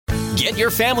Get your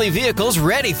family vehicles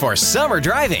ready for summer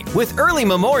driving with early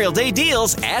Memorial Day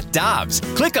deals at Dobbs.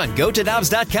 Click on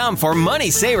GoToDobbs.com for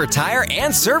money saver tire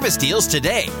and service deals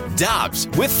today. Dobbs,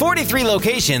 with 43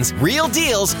 locations, real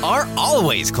deals are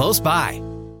always close by.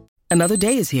 Another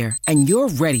day is here, and you're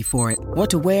ready for it. What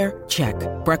to wear? Check.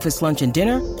 Breakfast, lunch, and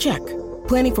dinner? Check.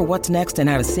 Planning for what's next and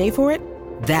how to save for it?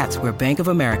 That's where Bank of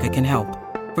America can help.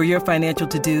 For your financial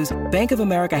to-dos, Bank of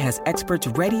America has experts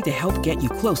ready to help get you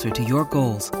closer to your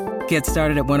goals. Get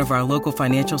started at one of our local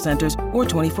financial centers or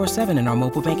 24/7 in our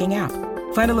mobile banking app.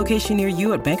 Find a location near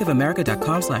you at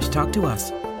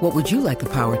bankofamerica.com/talktous. What would you like the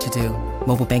power to do?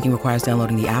 Mobile banking requires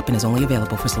downloading the app and is only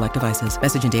available for select devices.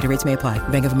 Message and data rates may apply.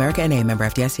 Bank of America N.A., member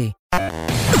FDIC.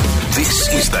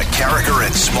 This is the Carricker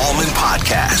and Smallman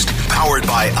podcast, powered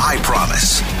by I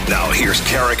Promise. Now here's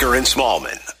Carricker and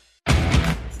Smallman.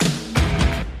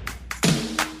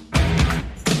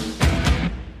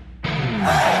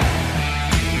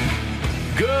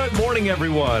 Good morning,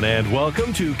 everyone, and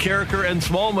welcome to Carricker and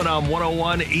Smallman on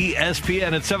 101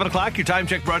 ESPN at 7 o'clock. Your time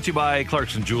check brought to you by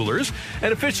Clarkson Jewelers,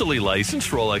 an officially licensed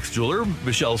Rolex jeweler.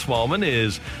 Michelle Smallman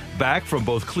is back from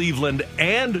both Cleveland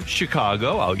and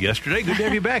Chicago, out yesterday. Good to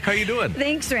have you back. How you doing?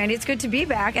 Thanks, Randy. It's good to be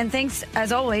back. And thanks,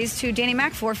 as always, to Danny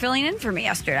Mac for filling in for me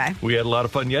yesterday. We had a lot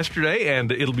of fun yesterday,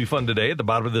 and it'll be fun today. At the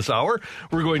bottom of this hour,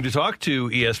 we're going to talk to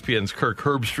ESPN's Kirk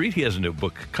Herbstreit. He has a new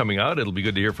book coming out. It'll be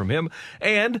good to hear from him.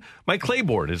 And Mike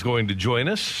Claiborne is going to join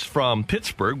us from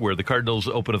Pittsburgh, where the Cardinals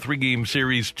open a 3-game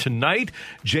series tonight.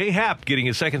 Jay Happ getting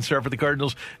his second start for the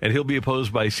Cardinals, and he'll be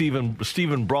opposed by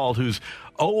Stephen Brault, who's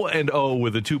 0-0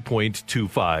 with a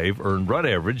 2.25 earned run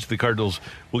average. The Cardinals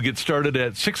will get started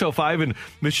at 6:05. And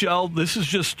Michelle, this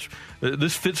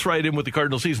fits right in with the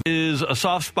Cardinals season. Is a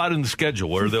soft spot in the schedule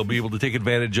where they'll be able to take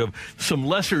advantage of some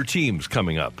lesser teams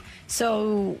coming up.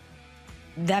 So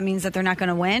that means that they're not going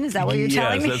to win? Is that what you're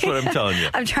telling me? Yes, that's what I'm telling you.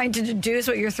 I'm trying to deduce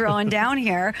what you're throwing down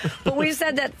here. But we've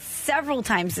said that several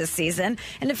times this season,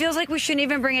 and it feels like we shouldn't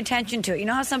even bring attention to it. You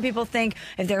know how some people think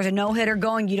if there's a no-hitter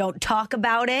going, you don't talk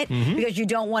about it because you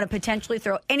don't want to potentially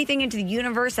throw anything into the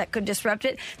universe that could disrupt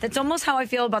it? That's almost how I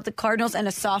feel about the Cardinals and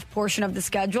a soft portion of the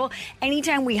schedule.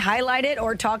 Anytime we highlight it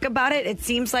or talk about it, it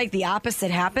seems like the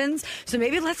opposite happens. So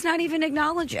maybe let's not even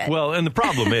acknowledge it. Well, and the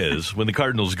problem is when the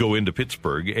Cardinals go into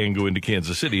Pittsburgh and go into Kansas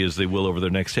City, as they will over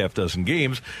their next half dozen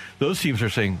games, those teams are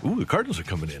saying, "Ooh, the Cardinals are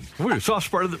coming in. We're a soft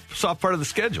part of the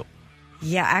schedule."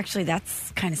 Yeah, actually,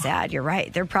 that's kind of sad. You're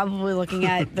right. They're probably looking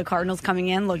at the Cardinals coming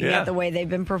in, looking at the way they've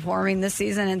been performing this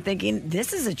season and thinking,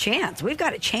 this is a chance. We've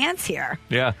got a chance here.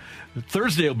 Yeah.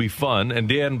 Thursday will be fun. And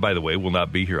Dan, by the way, will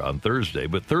not be here on Thursday.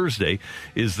 But Thursday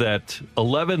is that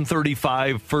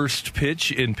 11:35 first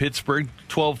pitch in Pittsburgh,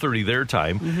 12:30 their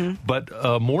time. But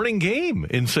a morning game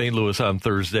in St. Louis on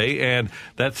Thursday. And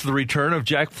that's the return of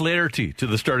Jack Flaherty to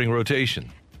the starting rotation.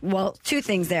 Well, two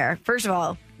things there. First of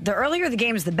all, the earlier the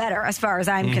games, the better, as far as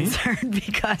I'm concerned,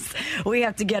 because we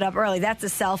have to get up early. That's a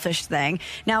selfish thing.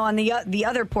 Now, on the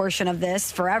other portion of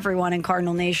this, for everyone in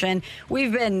Cardinal Nation,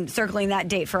 we've been circling that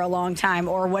date for a long time,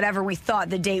 or whatever we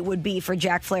thought the date would be for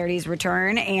Jack Flaherty's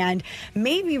return. And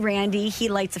maybe, Randy, he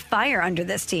lights a fire under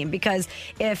this team, because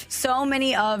if so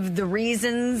many of the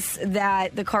reasons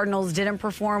that the Cardinals didn't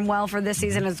perform well for this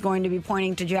season is going to be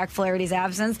pointing to Jack Flaherty's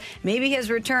absence, maybe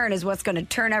his return is what's going to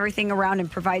turn everything around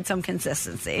and provide some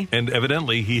consistency. And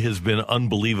evidently, he has been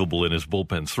unbelievable in his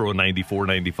bullpens, throwing 94,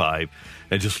 95,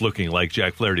 and just looking like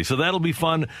Jack Flaherty. So that'll be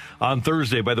fun on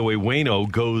Thursday. By the way,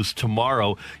 Waino goes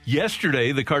tomorrow.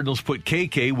 Yesterday, the Cardinals put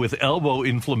KK with elbow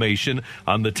inflammation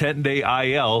on the 10-day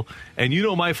IL. And you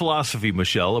know my philosophy,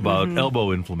 Michelle, about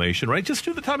elbow inflammation, right? Just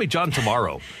do the Tommy John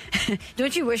tomorrow.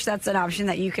 Don't you wish that's an option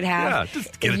that you could have? Yeah,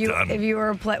 just get it done. If you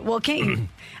were a player, well, can't you?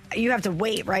 You have to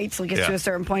wait, right, till it gets to a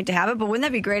certain point to have it. But wouldn't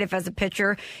that be great if, as a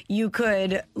pitcher, you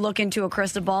could look into a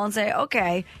crystal ball and say,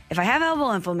 okay, if I have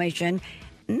elbow inflammation,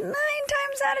 9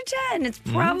 times out of 10, it's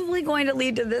probably going to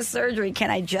lead to this surgery. Can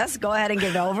I just go ahead and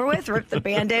get it over with, rip the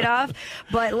Band-Aid off?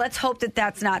 But let's hope that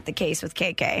that's not the case with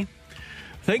KK.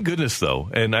 Thank goodness, though,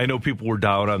 and I know people were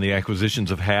down on the acquisitions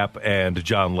of Happ and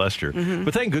John Lester,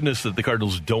 but thank goodness that the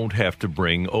Cardinals don't have to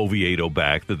bring Oviedo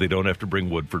back, that they don't have to bring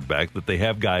Woodford back, that they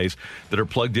have guys that are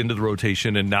plugged into the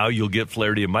rotation, and now you'll get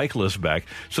Flaherty and Michaelis back.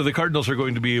 So the Cardinals are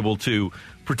going to be able to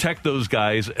protect those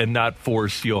guys and not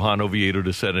force Johan Oviedo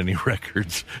to set any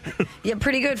records. Yeah,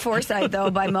 pretty good foresight,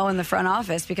 though, by Mo in the front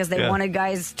office, because they wanted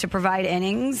guys to provide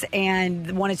innings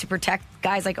and wanted to protect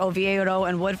guys like Oviedo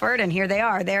and Woodford, and here they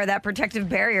are. They're that protective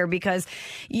barrier because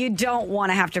you don't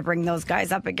want to have to bring those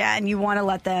guys up again. You want to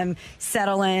let them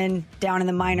settle in down in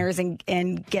the minors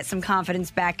and get some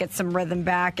confidence back, get some rhythm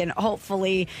back, and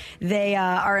hopefully they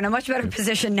are in a much better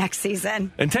position next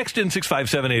season. And text in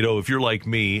 65780 if you're like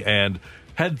me and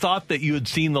had thought that you had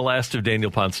seen the last of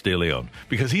Daniel Ponce de Leon,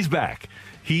 because he's back.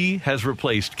 He has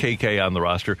replaced KK on the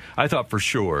roster. I thought for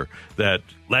sure that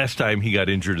last time he got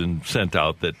injured and sent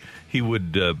out that he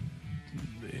would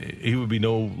be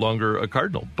no longer a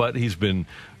Cardinal. But he's been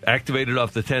activated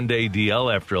off the 10-day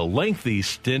DL after a lengthy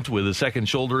stint with a second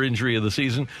shoulder injury of the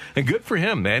season. And good for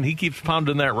him, man. He keeps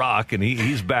pounding that rock, and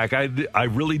he's back. I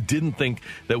really didn't think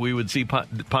that we would see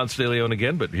Ponce de Leon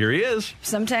again, but here he is.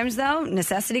 Sometimes, though,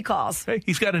 necessity calls. Hey,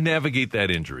 he's got to navigate that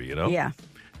injury, you know? Yeah.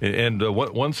 And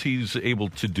once he's able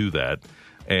to do that,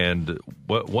 and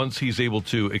once he's able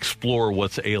to explore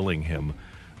what's ailing him,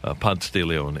 Ponce de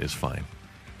Leon is fine.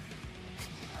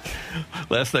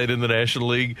 Last night in the National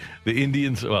League, the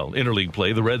Indians, interleague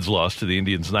play, the Reds lost to the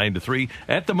Indians 9-3.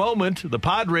 At the moment, the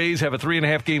Padres have a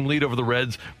 3.5-game lead over the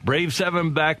Reds. Braves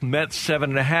 7 back, Mets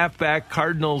 7.5 back,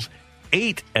 Cardinals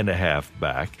 8.5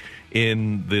 back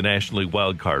in the National League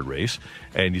wild card race.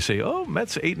 And you say, oh,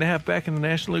 Mets 8.5 back in the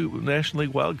National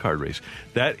League wild card race.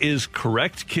 That is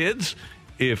correct, kids.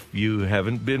 If you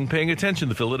haven't been paying attention,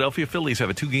 the Philadelphia Phillies have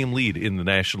a 2-game lead in the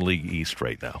National League East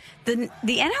right now. The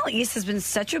NL East has been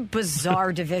such a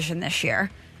bizarre division this year.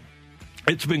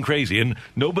 It's been crazy, and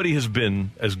nobody has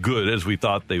been as good as we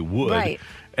thought they would. Right.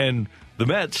 And the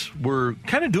Mets were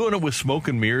kind of doing it with smoke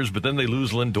and mirrors, but then they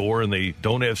lose Lindor, and they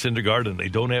don't have Syndergaard, and they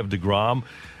don't have DeGrom.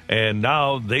 And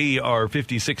now they are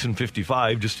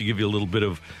 56-55, just to give you a little bit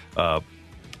of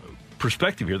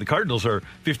perspective here. The Cardinals are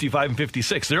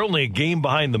 55-56. They're only a game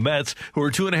behind the Mets, who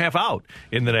are 2.5 out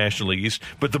in the National League East.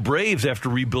 But the Braves, after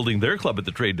rebuilding their club at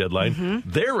the trade deadline,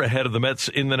 they're ahead of the Mets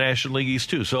in the National League East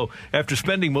too. So after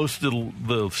spending most of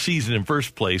the season in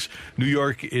first place, New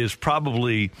York is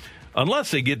probably, unless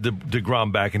they get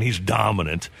DeGrom back and he's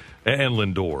dominant, and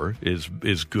Lindor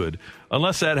is good.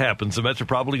 Unless that happens, the Mets are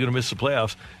probably going to miss the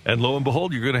playoffs. And lo and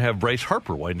behold, you're going to have Bryce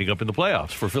Harper winding up in the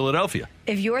playoffs for Philadelphia.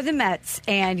 If you're the Mets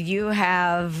and you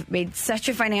have made such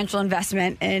a financial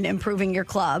investment in improving your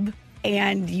club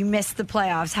and you miss the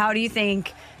playoffs, how do you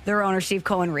think their owner, Steve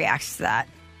Cohen, reacts to that?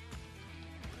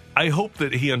 I hope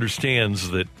that he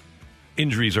understands that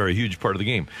injuries are a huge part of the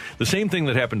game. The same thing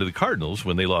that happened to the Cardinals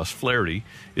when they lost Flaherty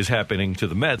is happening to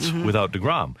the Mets without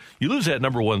DeGrom. You lose that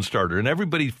number one starter, and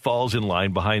everybody falls in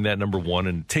line behind that number one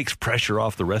and takes pressure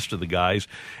off the rest of the guys,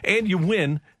 and you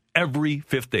win every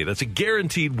fifth day. That's a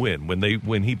guaranteed win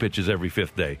when he pitches every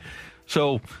fifth day.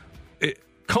 So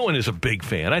Cohen is a big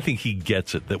fan. I think he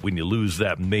gets it that when you lose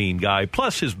that main guy,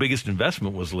 plus his biggest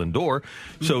investment was Lindor,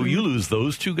 so you lose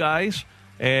those two guys,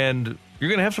 and you're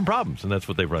going to have some problems, and that's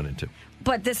what they've run into.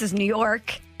 But this is New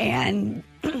York, and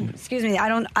excuse me, I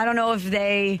don't know if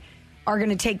they are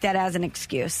going to take that as an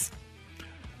excuse.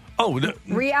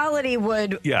 Reality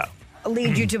would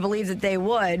lead you to believe that they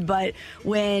would, but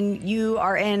when you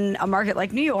are in a market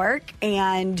like New York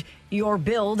and you're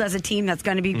billed as a team that's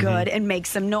going to be good and make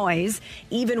some noise,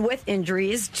 even with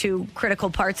injuries to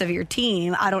critical parts of your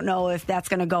team, I don't know if that's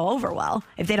going to go over well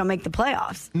if they don't make the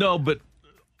playoffs. No, but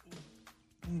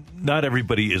not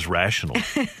everybody is rational.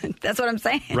 That's what I'm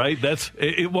saying. Right?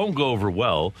 It won't go over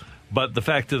well. But the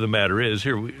fact of the matter is,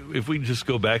 if we just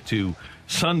go back to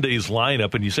Sunday's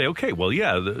lineup and you say, okay, well,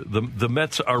 yeah, the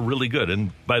Mets are really good.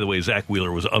 And by the way, Zach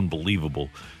Wheeler was unbelievable,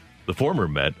 the former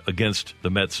Met, against the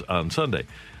Mets on Sunday.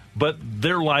 But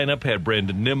their lineup had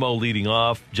Brandon Nimmo leading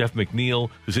off, Jeff McNeil,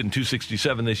 who's hitting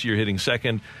 .267 this year, hitting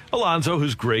second, Alonso,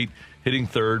 who's great, hitting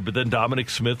third, but then Dominic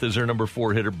Smith is their number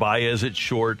 4 hitter, Baez at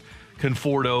short,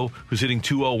 Conforto, who's hitting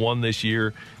 .201 this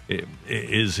year,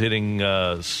 is hitting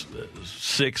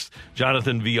sixth.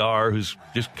 Jonathan VR, who's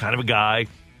just kind of a guy.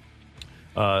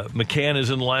 McCann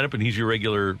is in the lineup, and he's your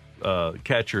regular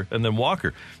catcher. And then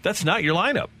Walker. That's not your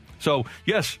lineup. So,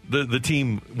 yes, the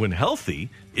team, when healthy,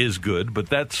 is good, but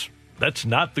that's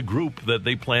not the group that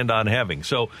they planned on having.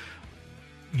 So,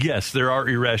 yes, there are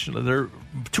 2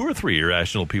 or 3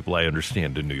 irrational people I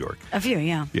understand in New York. A few,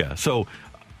 yeah. Yeah, so...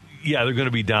 yeah, they're going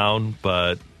to be down,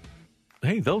 but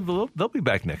hey, they'll be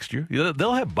back next year.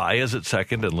 They'll have Baez at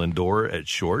second and Lindor at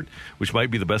short, which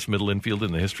might be the best middle infield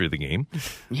in the history of the game.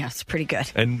 Yeah, it's pretty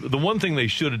good. And the one thing they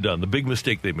should have done, the big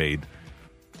mistake they made,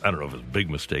 I don't know if it's a big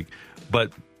mistake,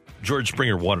 but George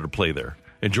Springer wanted to play there.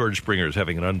 And George Springer is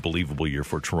having an unbelievable year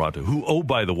for Toronto, who, oh,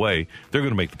 by the way, they're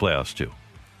going to make the playoffs too.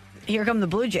 Here come the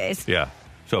Blue Jays. Yeah.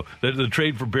 So the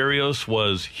trade for Berrios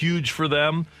was huge for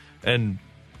them, and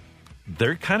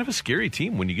they're kind of a scary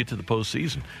team when you get to the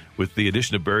postseason with the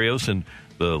addition of Berrios, and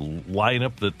the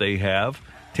lineup that they have.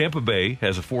 Tampa Bay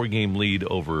has a 4-game lead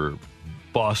over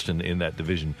Boston in that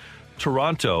division.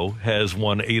 Toronto has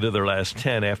won 8 of their last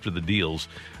 10 after the deals,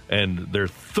 and they're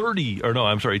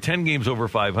 10 games over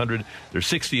 500. They're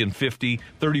 60-50,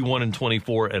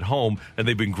 31-24 at home, and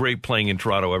they've been great playing in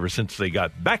Toronto ever since they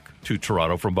got back to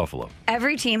Toronto from Buffalo.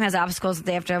 Every team has obstacles that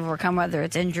they have to overcome, whether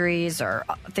it's injuries or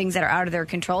things that are out of their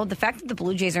control. The fact that the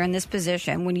Blue Jays are in this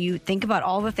position, when you think about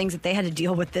all the things that they had to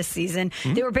deal with this season,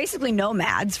 they were basically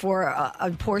nomads for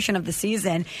a portion of the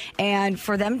season, and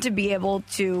for them to be able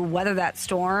to weather that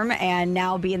storm and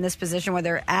now be in this position where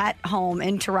they're at home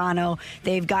in Toronto,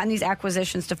 they've gotten these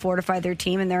acquisitions to fortify their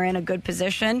team, and they're in a good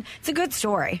position. It's a good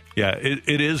story. Yeah,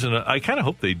 it is, and I kind of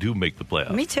hope they do make the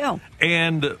playoffs. Me too.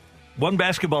 And one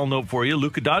basketball note for you,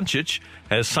 Luka Doncic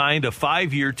has signed a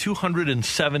 5-year,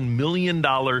 $207 million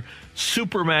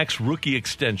Supermax rookie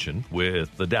extension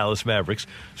with the Dallas Mavericks.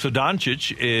 So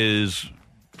Doncic is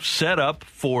set up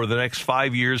for the next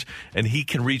 5 years, and he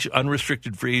can reach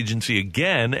unrestricted free agency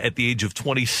again at the age of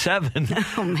 27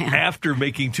 after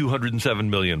making $207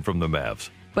 million from the Mavs.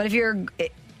 But if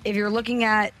you're looking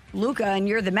at Luka and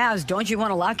you're the Mavs, don't you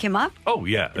want to lock him up? Oh,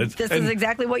 yeah. This is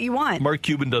exactly what you want. Mark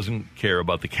Cuban doesn't care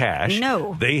about the cash.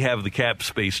 No. They have the cap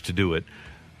space to do it.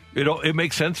 It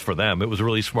makes sense for them. It was a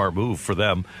really smart move for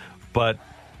them. But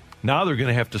now they're going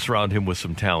to have to surround him with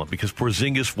some talent because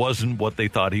Porzingis wasn't what they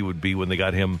thought he would be when they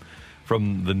got him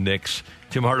from the Knicks.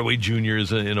 Tim Hardaway Jr.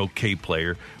 is an okay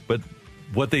player. But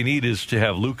what they need is to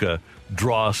have Luka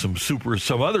draw some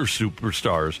other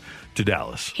superstars to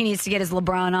Dallas. He needs to get his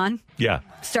LeBron on. Yeah.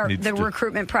 Start the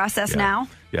recruitment process now.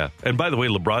 Yeah. And by the way,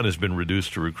 LeBron has been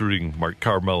reduced to recruiting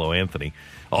Carmelo Anthony,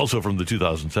 also from the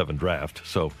 2007 draft.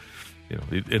 So,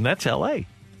 and that's L.A.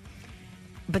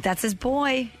 But that's his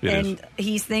boy.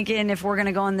 He's thinking, if we're going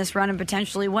to go on this run and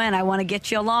potentially win, I want to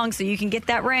get you along so you can get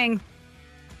that ring.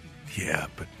 Yeah,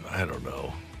 but I don't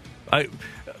know.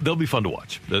 They'll be fun to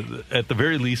watch. At the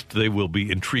very least, they will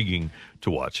be intriguing to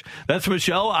watch. That's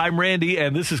Michelle. I'm Randy,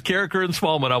 and this is Carricker and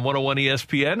Smallman on 101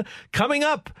 ESPN. Coming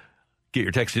up, get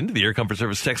your text into the Air Comfort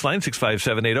Service text line,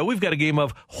 65780. We've got a game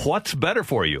of What's Better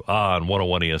For You on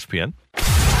 101 ESPN.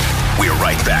 We're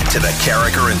right back to the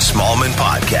Carricker and Smallman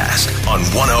podcast on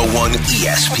 101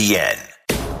 ESPN.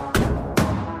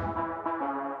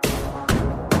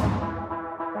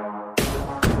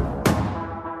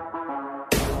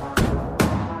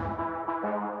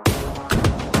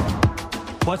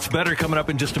 What's Better coming up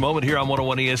in just a moment here on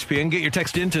 101 ESPN. Get your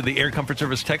text into the Air Comfort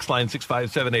Service text line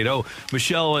 65780.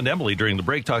 Michelle and Emily during the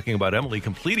break talking about Emily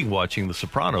completing watching The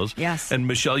Sopranos. Yes. And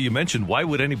Michelle, you mentioned, why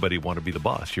would anybody want to be the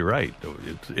boss? You're right.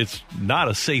 It's not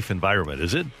a safe environment,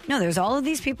 is it? No, there's all of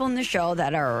these people in the show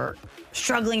that are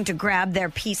struggling to grab their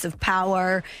piece of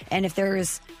power. And if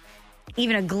there's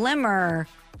even a glimmer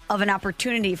of an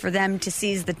opportunity for them to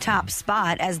seize the top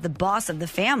spot as the boss of the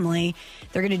family,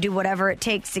 they're going to do whatever it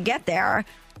takes to get there.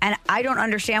 And I don't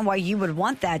understand why you would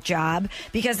want that job,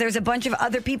 because there's a bunch of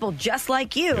other people just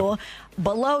like you,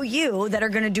 below you, that are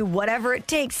going to do whatever it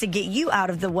takes to get you out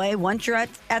of the way once you're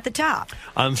at the top.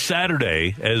 On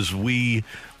Saturday, as we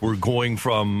were going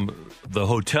from the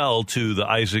hotel to the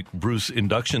Isaac Bruce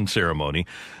induction ceremony,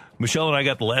 Michelle and I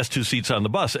got the last 2 seats on the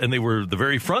bus, and they were the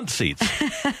very front seats.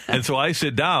 And so I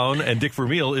sit down, and Dick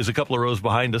Vermeil is a couple of rows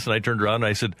behind us, and I turned around and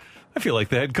I said, I feel like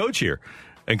the head coach here.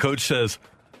 And Coach says,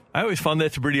 I always found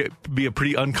that to be a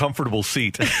pretty uncomfortable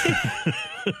seat.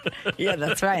 Yeah,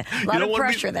 that's right. A lot of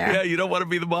pressure there. Yeah, you don't want to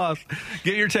be the boss.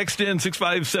 Get your text in,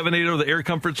 65780, the Air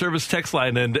Comfort Service text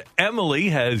line. And Emily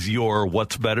has your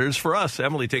What's Betters for us.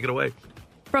 Emily, take it away.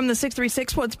 From the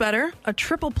 636, what's better, a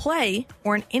triple play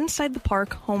or an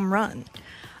inside-the-park home run?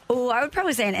 Oh, I would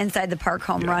probably say an inside-the-park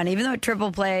home run. Even though a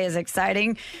triple play is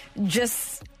exciting,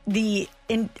 just the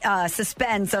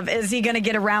suspense of, is he going to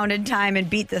get around in time and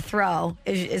beat the throw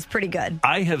is pretty good.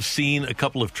 I have seen a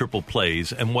couple of triple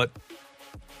plays, and what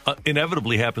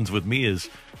inevitably happens with me is,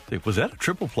 was that a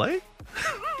triple play?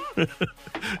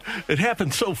 It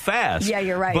happens so fast. Yeah,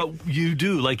 you're right. But you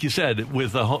do, like you said,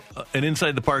 with an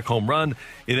inside-the-park home run,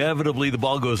 inevitably the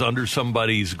ball goes under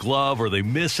somebody's glove or they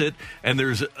miss it, and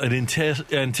there's an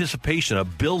anticipation, a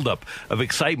buildup of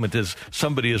excitement as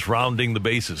somebody is rounding the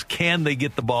bases. Can they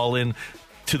get the ball in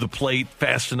to the plate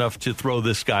fast enough to throw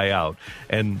this guy out?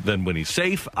 And then when he's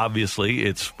safe, obviously,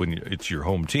 when it's your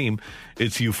home team,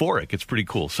 it's euphoric. It's pretty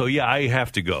cool. So, yeah, I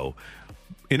have to go.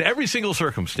 In every single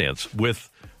circumstance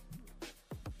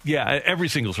every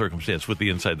single circumstance with the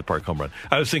inside-the-park home run.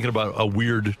 I was thinking about a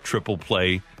weird triple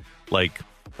play, like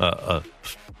a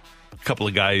couple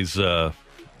of guys that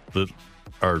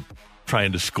are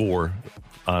trying to score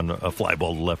on a fly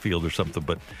ball to left field or something,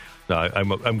 but No,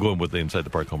 I'm going with the inside the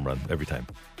park home run every time.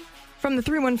 From the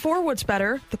 314, what's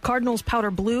better, the Cardinals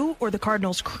powder blue or the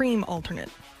Cardinals cream alternate?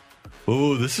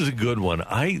 Oh, this is a good one.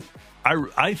 I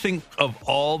think of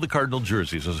all the Cardinal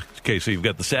jerseys. Okay, so you've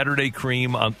got the Saturday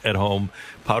cream at home,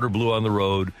 powder blue on the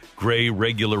road, gray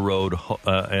regular road,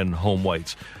 and home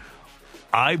whites.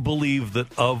 I believe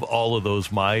that of all of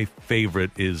those, my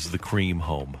favorite is the cream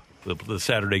home, the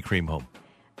Saturday cream home.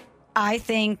 I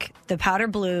think the powder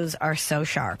blues are so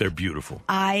sharp. They're beautiful.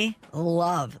 I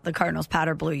love the Cardinals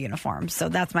powder blue uniforms, so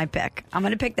that's my pick. I'm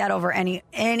going to pick that over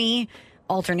any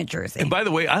alternate jersey. And by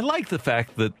the way, I like the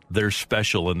fact that they're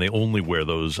special and they only wear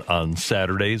those on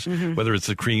Saturdays, whether it's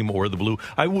the cream or the blue.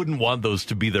 I wouldn't want those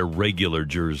to be their regular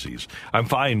jerseys. I'm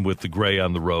fine with the gray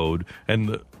on the road,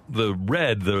 and the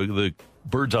red, the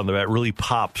birds on the bat really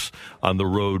pops on the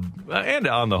road and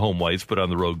on the home whites, but on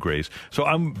the road grays. So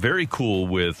I'm very cool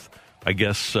with, I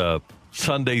guess,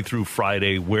 Sunday through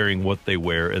Friday wearing what they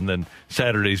wear, and then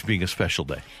Saturdays being a special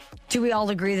day. Do we all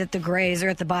agree that the grays are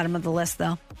at the bottom of the list,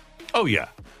 though? Oh, yeah.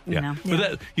 Yeah. But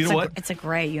that, you know what? It's a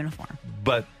gray uniform.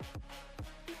 But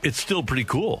it's still pretty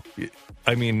cool.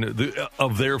 I mean,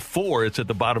 of their four, it's at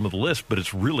the bottom of the list, but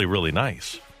it's really, really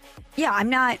nice. Yeah, I'm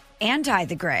not anti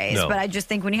the grays, No. but I just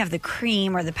think when you have the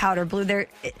cream or the powder blue,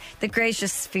 the grays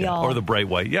just feel... Yeah. Or the bright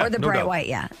white, yeah. Or the no bright doubt. white,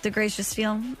 yeah. The grays just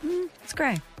feel, it's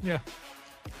gray. Yeah.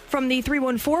 From the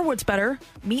 314, what's better,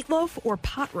 meatloaf or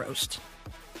pot roast?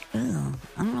 Ew,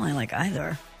 I don't really like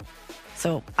either.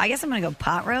 So I guess I'm going to go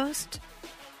pot roast.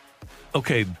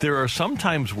 Okay, there are some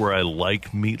times where I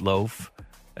like meatloaf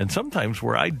and sometimes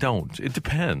where I don't. It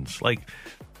depends. Like,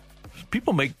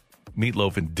 people make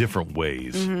meatloaf in different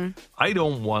ways. I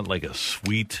don't want like a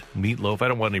sweet meatloaf. I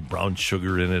don't want any brown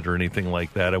sugar in it or anything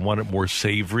like that. I want it more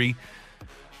savory.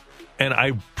 And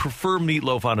I prefer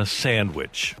meatloaf on a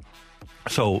sandwich.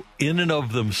 So in and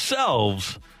of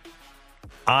themselves,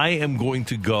 I am going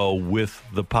to go with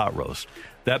the pot roast.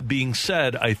 That being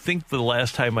said, I think the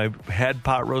last time I had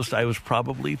pot roast, I was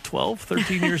probably 12,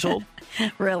 13 years old.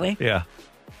 Really? Yeah.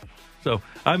 So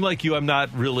I'm like you. I'm not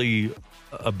really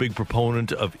a big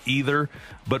proponent of either.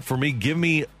 But for me, give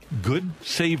me good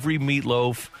savory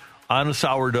meatloaf on a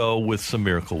sourdough with some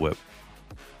Miracle Whip.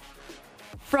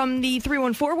 From the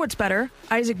 314, what's better,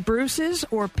 Isaac Bruce's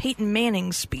or Peyton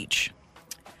Manning's speech?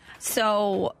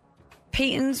 So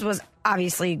Peyton's was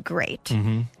obviously great.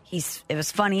 It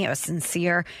was funny. It was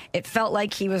sincere. It felt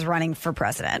like he was running for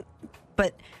president.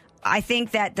 But I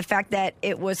think that the fact that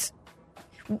it was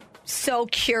so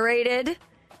curated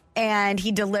and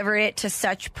he delivered it to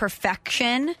such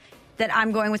perfection that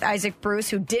I'm going with Isaac Bruce,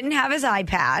 who didn't have his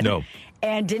iPad. No.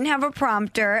 And didn't have a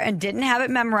prompter and didn't have it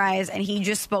memorized. And he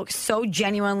just spoke so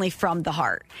genuinely from the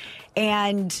heart.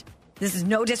 And this is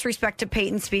no disrespect to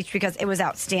Peyton's speech because it was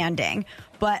outstanding.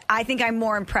 But I think I'm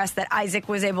more impressed that Isaac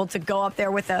was able to go up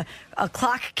there with a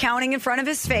clock counting in front of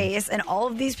his face and all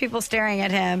of these people staring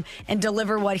at him and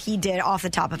deliver what he did off the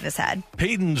top of his head.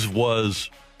 Peyton's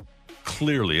was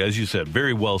clearly, as you said,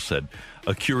 very well said,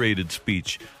 a curated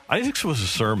speech. Isaac's was a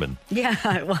sermon. Yeah,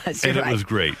 it was. And You're it right. was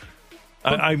great.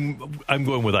 I'm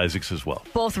going with Isaac's as well.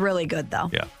 Both really good,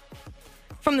 though. Yeah.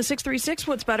 From the 636,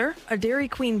 what's better, a Dairy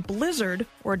Queen Blizzard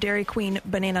or a Dairy Queen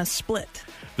Banana Split?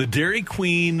 The Dairy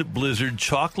Queen Blizzard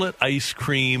chocolate ice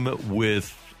cream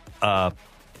with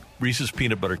Reese's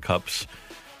peanut butter cups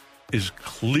is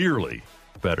clearly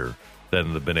better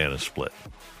than the banana split.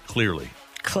 Clearly.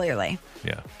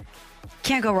 Yeah.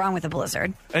 Can't go wrong with a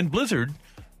Blizzard. And Blizzard,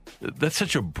 that's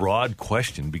such a broad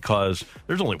question because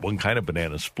there's only one kind of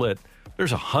banana split.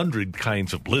 There's 100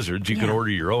 kinds of Blizzards. You can Yeah. order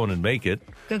your own and make it.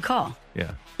 Good call.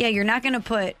 Yeah. Yeah, you're not going to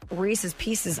put Reese's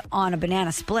Pieces on a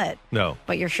banana split. No.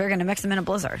 But you're sure going to mix them in a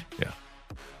Blizzard. Yeah.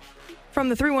 From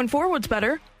the 314, what's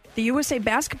better, the USA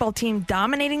basketball team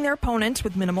dominating their opponents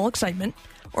with minimal excitement,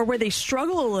 or where they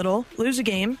struggle a little, lose a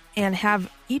game, and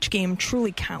have each game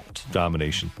truly count?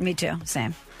 Domination. Me too.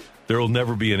 Same. There will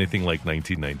never be anything like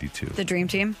 1992. The Dream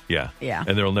Team? Yeah. Yeah.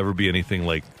 And there will never be anything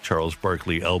like Charles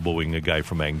Barkley elbowing a guy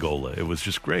from Angola. It was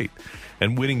just great.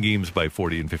 And winning games by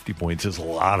 40 and 50 points is a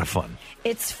lot of fun.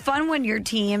 It's fun when your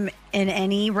team in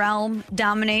any realm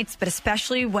dominates, but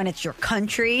especially when it's your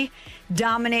country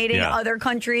dominating Yeah. other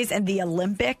countries and the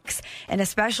Olympics, and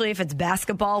especially if it's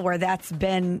basketball where that's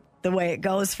been the way it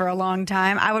goes for a long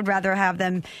time. I would rather have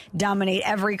them dominate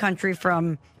every country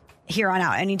from here on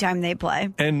out anytime they play.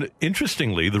 And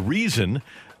interestingly, the reason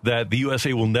that the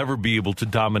USA will never be able to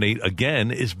dominate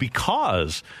again is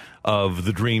because of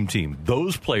the Dream Team.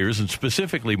 Those players, and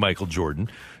specifically Michael Jordan,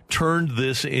 turned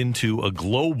this into a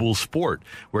global sport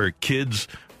where kids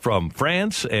from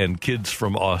France and kids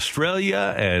from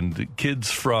Australia and kids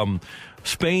from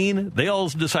Spain, they all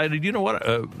decided, you know what,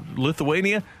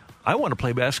 Lithuania, I want to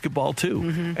play basketball too.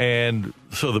 Mm-hmm. And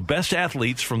so the best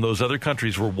athletes from those other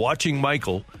countries were watching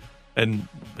Michael and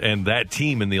that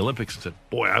team in the Olympics and said,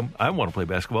 boy, I want to play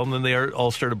basketball. And then they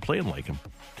all started playing like him.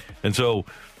 And so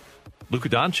Luka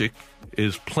Doncic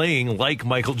is playing like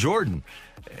Michael Jordan.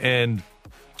 And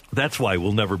that's why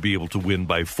we'll never be able to win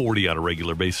by 40 on a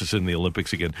regular basis in the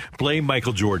Olympics again. Blame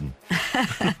Michael Jordan.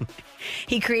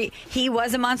 He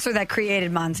was a monster that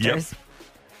created monsters. Yep.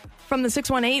 From the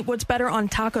 618, what's better on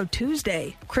Taco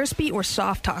Tuesday, crispy or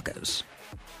soft tacos?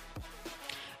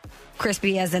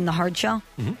 Crispy as in the hard shell?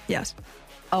 Mm-hmm. Yes.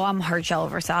 Oh, I'm hard shell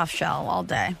over soft shell all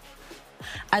day.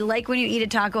 I like when you eat a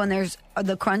taco and there's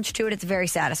the crunch to it. It's very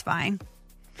satisfying.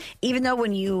 Even though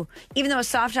a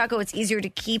soft taco, it's easier to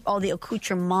keep all the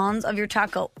accoutrements of your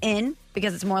taco in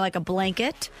because it's more like a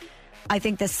blanket. I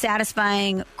think the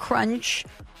satisfying crunch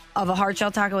of a hard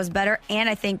shell taco is better, and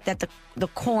I think that the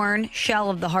corn shell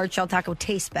of the hard shell taco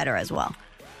tastes better as well.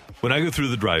 When I go through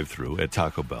the drive-thru at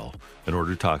Taco Bell and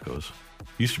order tacos,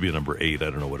 used to be a number 8, I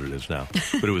don't know what it is now,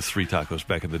 but it was 3 tacos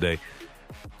back in the day,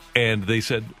 and they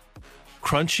said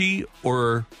crunchy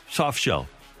or soft shell.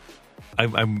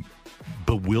 I'm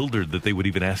bewildered that they would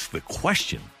even ask the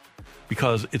question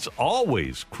because it's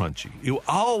always crunchy. You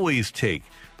always take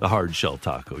the hard shell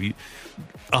taco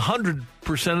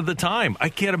 100% of the time. I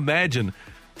can't imagine.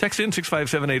 Text in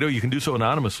 65780. You can do so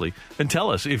anonymously and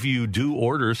tell us if you do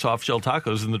order soft shell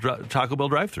tacos in the Taco Bell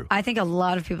drive-thru. I think a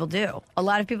lot of people do. A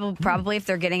lot of people probably, if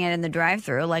they're getting it in the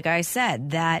drive-thru, like I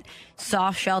said, that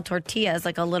soft shell tortilla is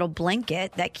like a little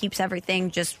blanket that keeps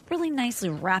everything just really nicely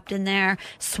wrapped in there,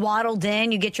 swaddled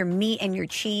in. You get your meat and your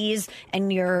cheese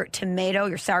and your tomato,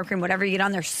 your sour cream, whatever you get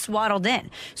on there, swaddled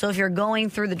in. So if you're going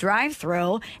through the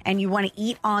drive-thru and you want to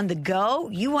eat on the go,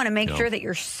 you want to make sure that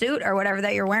your suit or whatever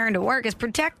that you're wearing to work is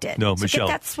protected. No, so Michelle.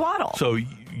 Get that swaddle. So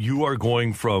you are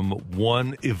going from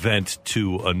one event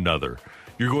to another.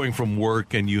 You're going from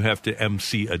work and you have to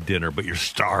MC a dinner, but you're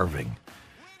starving.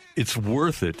 It's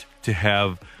worth it to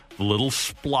have a little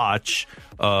splotch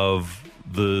of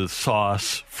the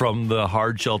sauce from the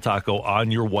hard shell taco on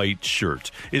your white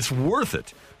shirt. It's worth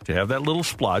it to have that little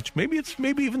splotch. Maybe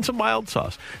even some mild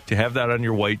sauce to have that on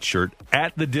your white shirt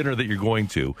at the dinner that you're going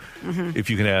to. Mm-hmm. If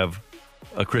you can have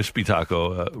a crispy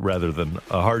taco rather than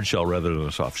a hard shell rather than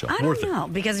a soft shell. I don't know,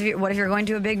 because what if you're going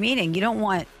to a big meeting? You don't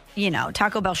want,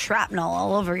 Taco Bell shrapnel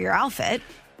all over your outfit.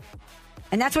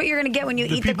 And that's what you're going to get when you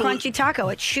eat the crunchy taco.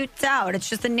 It shoots out. It's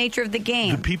just the nature of the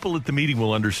game. The people at the meeting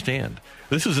will understand.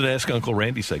 This is an Ask Uncle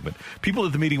Randy segment. People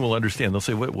at the meeting will understand. They'll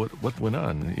say, what went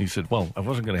on? And he said, well, I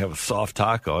wasn't going to have a soft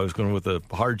taco. I was going with a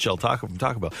hard shell taco from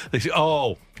Taco Bell. They say,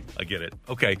 oh, I get it.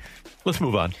 Okay, let's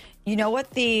move on. You know what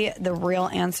the real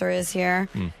answer is here?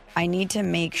 I need to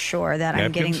make sure that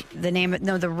Napkins? I'm getting the name.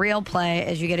 No, the real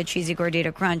play is you get a cheesy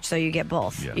gordita crunch, so you get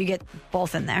both. Yeah. You get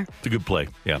both in there. It's a good play.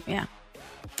 Yeah. Yeah.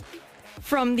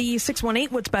 From the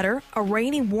 618, what's better, a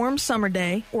rainy, warm summer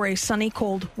day or a sunny,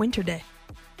 cold winter day?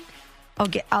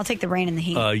 I'll take the rain and the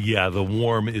heat. Yeah, the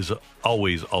warm is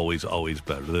always, always, always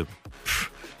better. The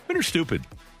winter's stupid.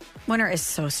 Winter is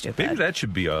so stupid. Maybe that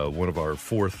should be one of our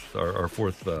fourth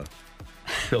pillar.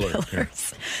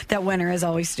 Pillars. That winter is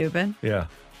always stupid. Yeah.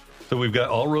 So we've got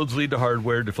all roads lead to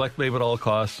hardware, deflect blame at all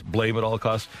costs, blame at all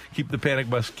costs, keep the panic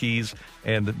bus keys,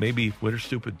 and maybe winter's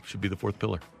stupid should be the fourth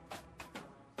pillar.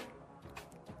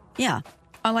 Yeah,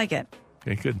 I like it.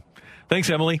 Okay, good. Thanks,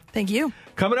 Emily. Thank you.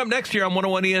 Coming up next here on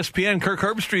 101 ESPN, Kirk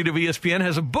Herbstreit of ESPN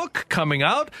has a book coming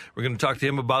out. We're going to talk to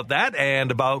him about that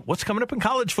and about what's coming up in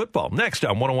college football. Next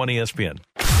on 101 ESPN.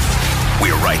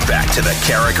 We're right back to the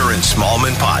Carricker and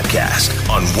Smallman podcast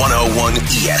on 101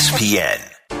 ESPN.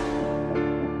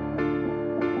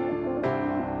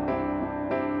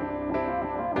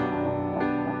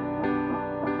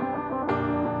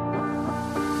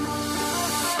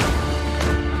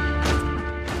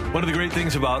 One of the great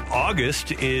things about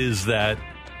August is that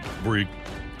we're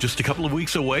just a couple of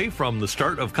weeks away from the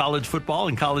start of college football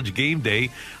and College Game Day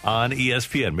on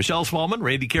ESPN. Michelle Smallman,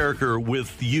 Randy Carricker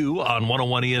with you on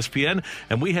 101 ESPN.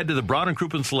 And we head to the Brown and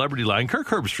Crouppen Celebrity Line. Kirk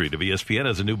Herbstreit of ESPN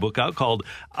has a new book out called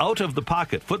Out of the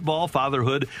Pocket, Football,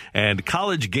 Fatherhood, and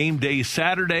College Game Day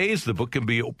Saturdays. The book can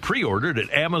be pre-ordered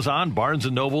at Amazon, Barnes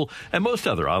 & Noble, and most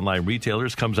other online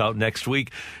retailers. Comes out next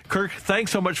week. Kirk, thanks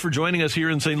so much for joining us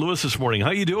here in St. Louis this morning. How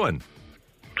you doing?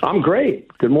 I'm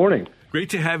great. Good morning.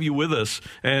 Great to have you with us,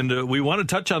 and we want to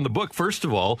touch on the book. First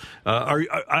of all,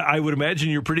 I would imagine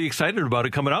you're pretty excited about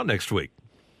it coming out next week.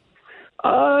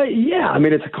 Yeah, I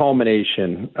mean, it's a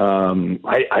culmination.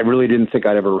 I really didn't think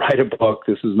I'd ever write a book.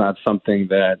 This is not something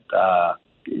that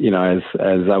as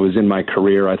I was in my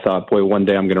career, I thought, boy, one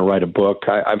day I'm going to write a book.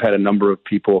 I've had a number of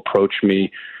people approach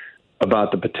me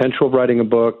about the potential of writing a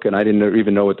book, and I didn't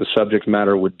even know what the subject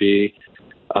matter would be.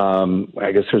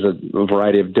 I guess there's a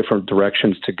variety of different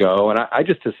directions to go, and I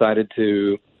just decided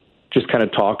to just kind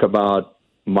of talk about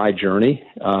my journey,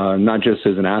 not just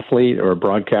as an athlete or a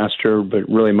broadcaster, but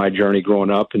really my journey growing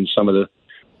up and some of the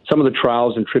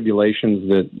trials and tribulations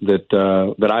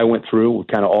that I went through. We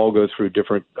kind of all go through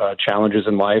different challenges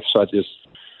in life. So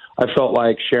I felt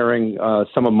like sharing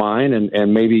some of mine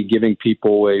and maybe giving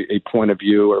people a point of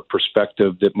view or a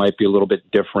perspective that might be a little bit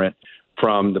different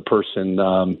from the person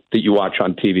that you watch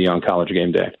on TV on College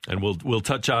Game Day. And we'll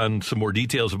touch on some more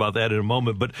details about that in a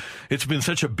moment. But it's been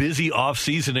such a busy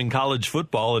offseason in college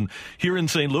football. And here in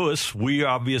St. Louis, we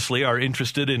obviously are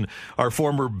interested in our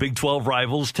former Big 12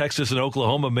 rivals, Texas and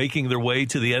Oklahoma, making their way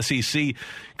to the SEC.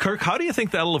 Kirk, how do you think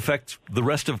that'll affect the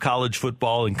rest of college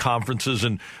football and conferences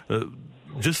and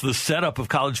just the setup of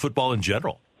college football in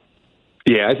general?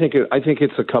 Yeah, I think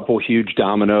it's a couple huge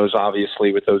dominoes,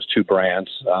 obviously, with those two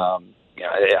brands.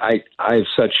 I have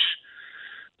such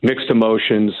mixed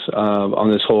emotions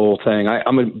on this whole thing.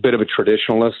 I'm a bit of a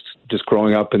traditionalist, just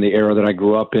growing up in the era that I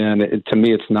grew up in. To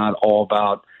me, it's not all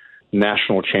about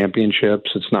national championships.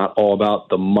 It's not all about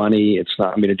the money. It's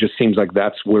not. I mean, it just seems like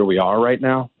that's where we are right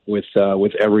now with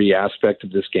every aspect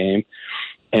of this game.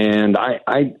 And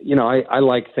I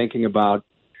like thinking about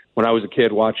when I was a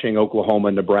kid watching Oklahoma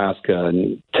and Nebraska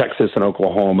and Texas and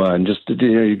Oklahoma, and just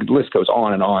the list goes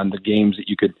on and on. The games that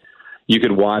you could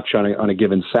watch on a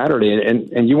given Saturday,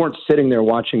 and you weren't sitting there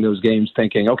watching those games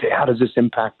thinking, okay, how does this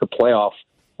impact the playoff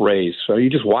race? So you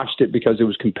just watched it because it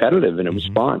was competitive and it was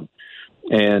fun.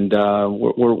 And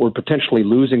we're potentially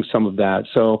losing some of that.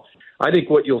 So I think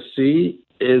what you'll see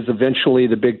is eventually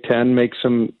the Big Ten make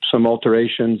some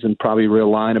alterations and probably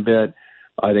realign a bit.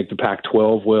 I think the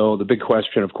Pac-12 will. The big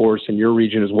question, of course, in your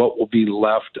region is what will be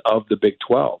left of the Big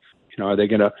 12. Are they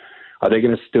going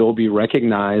to still be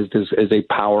recognized as a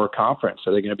power conference?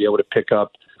 Are they going to be able to pick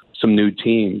up some new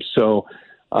teams? So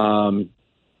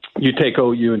you take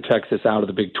OU and Texas out of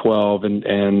the Big 12,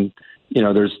 and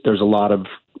there's a lot of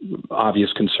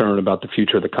obvious concern about the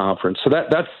future of the conference. So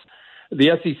that's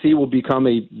the SEC will become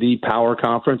the power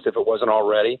conference if it wasn't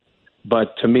already.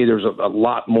 But to me, there's a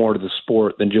lot more to the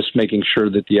sport than just making sure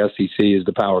that the SEC is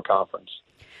the power conference.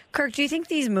 Kirk, do you think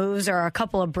these moves are a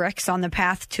couple of bricks on the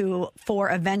path for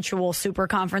eventual super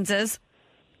conferences?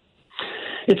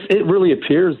 It really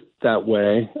appears that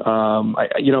way.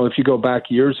 If you go back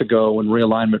years ago when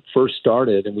realignment first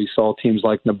started and we saw teams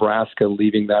like Nebraska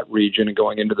leaving that region and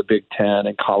going into the Big Ten,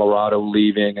 and Colorado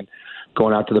leaving and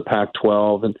going out to the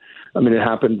Pac-12. And it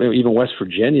happened, even West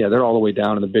Virginia, they're all the way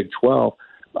down in the Big 12.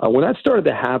 When that started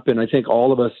to happen, I think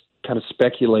all of us kind of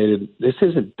speculated, this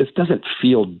doesn't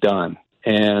feel done.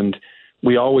 And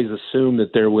we always assumed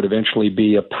that there would eventually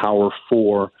be a Power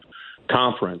Four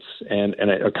conference, and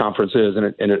a conference is,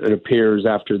 and it appears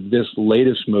after this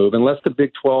latest move, unless the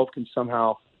Big 12 can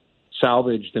somehow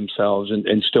salvage themselves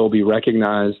and still be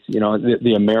recognized.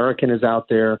 The American is out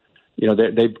there.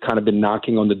 They've kind of been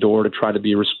knocking on the door to try to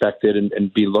be respected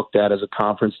and be looked at as a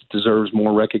conference that deserves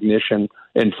more recognition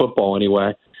in football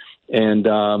anyway. And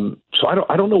so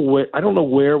I don't know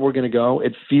where we're going to go.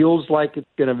 It feels like it's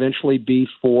going to eventually be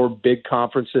 4 big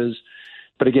conferences.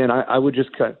 But again, I would just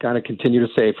kind of continue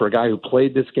to say, for a guy who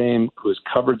played this game, who has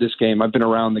covered this game, I've been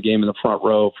around the game in the front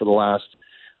row for the last,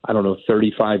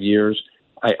 35 years.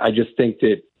 I just think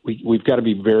that we've got to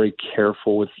be very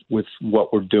careful with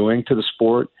what we're doing to the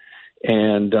sport.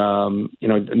 And,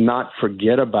 not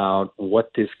forget about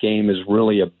what this game is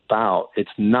really about. It's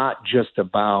not just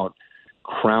about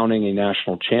crowning a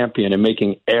national champion and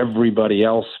making everybody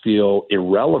else feel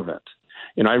irrelevant.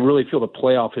 And I really feel the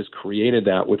playoff has created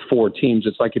that with 4 teams.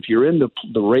 It's like if you're in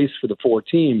the race for the 4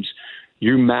 teams,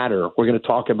 you matter. We're going to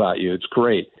talk about you. It's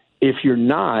great. If you're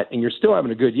not and you're still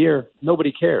having a good year,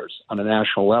 nobody cares on a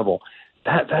national level.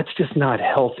 That's just not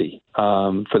healthy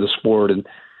for the sport. And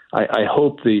I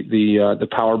hope the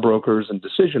power brokers and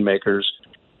decision makers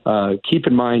keep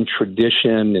in mind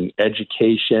tradition and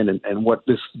education and what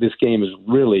this game is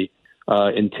really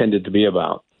intended to be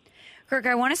about. Kirk,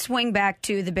 I want to swing back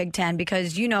to the Big Ten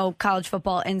because you know college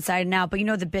football inside and out, but you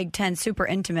know the Big Ten super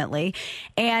intimately.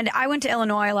 And I went to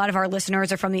Illinois. A lot of our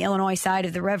listeners are from the Illinois side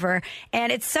of the river.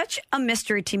 And it's such a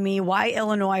mystery to me why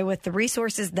Illinois, with the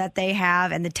resources that they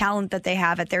have and the talent that they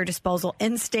have at their disposal,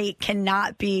 in-state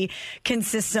cannot be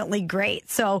consistently great.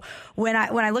 So when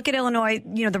I look at Illinois,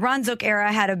 the Ron Zook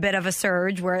era had a bit of a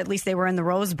surge where at least they were in the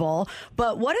Rose Bowl.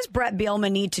 But what does Brett Bielema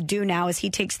need to do now as he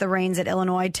takes the reins at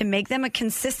Illinois to make them a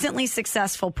consistently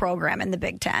successful program in the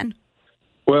Big Ten?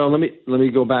 Well, let me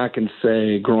go back and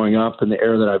say, growing up in the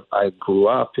era that I grew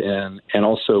up in, and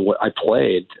also what I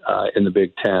played in the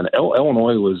Big Ten,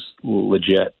 Illinois was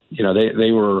legit. You know,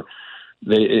 they were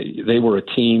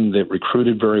a team that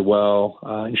recruited very well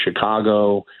in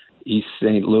Chicago. East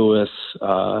St. Louis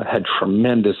had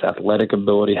tremendous athletic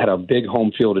ability, had a big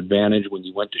home field advantage when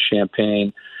you went to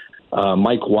Champaign.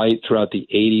 Mike White throughout the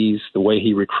 80s, the way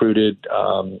he recruited,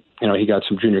 he got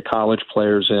some junior college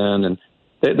players in, and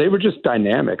they were just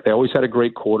dynamic. They always had a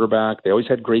great quarterback. They always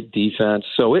had great defense.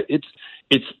 So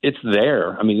it's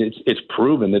there. I mean, it's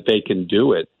proven that they can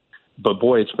do it. But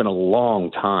boy, it's been a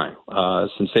long time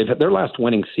since they've had their last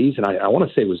winning season. I want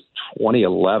to say it was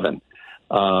 2011.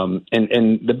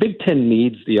 And the Big Ten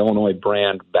needs the Illinois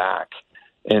brand back,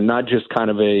 and not just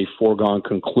kind of a foregone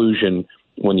conclusion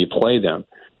when you play them.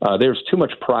 There's too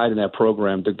much pride in that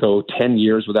program to go 10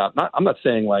 years without. I'm not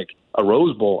saying like a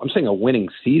Rose Bowl. I'm saying a winning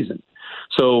season.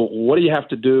 So what do you have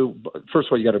to do? First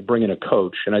of all, you got to bring in a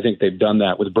coach, and I think they've done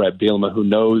that with Brett Bielema, who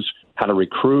knows how to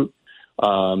recruit.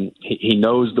 He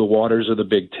knows the waters of the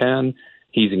Big Ten.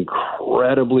 He's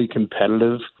incredibly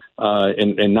competitive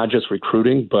in not just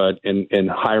recruiting, but in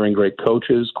hiring great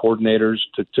coaches, coordinators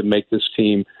to make this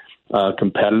team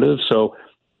competitive. So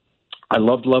I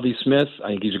loved Lovie Smith. I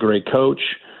think he's a great coach.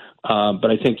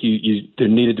 But I think there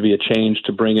needed to be a change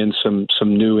to bring in some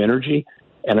new energy.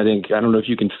 And I don't know if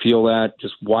you can feel that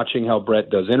just watching how Brett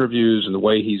does interviews and the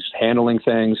way he's handling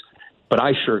things, but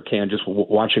I sure can just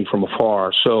watching from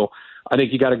afar. So I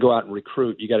think you got to go out and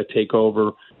recruit. You got to take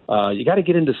over. You got to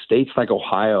get into states like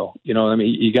Ohio. You know, I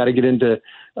mean, you got to get into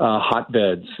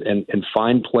hotbeds and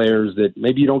find players that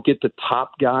maybe you don't get the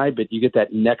top guy, but you get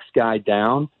that next guy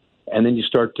down, and then you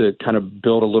start to kind of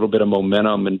build a little bit of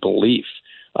momentum and belief.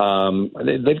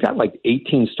 They've got like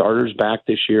 18 starters back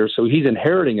this year, so he's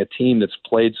inheriting a team that's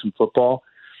played some football,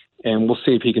 and we'll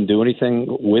see if he can do anything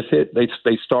with it.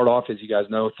 They start off, as you guys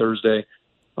know, Thursday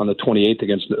on the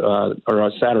 28th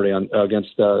or Saturday against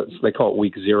they call it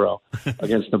week 0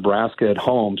 against Nebraska at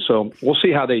home. So we'll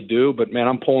see how they do, but man,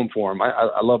 I'm pulling for him.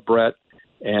 I love Brett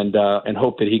and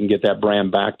hope that he can get that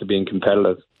brand back to being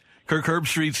competitive. Kirk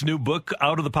Herbstreit's new book,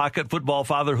 Out of the Pocket, Football,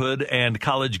 Fatherhood, and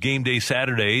College Game Day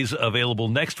Saturdays, available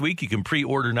next week. You can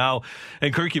pre-order now.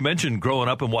 And Kirk, you mentioned growing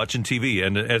up and watching TV.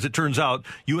 And as it turns out,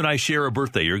 you and I share a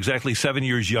birthday. You're exactly 7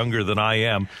 years younger than I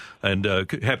am. And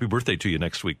happy birthday to you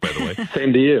next week, by the way.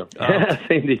 Same to you.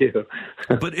 Same to you.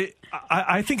 But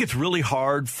I think it's really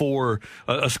hard for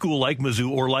a school like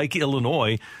Mizzou or like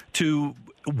Illinois to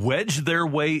wedge their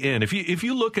way in. If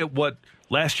you look at what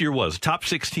last year was, top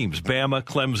 6 teams, Bama,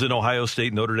 Clemson, Ohio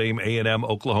State, Notre Dame, A&M,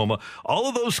 Oklahoma, all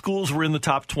of those schools were in the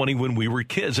top 20 when we were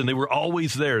kids, and they were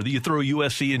always there. You throw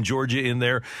USC and Georgia in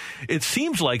there. It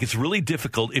seems like it's really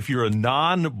difficult if you're a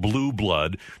non-blue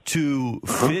blood to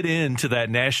fit into that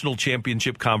national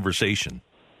championship conversation.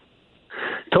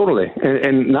 Totally,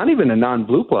 and not even a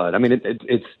non-blue blood. I mean,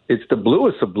 it's the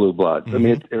bluest of blue bloods. Mm-hmm. I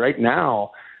mean, right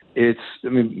now,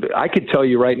 I could tell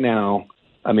you right now,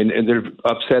 I mean, and there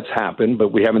upsets happen,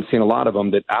 but we haven't seen a lot of them,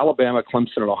 that Alabama,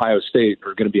 Clemson, and Ohio State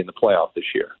are going to be in the playoff this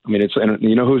year. I mean, and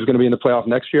you know who's going to be in the playoff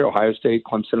next year? Ohio State,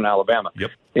 Clemson, and Alabama.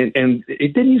 Yep. And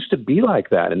it didn't used to be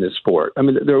like that in this sport. I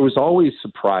mean, there was always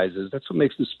surprises. That's what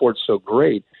makes the sport so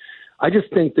great. I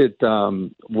just think that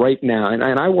right now,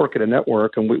 and I work at a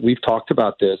network, and we've talked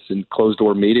about this in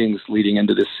closed-door meetings leading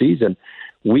into this season.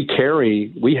 We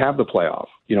have the playoff.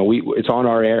 You know, it's on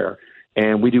our air.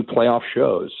 And we do playoff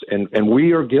shows, and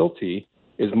we are guilty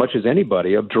as much as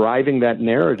anybody of driving that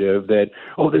narrative that,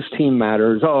 oh, this team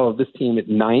matters. Oh, this team at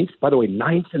 9th. By the way,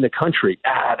 9th in the country.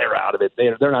 They're out of it.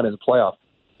 They're not in the playoff.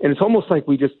 And it's almost like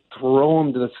we just throw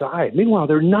them to the side. Meanwhile,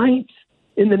 they're 9th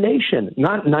in the nation,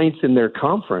 not 9th in their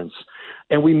conference.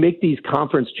 And we make these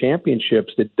conference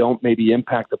championships that don't maybe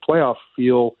impact the playoff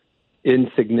feel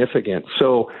insignificant.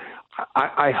 So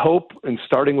I hope, and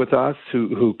starting with us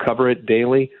who cover it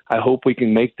daily, I hope we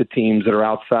can make the teams that are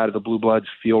outside of the Blue Bloods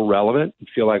feel relevant and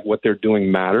feel like what they're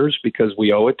doing matters, because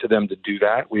we owe it to them to do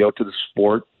that. We owe it to the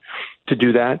sport to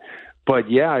do that. But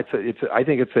yeah, I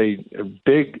think it's a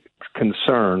big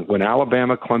concern when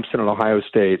Alabama, Clemson, and Ohio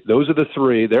State, those are the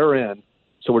 3, they're in.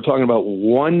 So we're talking about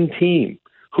one team.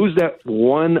 Who's that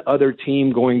one other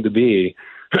team going to be?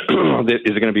 Is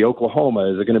it going to be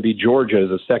Oklahoma? Is it going to be Georgia as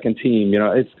a second team? You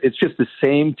know, it's just the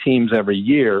same teams every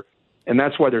year, and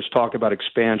that's why there's talk about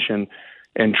expansion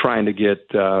and trying to get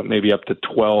maybe up to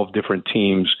 12 different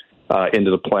teams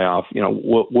into the playoff. You know,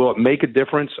 will it make a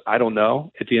difference? I don't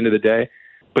know at the end of the day,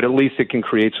 but at least it can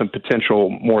create some potential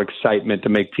more excitement to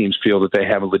make teams feel that they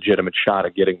have a legitimate shot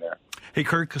at getting there. Hey,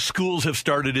 Kirk, schools have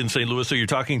started in St. Louis, so you're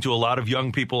talking to a lot of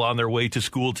young people on their way to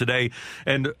school today.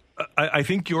 And I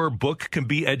think your book can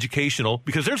be educational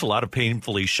because there's a lot of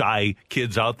painfully shy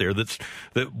kids out there that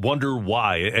wonder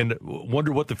why and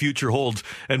wonder what the future holds.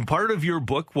 And part of your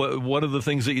book, one of the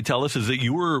things that you tell us is that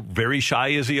you were very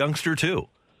shy as a youngster, too.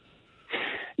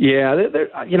 Yeah,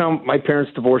 my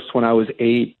parents divorced when I was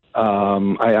 8.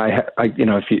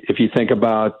 If you think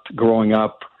about growing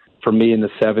up, for me in the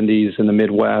 70s in the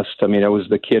Midwest, I mean, I was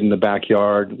the kid in the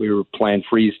backyard. We were playing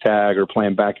freeze tag or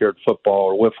playing backyard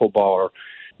football or wiffle ball or,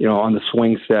 on the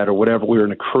swing set or whatever. We were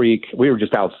in a creek. We were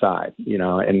just outside,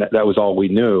 and that was all we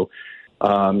knew.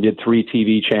 You had 3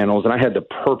 TV channels, and I had the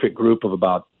perfect group of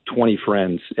about 20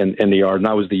 friends in the yard, and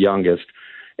I was the youngest.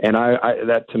 And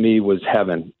that to me was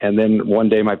heaven. And then one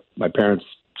day my parents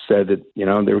said that,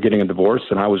 they were getting a divorce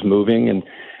and I was moving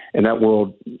and that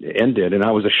world ended. And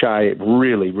I was a shy,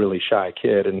 really, really shy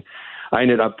kid. And I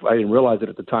didn't realize it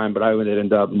at the time, but I would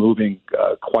end up moving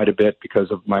quite a bit because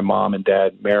of my mom and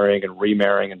dad marrying and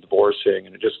remarrying and divorcing.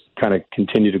 And it just kind of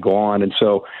continued to go on. And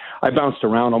so I bounced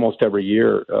around almost every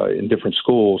year in different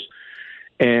schools.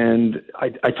 And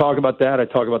I talk about that. I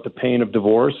talk about the pain of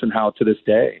divorce and how to this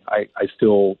day I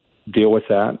still deal with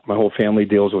that. My whole family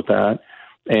deals with that.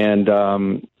 And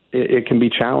it can be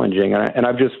challenging. And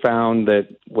I've just found that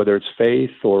whether it's faith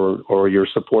or your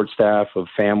support staff of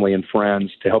family and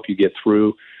friends to help you get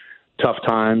through tough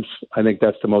times, I think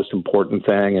that's the most important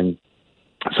thing. And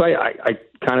so I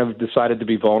kind of decided to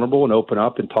be vulnerable and open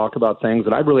up and talk about things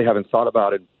that I really haven't thought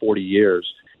about in 40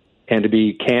 years. And to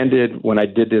be candid, when I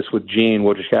did this with Gene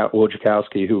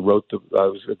Wojciechowski, who was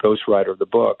a ghostwriter of the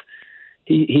book,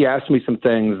 he asked me some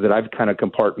things that I've kind of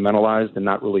compartmentalized and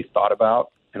not really thought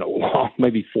about in a long,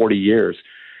 maybe 40 years.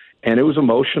 And it was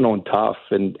emotional and tough.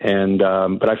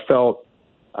 But I felt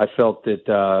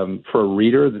that for a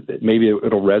reader, that maybe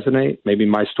it'll resonate. Maybe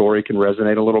my story can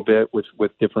resonate a little bit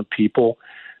with different people.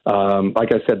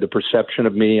 Like I said, the perception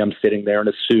of me, I'm sitting there in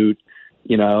a suit,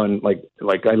 and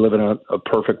like I live in a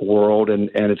perfect world, and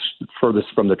it's furthest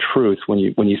from the truth when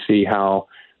you see how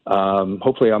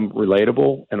hopefully I'm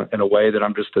relatable in a way that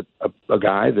I'm just a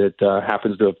guy that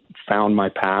happens to have found my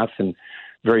path and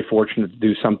very fortunate to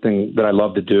do something that I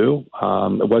love to do.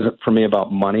 It wasn't for me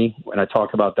about money. When I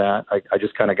talk about that, I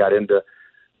just kind of got into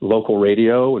local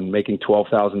radio and making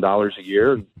 $12,000 a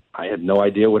year. I had no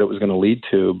idea what it was going to lead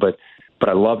to, but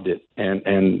I loved it.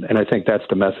 And I think that's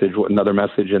the message. Another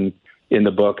message in the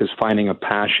book is finding a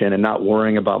passion and not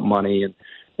worrying about money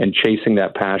and chasing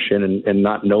that passion and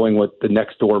not knowing what the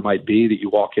next door might be that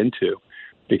you walk into.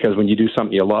 Because when you do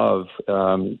something you love,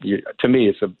 to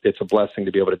me, it's a blessing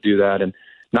to be able to do that and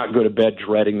not go to bed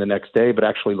dreading the next day, but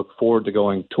actually look forward to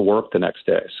going to work the next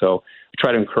day. So I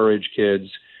try to encourage kids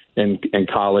in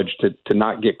college to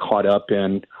not get caught up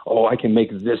in, I can make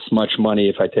this much money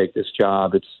if I take this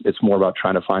job. It's more about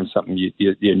trying to find something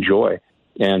you enjoy.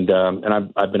 And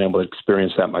I've been able to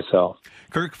experience that myself.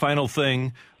 Kirk, final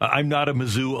thing. I'm not a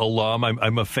Mizzou alum.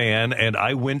 I'm a fan, and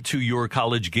I went to your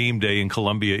college game day in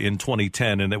Columbia in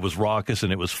 2010, and it was raucous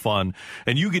and it was fun.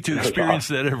 And you get to experience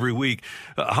that every week.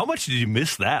 How much did you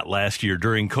miss that last year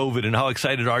during COVID, and how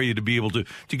excited are you to be able to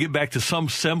get back to some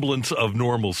semblance of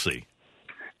normalcy?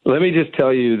 Let me just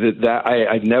tell you that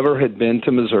I never had been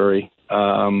to Missouri.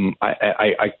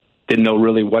 I didn't know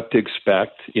really what to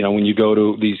expect. When you go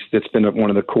to these, it's been one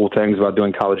of the cool things about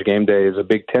doing college game day. As a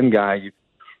Big Ten guy,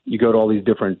 you go to all these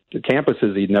different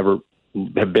campuses that you'd never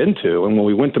have been to. And when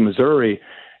we went to Missouri,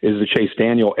 is the Chase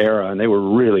Daniel era, and they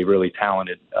were really, really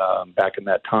talented back in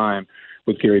that time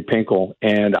with Gary Pinkel.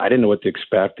 And I didn't know what to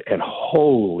expect. And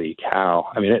holy cow!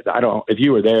 I mean, if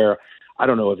you were there, I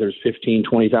don't know if there's 15,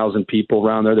 20,000 people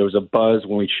around there. There was a buzz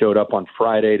when we showed up on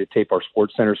Friday to tape our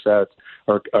SportsCenter sets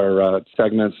or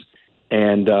segments.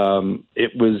 And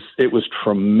it was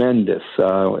tremendous.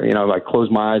 I close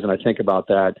my eyes and I think about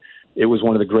that. It was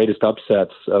one of the greatest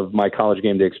upsets of my college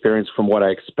game day experience from what I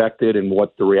expected and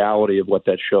what the reality of what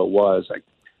that show was. I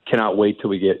cannot wait till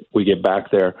we get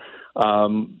back there.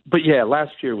 But yeah,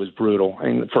 last year was brutal. I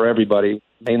mean, for everybody,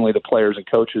 mainly the players and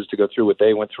coaches, to go through what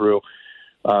they went through.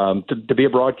 To be a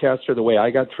broadcaster the way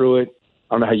I got through it,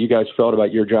 I don't know how you guys felt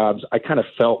about your jobs. I kind of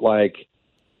felt like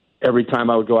every time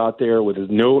I would go out there with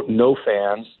no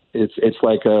fans, it's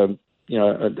like a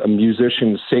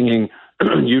musician singing,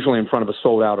 usually in front of a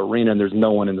sold out arena, and there's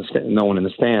no one in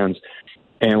the stands.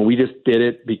 And we just did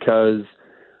it because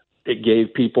it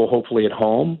gave people, hopefully at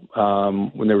home,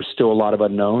 when there was still a lot of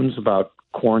unknowns about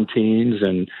quarantines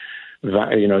and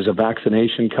is a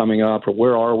vaccination coming up or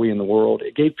where are we in the world?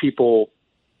 It gave people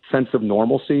sense of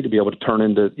normalcy to be able to turn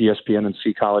into ESPN and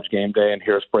see College Game Day and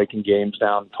hear us breaking games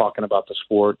down, talking about the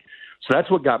sport. So that's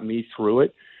what got me through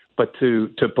it. But to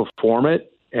perform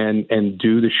it and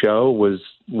do the show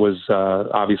was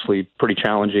obviously pretty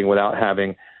challenging without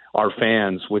having our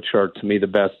fans, which are, to me, the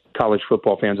best. College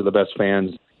football fans are the best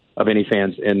fans of any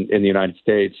fans in the United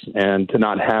States. And to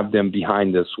not have them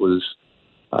behind us was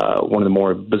one of the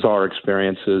more bizarre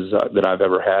experiences that I've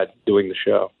ever had doing the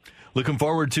show. Looking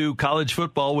forward to college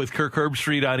football with Kirk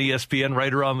Herbstreit on ESPN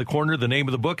right around the corner. The name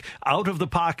of the book, Out of the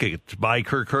Pocket by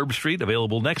Kirk Herbstreit,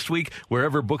 available next week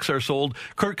wherever books are sold.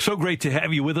 Kirk, so great to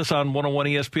have you with us on 101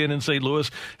 ESPN in St.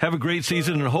 Louis. Have a great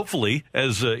season, and hopefully,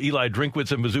 as Eli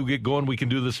Drinkwitz and Mizzou get going, we can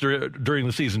do this during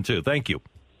the season, too. Thank you.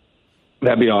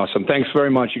 That'd be awesome. Thanks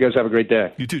very much. You guys have a great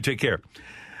day. You too. Take care.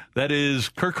 That is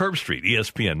Kirk Herbstreit,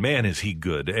 ESPN. Man, is he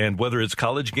good. And whether it's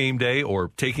College Game Day or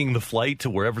taking the flight to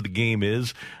wherever the game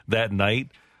is that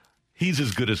night, he's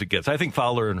as good as it gets. I think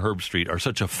Fowler and Herbstreit are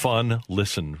such a fun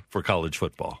listen for college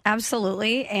football.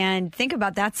 Absolutely. And think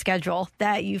about that schedule,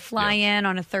 that you fly in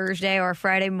on a Thursday or a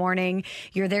Friday morning.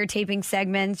 You're there taping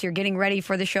segments. You're getting ready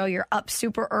for the show. You're up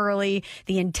super early.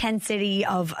 The intensity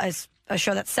of a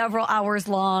show that's several hours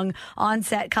long, on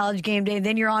set, College Game Day.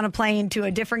 Then you're on a plane to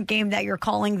a different game that you're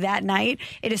calling that night.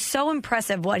 It is so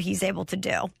impressive what he's able to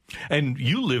do. And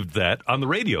you lived that on the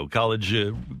radio, College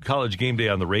Game Day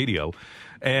on the radio.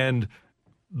 And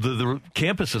the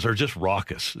campuses are just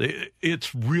raucous.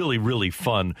 It's really, really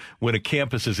fun when a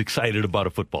campus is excited about a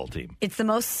football team. It's the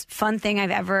most fun thing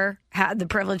I've ever had the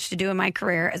privilege to do in my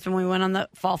career, is when we went on the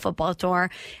fall football tour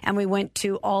and we went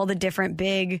to all the different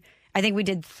big, I think we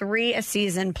did 3 a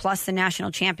season plus the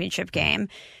national championship game,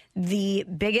 the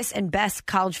biggest and best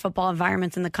college football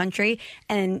environments in the country.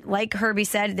 And like Herbie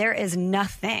said, there is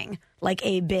nothing like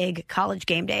a big College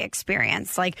Game Day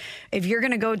experience. Like, if you're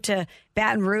going to go to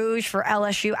Baton Rouge for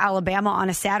LSU, Alabama on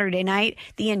a Saturday night,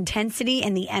 the intensity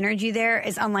and the energy there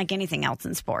is unlike anything else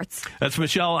in sports. That's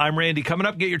Michelle. I'm Randy. Coming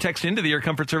up, get your text into the Air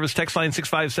Comfort Service text line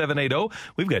 65780.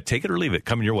 We've got Take It or Leave It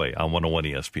coming your way on 101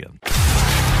 ESPN.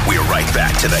 We're right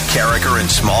back to the Carricker and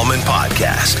Smallman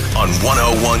podcast on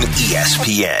 101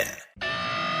 ESPN.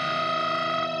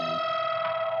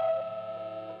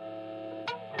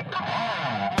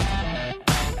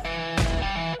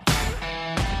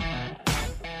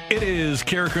 It is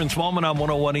Carricker and Smallman on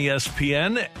 101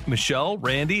 ESPN. Michelle,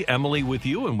 Randy, Emily with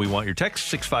you, and we want your text,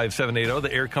 65780,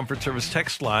 the Air Comfort Service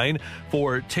text line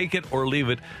for Take It or Leave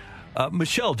It.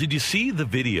 Michelle, did you see the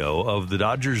video of the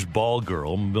Dodgers ball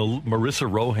girl,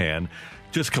 Marissa Rohan,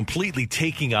 just completely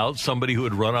taking out somebody who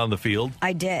had run on the field?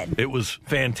 I did. It was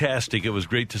fantastic. It was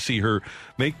great to see her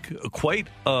make quite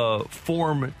a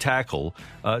form tackle.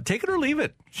 Take it or leave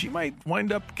it. She might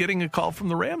wind up getting a call from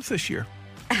the Rams this year.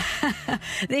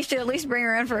 They should at least bring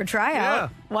her in for a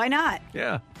tryout. Yeah. Why not?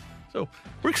 Yeah. So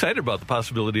we're excited about the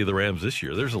possibility of the Rams this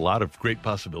year. There's a lot of great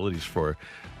possibilities for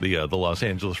the Los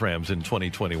Angeles Rams in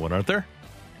 2021, aren't there?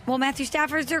 Well, Matthew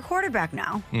Stafford's their quarterback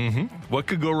now. Mm-hmm. What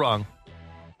could go wrong?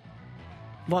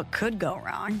 What could go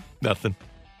wrong? Nothing.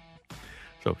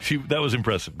 So that was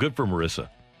impressive. Good for Marissa.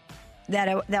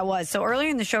 That was. So earlier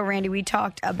in the show, Randy, we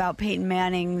talked about Peyton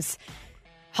Manning's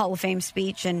Hall of Fame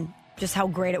speech and just how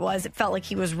great it was. It felt like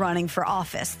he was running for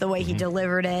office, the way he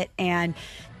delivered it and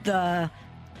the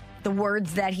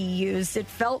words that he used. It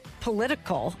felt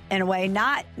political in a way,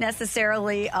 not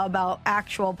necessarily about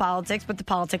actual politics, but the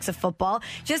politics of football.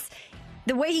 Just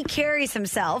the way he carries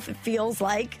himself, it feels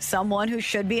like someone who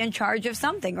should be in charge of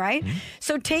something, right? Mm-hmm.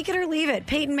 So take it or leave it.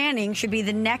 Peyton Manning should be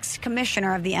the next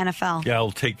commissioner of the NFL. Yeah,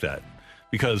 I'll take that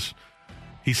because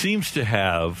he seems to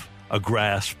have a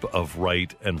grasp of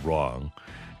right and wrong,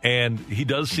 and he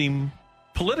does seem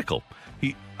political.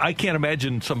 I can't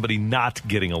imagine somebody not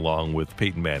getting along with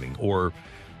Peyton Manning or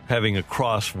having a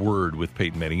cross word with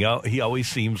Peyton Manning. He always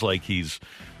seems like he's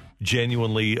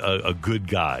genuinely a good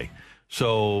guy.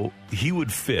 So he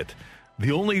would fit.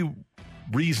 The only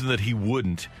reason that he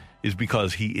wouldn't is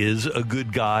because he is a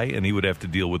good guy and he would have to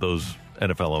deal with those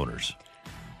NFL owners.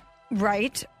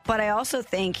 Right. But I also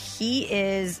think he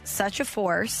is such a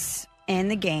force in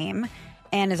the game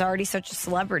and is already such a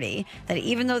celebrity that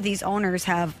even though these owners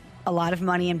have a lot of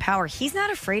money and power, he's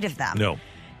not afraid of them. No.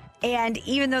 And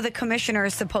even though the commissioner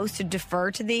is supposed to defer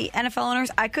to the NFL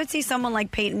owners, I could see someone like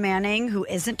Peyton Manning, who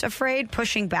isn't afraid,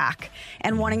 pushing back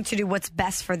and wanting to do what's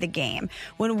best for the game.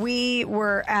 When we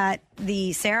were at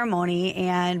the ceremony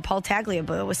and Paul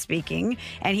Tagliabue was speaking,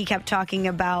 and he kept talking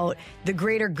about the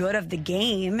greater good of the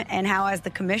game and how, as the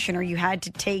commissioner, you had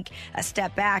to take a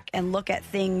step back and look at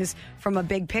things from a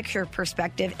big picture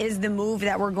perspective. Is the move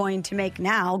that we're going to make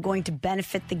now going to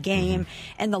benefit the game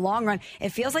in the long run? It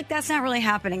feels like that's not really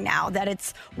happening now, that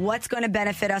it's what's going to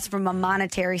benefit us from a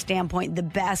monetary standpoint, the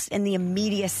best in the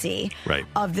immediacy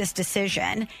of this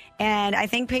decision. And I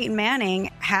think Peyton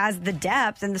Manning has the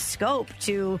depth and the scope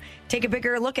to take a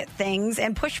bigger look at things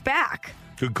and push back.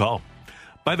 Good call.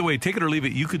 By the way, take it or leave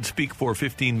it, you could speak for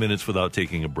 15 minutes without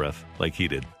taking a breath like he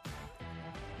did.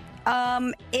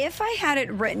 If I had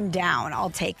it written down, I'll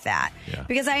take that. Yeah.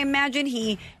 Because I imagine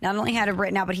he not only had it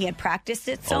written out, but he had practiced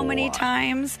it so many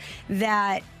times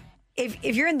that if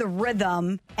you're in the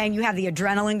rhythm and you have the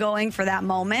adrenaline going for that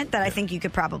moment, that I think you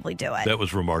could probably do it. That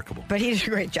was remarkable. But he did a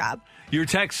great job. Your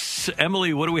texts,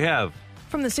 Emily, what do we have?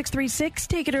 From the 636,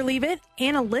 take it or leave it,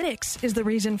 analytics is the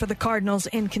reason for the Cardinals'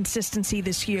 inconsistency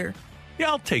this year. Yeah,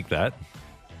 I'll take that.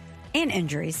 And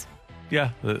injuries.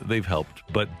 Yeah, they've helped.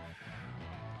 But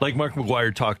like Mark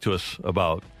McGuire talked to us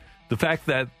about, the fact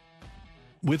that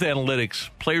with analytics,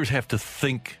 players have to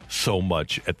think so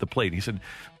much at the plate. He said,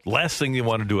 last thing you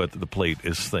want to do at the plate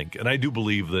is think. And I do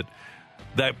believe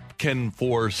that can,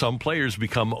 for some players,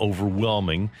 become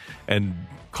overwhelming and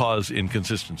cause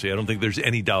inconsistency. I don't think there's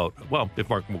any doubt. Well, if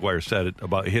Mark McGuire said it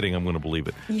about hitting, I'm going to believe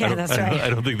it. Yeah, that's right. I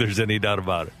don't think there's any doubt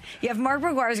about it. Yeah, if Mark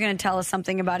McGuire is going to tell us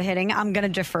something about hitting, I'm going to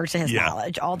defer to his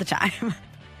knowledge all the time.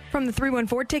 From the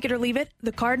 314, take it or leave it,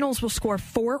 the Cardinals will score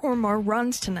 4 or more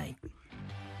runs tonight.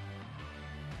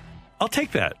 I'll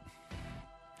take that.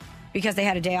 Because they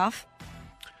had a day off?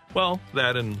 Well,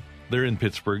 that, and they're in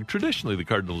Pittsburgh. Traditionally, the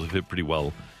Cardinals have hit pretty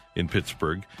well in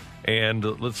Pittsburgh. And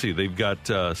let's see, they've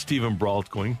got Steven Brault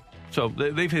going. So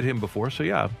they've hit him before. So,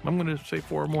 yeah, I'm going to say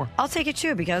 4 or more. I'll take it,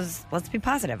 too, because let's be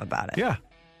positive about it. Yeah.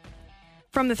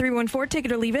 From the 314, take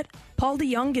it or leave it, Paul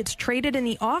DeJong gets traded in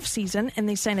the offseason, and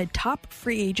they sign a top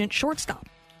free agent shortstop.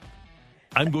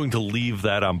 I'm going to leave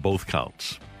that on both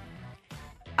counts.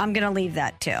 I'm going to leave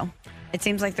that, too. It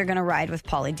seems like they're going to ride with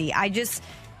Paulie D.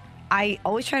 I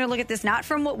always try to look at this not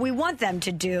from what we want them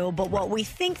to do, but what we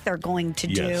think they're going to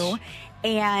do.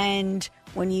 And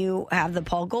when you have the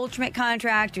Paul Goldschmidt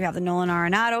contract, you have the Nolan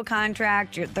Arenado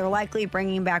contract, they're likely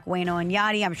bringing back Waino and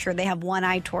Yachty. I'm sure they have one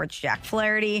eye towards Jack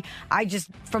Flaherty. I just,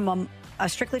 from a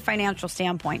strictly financial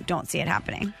standpoint, don't see it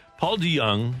happening. Paul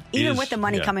DeJong Even with the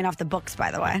money coming off the books, by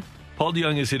the way. Paul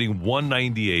DeJong is hitting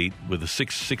 198 with a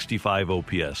 665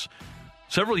 OPS.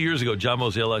 Several years ago, John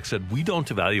Mozeliak said, we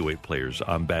don't evaluate players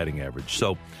on batting average.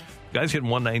 So guys hitting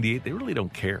 198, they really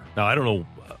don't care. Now, I don't know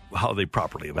how they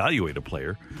properly evaluate a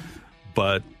player,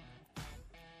 but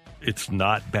it's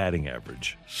not batting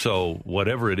average. So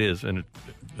whatever it is, and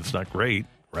it's not great,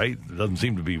 right? It doesn't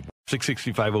seem to be.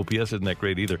 665 OPS isn't that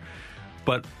great either.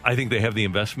 But I think they have the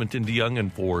investment in DeJong,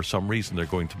 and for some reason they're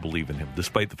going to believe in him,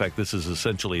 despite the fact this is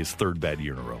essentially his 3rd bad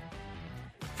year in a row.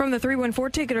 From the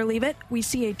 314, take it or leave it, we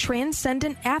see a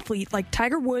transcendent athlete like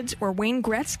Tiger Woods or Wayne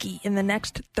Gretzky in the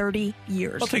next 30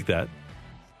 years. I'll take that.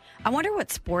 I wonder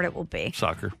what sport it will be.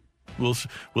 Soccer. We'll see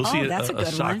a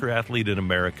soccer athlete in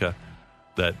America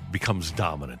that becomes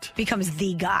dominant. Becomes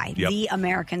the guy, the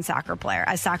American soccer player,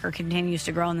 as soccer continues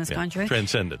to grow in this country.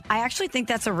 Transcendent. I actually think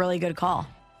that's a really good call.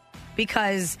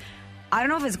 Because I don't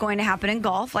know if it's going to happen in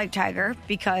golf like Tiger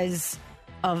because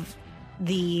of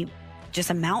the just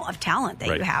amount of talent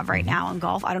that you have right now in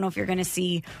golf. I don't know if you're going to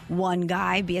see one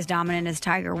guy be as dominant as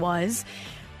Tiger was.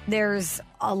 There's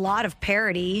a lot of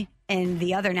parity in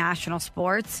the other national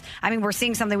sports. I mean, we're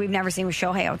seeing something we've never seen with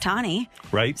Shohei Ohtani.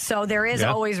 Right. So there is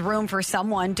always room for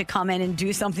someone to come in and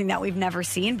do something that we've never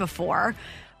seen before.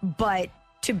 But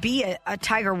to be a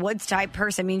Tiger Woods type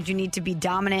person means you need to be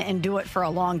dominant and do it for a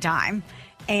long time.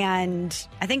 And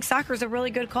I think soccer is a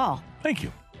really good call. Thank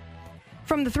you.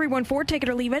 From the 314, take it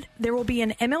or leave it, there will be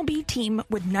an MLB team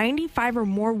with 95 or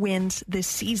more wins this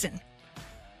season.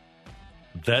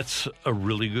 That's a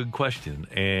really good question.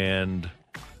 And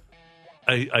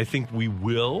I think we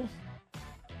will.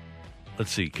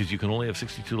 Let's see, because you can only have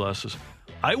 62 losses.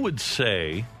 I would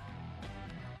say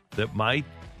that my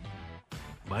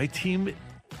team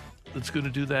that's going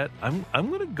to do that, I'm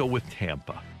going to go with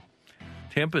Tampa.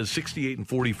 Tampa is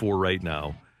 68-44 right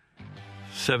now.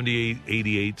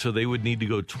 78-88, so they would need to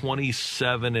go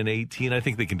 27-18. I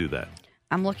think they can do that.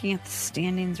 I'm looking at the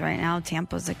standings right now.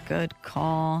 Tampa's a good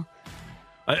call.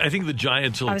 I think the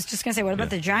Giants will... I was just going to say, what about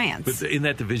the Giants? But in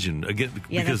that division, again,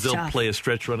 because they'll tough. play a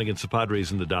stretch run against the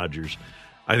Padres and the Dodgers,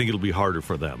 I think it'll be harder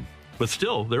for them. But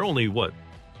still, they're only,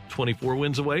 24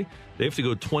 wins away? They have to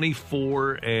go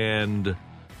 24 and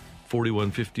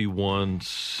 41, 51,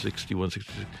 61,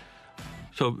 66.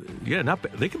 So, yeah, not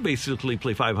bad. They can basically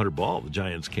play 500 ball, the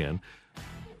Giants can.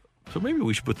 So maybe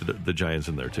we should put the Giants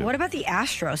in there, too. What about the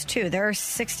Astros, too? They're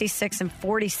 66 and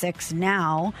 46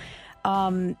 now.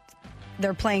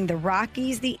 They're playing the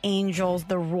Rockies, the Angels,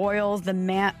 the Royals, the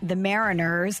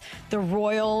Mariners, the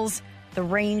Royals, the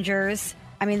Rangers.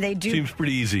 I mean, they do. Seems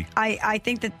pretty easy. I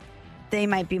think that they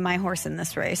might be my horse in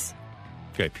this race.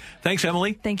 Okay. Thanks,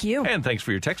 Emily. Thank you. And thanks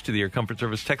for your text to the Air Comfort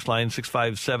Service text line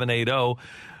 65780.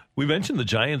 We mentioned the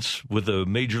Giants with a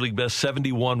Major League best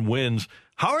 71 wins.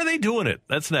 How are they doing it?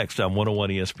 That's next on 101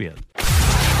 ESPN.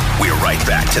 We're right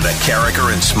back to the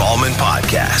Carricker and Smallman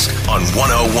podcast on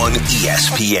 101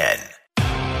 ESPN.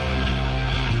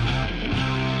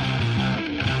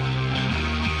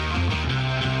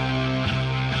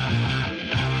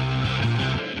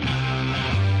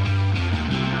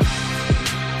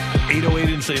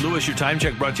 In St. Louis, your time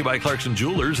check brought to you by Clarkson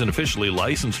Jewelers, an officially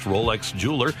licensed Rolex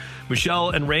jeweler. Michelle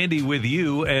and Randy with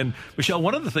you. And Michelle,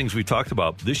 one of the things we talked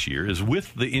about this year is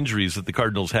with the injuries that the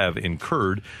Cardinals have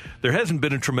incurred, there hasn't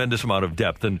been a tremendous amount of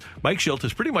depth. And Mike Shildt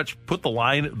has pretty much put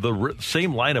the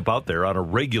same lineup out there on a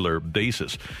regular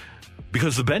basis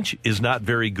because the bench is not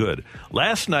very good.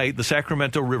 Last night, the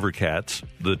Sacramento River Cats,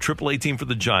 the AAA team for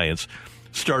the Giants,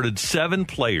 started 7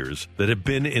 players that have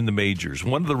been in the majors.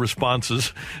 One of the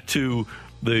responses to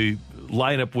the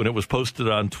lineup when it was posted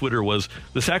on Twitter was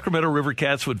the Sacramento River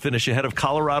Cats would finish ahead of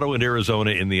Colorado and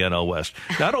Arizona in the NL West.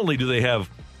 Not only do they have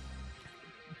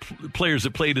players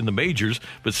that played in the majors,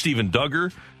 but Steven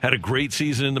Duggar had a great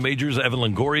season in the majors. Evan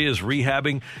Longoria is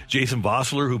rehabbing. Jason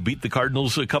Vossler, who beat the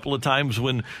Cardinals a couple of times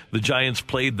when the Giants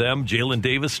played them. Jalen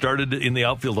Davis started in the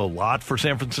outfield a lot for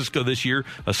San Francisco this year,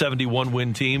 a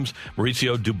 71-win team.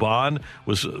 Mauricio Dubon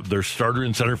was their starter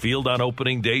in center field on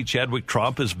opening day. Chadwick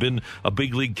Tromp has been a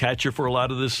big league catcher for a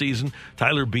lot of this season.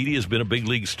 Tyler Beatty has been a big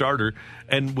league starter.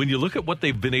 And when you look at what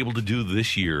they've been able to do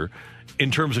this year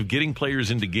in terms of getting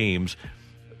players into games,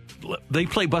 they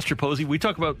play Buster Posey. We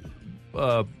talk about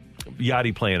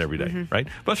Yachty playing every day, right?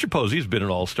 Buster Posey has been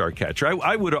an all-star catcher.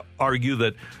 I would argue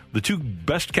that the 2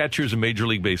 best catchers in Major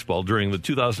League Baseball during the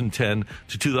 2010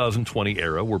 to 2020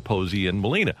 era were Posey and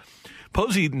Molina.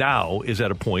 Posey now is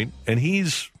at a point, and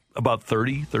he's about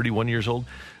 30, 31 years old.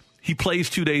 He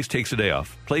plays 2 days, takes a day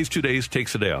off. Plays 2 days,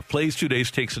 takes a day off. Plays 2 days,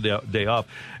 takes a day off.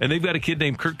 And they've got a kid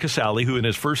named Kurt Casale, who in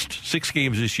his first 6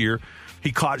 games this year,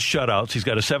 he caught shutouts. He's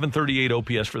got a 738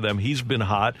 OPS for them. He's been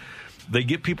hot. They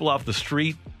get people off the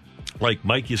street like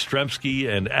Mike Yastrzemski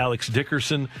and Alex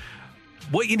Dickerson.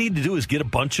 What you need to do is get a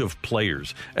bunch of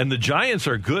players. And the Giants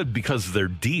are good because they're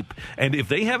deep. And if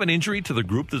they have an injury to the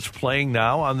group that's playing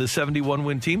now on the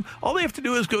 71-win team, all they have to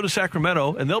do is go to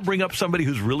Sacramento, and they'll bring up somebody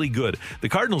who's really good. The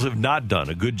Cardinals have not done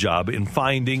a good job in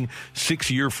finding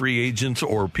 6-year free agents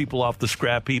or people off the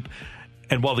scrap heap.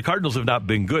 And while the Cardinals have not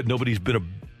been good, nobody's been a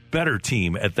better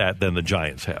team at that than the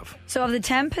Giants have. So of the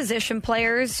 10 position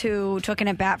players who took an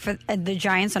at-bat for the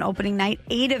Giants on opening night,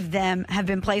 8 of them have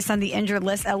been placed on the injured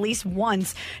list at least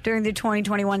once during the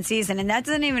 2021 season. And that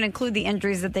doesn't even include the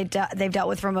injuries that they've dealt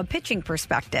with from a pitching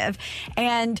perspective.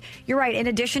 And you're right, in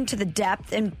addition to the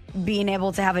depth and being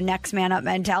able to have a next man up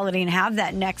mentality and have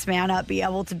that next man up be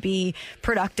able to be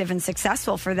productive and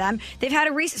successful for them, they've had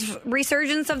a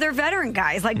resurgence of their veteran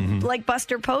guys like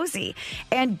Buster Posey.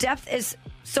 And depth is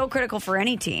so critical for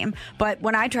any team. But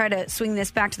when I try to swing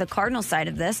this back to the Cardinals side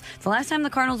of this, the last time the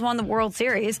Cardinals won the World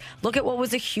Series, look at what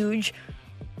was a huge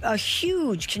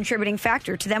contributing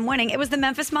factor to them winning. It was the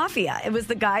Memphis Mafia. It was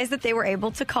the guys that they were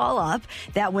able to call up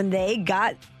that when they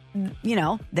got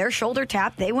their shoulder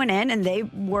tap, they went in and they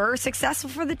were successful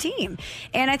for the team.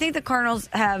 And I think the Cardinals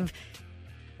have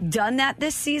done that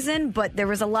this season, but there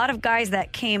was a lot of guys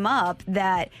that came up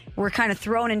that were kind of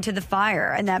thrown into the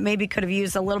fire and that maybe could have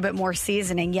used a little bit more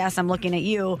seasoning. Yes, I'm looking at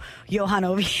you, Johan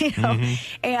Oviedo.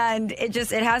 And it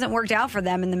hasn't worked out for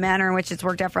them in the manner in which it's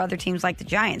worked out for other teams like the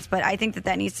Giants. But I think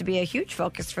that needs to be a huge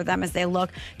focus for them as they look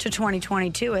to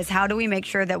 2022 is how do we make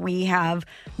sure that we have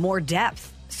more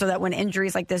depth so that when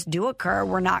injuries like this do occur,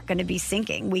 we're not going to be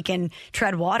sinking. We can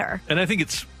tread water. And I think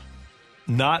it's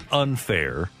not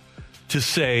unfair to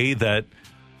say that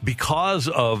because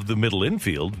of the middle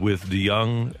infield with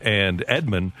DeYoung and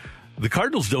Edman, the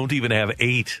Cardinals don't even have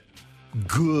 8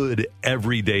 good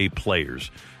everyday players.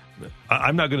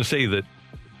 I'm not going to say that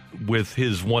with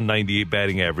his 198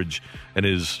 batting average and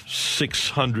his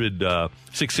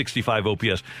 665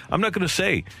 OPS, I'm not going to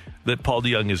say that Paul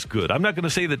DeJong is good. I'm not going to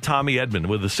say that Tommy Edman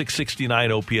with a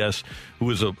 669 OPS, who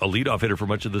was a leadoff hitter for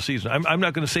much of the season, I'm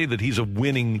not going to say that he's a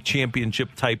winning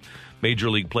championship-type major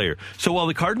league player. So while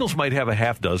the Cardinals might have a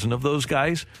half dozen of those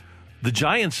guys, the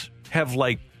Giants have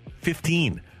like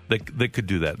 15 that could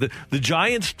do that. The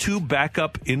Giants' 2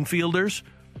 backup infielders,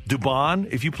 Dubon,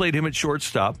 if you played him at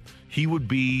shortstop, he would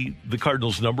be the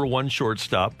Cardinals' number 1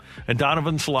 shortstop, and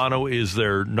Donovan Solano is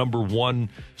their number 1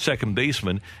 second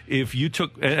baseman. If you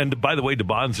took, and by the way,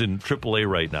 Dubon's in AAA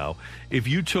right now. If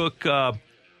you took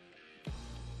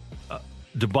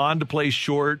Dubon to play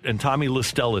short and Tommy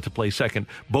LaStella to play second,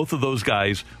 both of those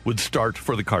guys would start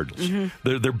for the Cardinals.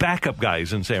 Mm-hmm. They're backup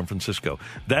guys in San Francisco.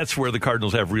 That's where the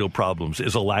Cardinals have real problems,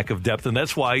 is a lack of depth, and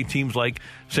that's why teams like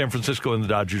San Francisco and the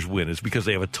Dodgers win, is because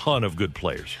they have a ton of good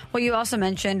players. Well, you also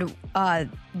mentioned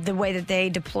the way that they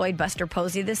deployed Buster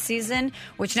Posey this season,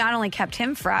 which not only kept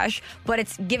him fresh, but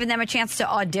it's given them a chance to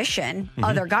audition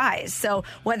other guys. So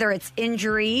whether it's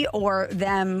injury or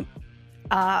them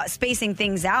spacing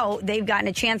things out, they've gotten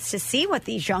a chance to see what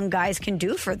these young guys can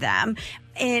do for them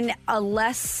in a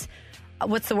less, a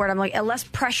less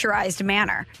pressurized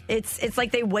manner. It's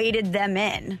like they weighted them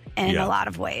in a lot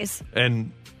of ways.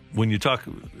 And when you talk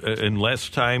in less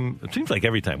time, it seems like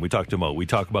every time we talk to Mo, we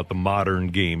talk about the modern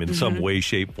game in some way,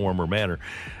 shape, form, or manner.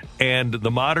 And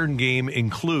the modern game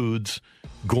includes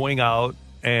going out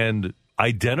and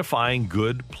identifying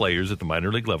good players at the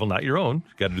minor league level, not your own.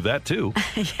 Got to do that too.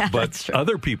 Yeah, but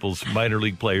other people's minor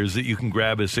league players that you can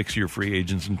grab as 6-year free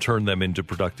agents and turn them into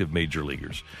productive major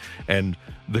leaguers. And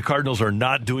the Cardinals are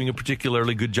not doing a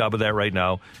particularly good job of that right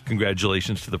now.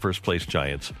 Congratulations to the first place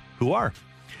Giants, who are.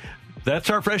 That's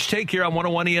our fresh take here on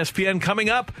 101 ESPN. Coming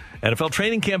up, NFL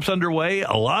training camp's underway,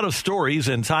 a lot of stories,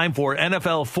 and time for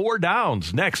NFL 4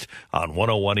 Downs next on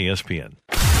 101 ESPN.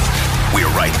 We're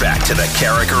right back to the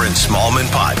Carricker and Smallman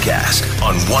podcast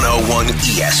on 101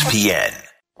 ESPN.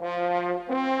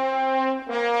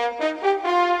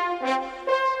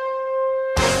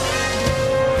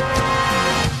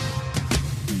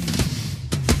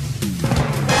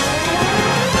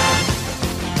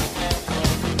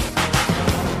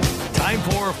 Time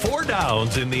for 4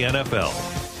 Downs in the NFL.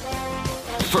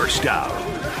 First down.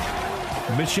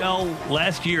 Michelle,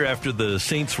 last year after the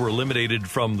Saints were eliminated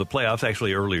from the playoffs,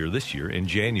 actually earlier this year in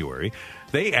January,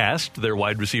 they asked their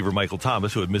wide receiver Michael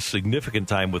Thomas, who had missed significant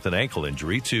time with an ankle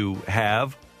injury, to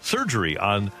have surgery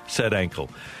on said ankle.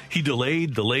 He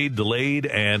delayed,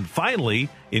 and finally,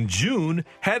 in June,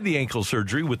 had the ankle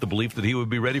surgery with the belief that he would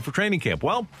be ready for training camp.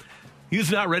 Well, he was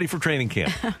not ready for training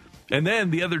camp. And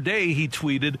then the other day he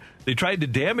tweeted, "They tried to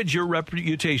damage your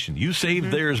reputation. You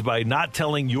saved theirs by not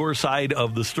telling your side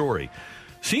of the story."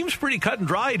 Seems pretty cut and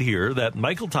dried here that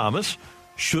Michael Thomas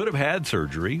should have had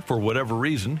surgery for whatever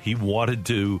reason. He wanted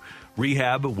to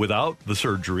rehab without the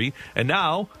surgery, and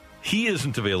now he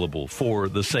isn't available for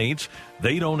the Saints.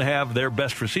 They don't have their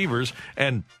best receivers,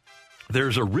 and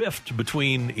there's a rift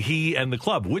between he and the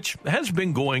club, which has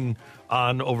been going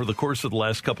on over the course of the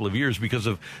last couple of years because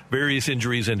of various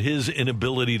injuries and his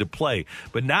inability to play.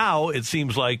 But now it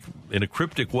seems like, in a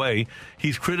cryptic way,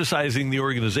 he's criticizing the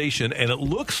organization, and it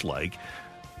looks like,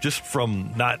 just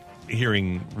from not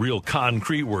hearing real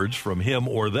concrete words from him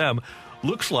or them,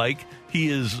 looks like he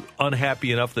is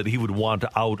unhappy enough that he would want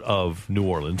out of New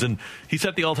Orleans. And he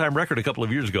set the all-time record a couple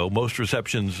of years ago, most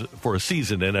receptions for a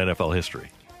season in NFL history.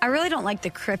 I really don't like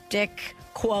the cryptic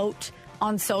quote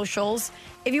on socials.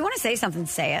 If you want to say something,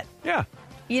 say it. Yeah.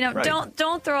 You know, right.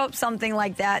 don't throw up something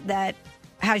like that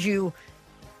has you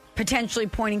potentially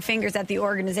pointing fingers at the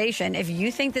organization. If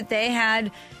you think that they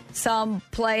had some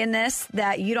play in this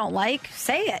that you don't like,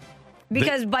 say it.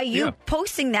 Because by you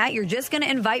posting that, you're just going to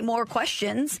invite more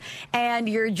questions, and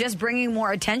you're just bringing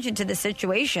more attention to the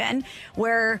situation,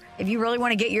 where if you really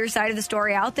want to get your side of the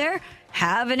story out there,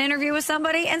 have an interview with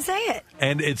somebody and say it.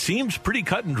 And it seems pretty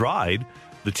cut and dried.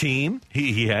 The team,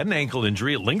 he had an ankle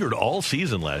injury. It lingered all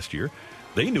season last year.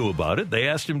 They knew about it. They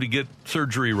asked him to get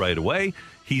surgery right away.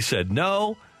 He said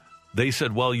no. They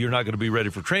said, well, you're not going to be ready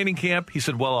for training camp. He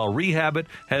said, well, I'll rehab it,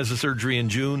 has the surgery in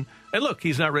June. And look,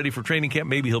 he's not ready for training camp.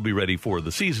 Maybe he'll be ready for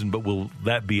the season, but will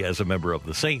that be as a member of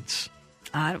the Saints?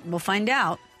 We'll find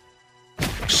out.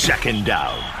 Second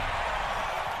down.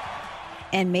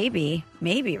 And maybe,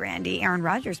 Randy, Aaron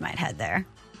Rodgers might head there.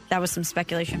 That was some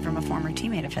speculation from a former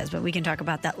teammate of his, but we can talk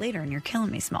about that later, and you're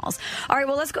killing me, Smalls. All right,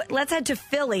 well, let's head to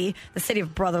Philly, the city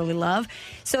of brotherly love.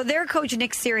 So their coach,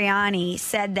 Nick Sirianni,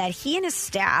 said that he and his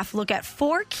staff look at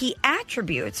 4 key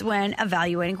attributes when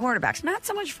evaluating quarterbacks. Not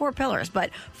so much 4 pillars, but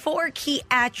 4 key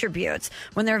attributes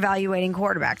when they're evaluating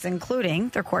quarterbacks, including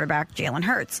their quarterback, Jalen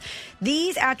Hurts.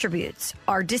 These attributes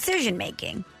are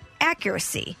decision-making,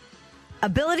 accuracy,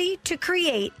 ability to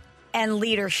create and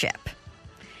leadership.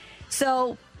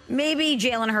 So maybe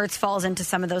Jalen Hurts falls into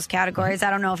some of those categories. I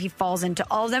don't know if he falls into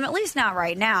all of them, at least not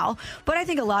right now. But I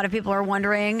think a lot of people are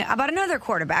wondering about another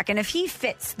quarterback and if he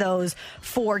fits those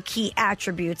 4 key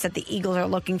attributes that the Eagles are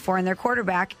looking for in their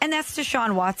quarterback, and that's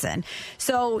Deshaun Watson.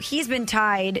 So he's been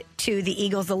tied to the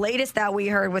Eagles. The latest that we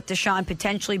heard with Deshaun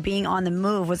potentially being on the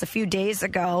move was a few days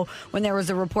ago when there was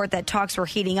a report that talks were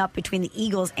heating up between the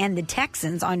Eagles and the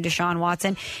Texans on Deshaun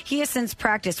Watson. He has since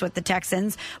practiced with the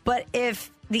Texans, but if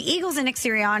the Eagles and Nick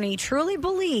Sirianni truly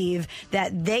believe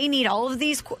that they need all of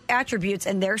these attributes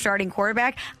in their starting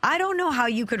quarterback, I don't know how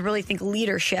you could really think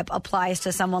leadership applies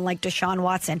to someone like Deshaun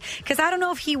Watson, because I don't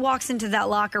know if he walks into that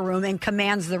locker room and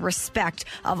commands the respect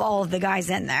of all of the guys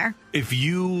in there. If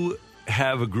you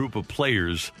have a group of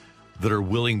players that are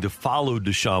willing to follow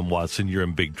Deshaun Watson, you're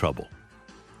in big trouble.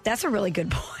 That's a really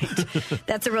good point.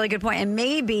 That's a really good point. And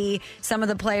maybe some of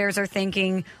the players are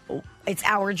thinking, it's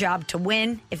our job to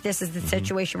win. If this is the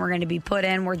situation we're going to be put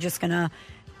in, we're just going to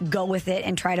go with it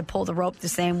and try to pull the rope the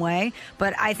same way.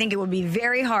 But I think it would be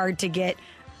very hard to get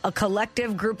a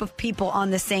collective group of people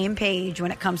on the same page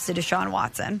when it comes to Deshaun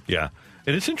Watson. Yeah.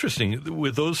 And it's interesting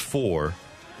with those 4.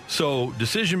 So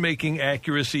decision-making,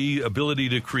 accuracy, ability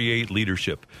to create,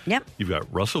 leadership. Yep. You've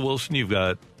got Russell Wilson. You've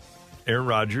got Aaron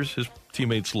Rodgers. His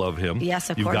teammates love him. Yes,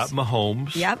 of You've course. You've got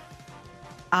Mahomes. Yep.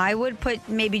 I would put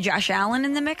maybe Josh Allen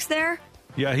in the mix there.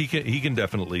 Yeah, he can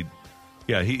definitely.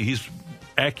 Yeah, he's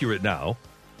accurate now.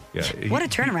 Yeah, what a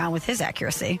turnaround with his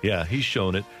accuracy. Yeah, he's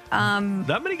shown it.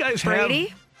 Not many guys have.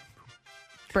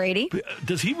 Brady.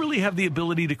 Does he really have the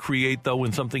ability to create, though,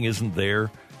 when something isn't there?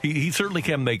 He certainly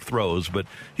can make throws, but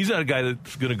he's not a guy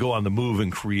that's going to go on the move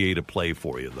and create a play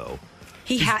for you, though.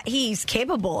 He's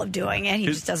capable of doing it. He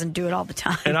just doesn't do it all the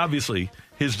time. And obviously,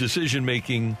 his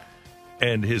decision-making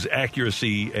and his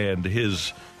accuracy and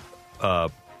his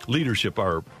leadership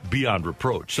are beyond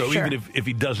reproach. So sure. Even if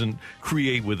he doesn't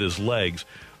create with his legs,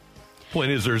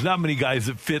 point is there's not many guys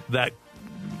that fit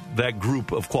that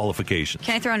group of qualifications.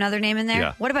 Can I throw another name in there?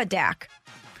 Yeah. What about Dak?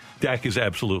 Dak is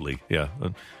absolutely, yeah.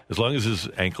 As long as his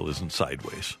ankle isn't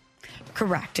sideways.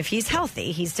 Correct. If he's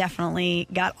healthy, he's definitely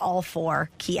got all 4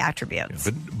 key attributes.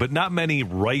 Yeah, but not many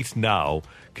right now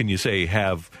can you say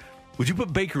have. Would you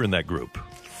put Baker in that group?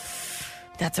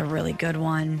 That's a really good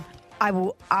one.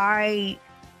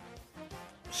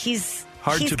 He's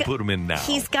hard to put him in now.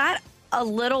 He's got a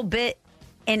little bit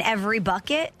in every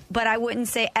bucket, but I wouldn't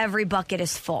say every bucket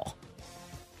is full.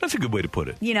 That's a good way to put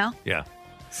it. You know? Yeah.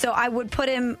 So I would put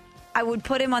him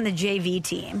on the JV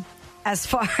team as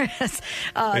far as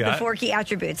the 4 key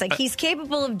attributes. Like, he's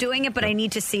capable of doing it, but I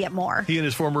need to see it more. He and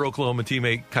his former Oklahoma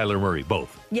teammate, Kyler Murray,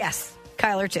 both. Yes,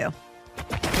 Kyler too.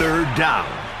 3rd down.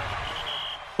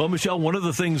 Well, Michelle, one of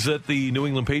the things that the New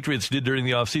England Patriots did during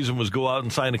the offseason was go out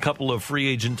and sign a couple of free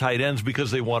agent tight ends because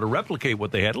they want to replicate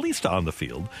what they had, at least on the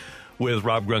field, with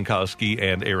Rob Gronkowski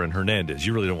and Aaron Hernandez.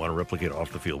 You really don't want to replicate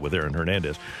off the field with Aaron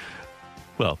Hernandez.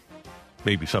 Well,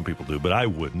 maybe some people do, but I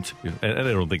wouldn't, and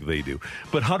I don't think they do.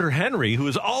 But Hunter Henry, who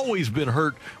has always been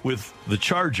hurt with the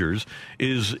Chargers,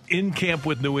 is in camp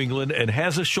with New England and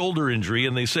has a shoulder injury,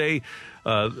 and they say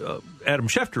Adam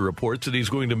Schefter reports that he's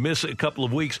going to miss a couple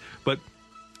of weeks, but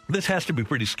this has to be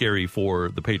pretty scary for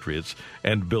the Patriots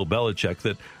and Bill Belichick,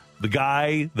 that the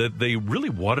guy that they really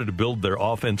wanted to build their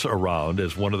offense around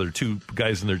as one of their 2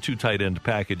 guys in their 2 tight end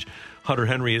package, Hunter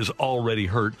Henry, is already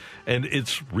hurt, and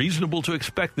it's reasonable to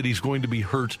expect that he's going to be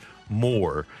hurt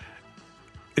more.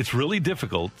 It's really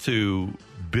difficult to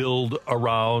build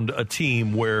around a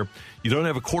team where you don't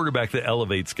have a quarterback that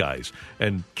elevates guys.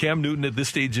 And Cam Newton at this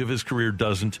stage of his career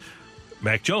doesn't.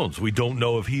 Mac Jones, we don't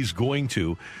know if he's going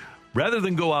to. Rather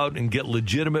than go out and get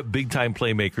legitimate big-time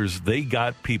playmakers, they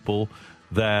got people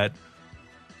that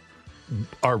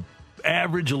are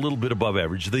average, a little bit above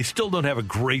average. They still don't have a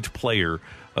great player,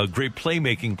 a great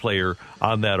playmaking player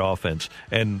on that offense,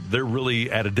 and they're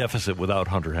really at a deficit without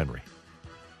Hunter Henry.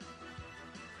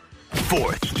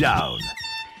 4th down.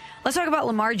 Let's talk about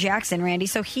Lamar Jackson, Randy.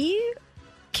 So he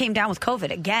came down with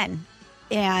COVID again,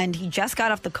 and he just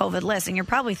got off the COVID list. And you're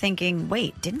probably thinking,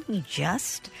 wait, didn't he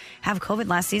just have COVID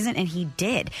last season? And he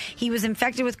did. He was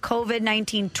infected with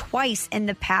COVID-19 twice in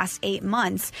the past 8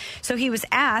 months. So he was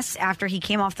asked after he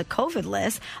came off the COVID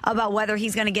list about whether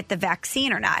he's going to get the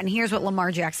vaccine or not. And here's what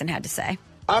Lamar Jackson had to say.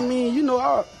 I mean,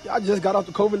 I just got off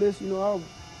the COVID list.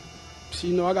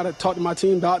 I got to talk to my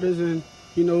team doctors and,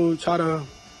 try to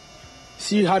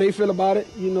see how they feel about it.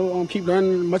 Keep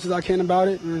learning as much as I can about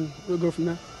it, and we'll go from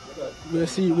there. We'll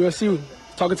see.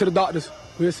 Talking to the doctors.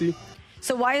 We'll see.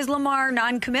 So why is Lamar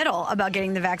non-committal about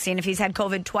getting the vaccine if he's had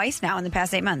COVID twice now in the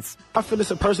past 8 months? I feel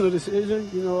it's a personal decision.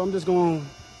 You know, I'm just going to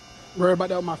worry about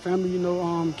that with my family, you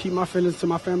know, keep my feelings to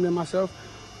my family and myself.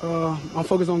 I'm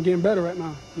focused on getting better right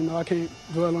now. You know, I can't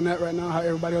dwell on that right now, how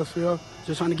everybody else feels.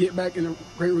 Just trying to get back in a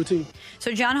great routine.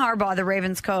 So John Harbaugh, the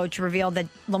Ravens coach, revealed that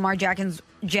Lamar Jackson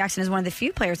is one of the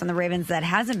few players on the Ravens that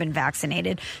hasn't been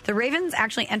vaccinated. The Ravens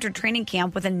actually entered training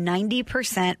camp with a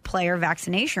 90% player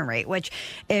vaccination rate, which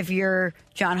if you're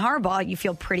John Harbaugh, you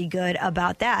feel pretty good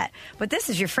about that. But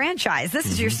this is your franchise. This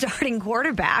is your starting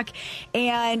quarterback.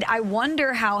 And I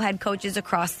wonder how head coaches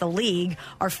across the league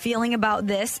are feeling about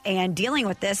this and dealing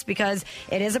with this, because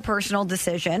it is a personal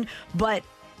decision, but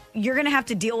you're going to have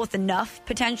to deal with enough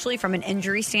potentially from an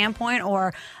injury standpoint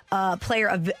or a player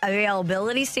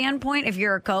availability standpoint if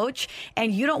you're a coach,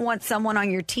 and you don't want someone on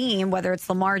your team, whether it's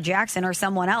Lamar Jackson or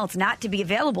someone else, not to be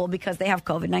available because they have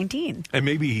COVID-19. And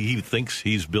maybe he thinks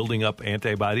he's building up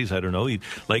antibodies. I don't know.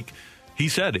 Like he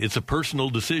said, it's a personal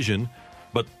decision.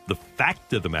 But the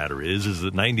fact of the matter is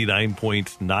that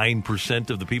 99.9%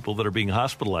 of the people that are being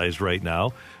hospitalized right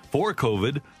now for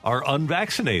COVID are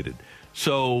unvaccinated.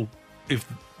 So if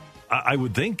I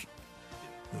would think,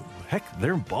 heck,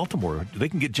 they're in Baltimore. They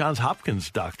can get Johns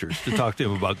Hopkins doctors to talk to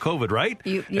him about COVID, right?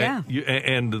 Yeah.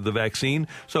 And the vaccine.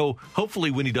 So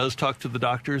hopefully when he does talk to the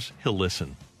doctors, he'll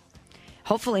listen.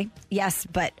 Hopefully, yes,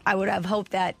 but I would have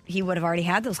hoped that he would have already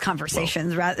had those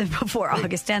conversations rather before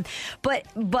August 10th. But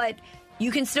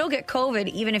you can still get COVID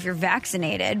even if you're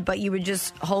vaccinated, but you would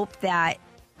just hope that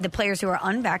the players who are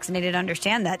unvaccinated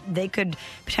understand that they could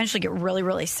potentially get really,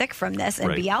 really sick from this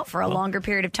and be out for a longer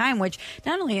period of time, which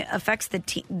not only affects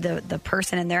the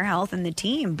person and their health and the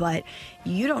team, but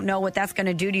you don't know what that's going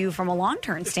to do to you from a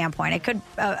long-term standpoint. It could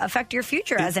affect your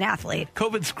future as an athlete.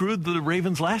 COVID screwed the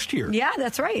Ravens last year. Yeah,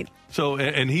 that's right. So,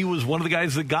 and he was one of the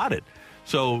guys that got it.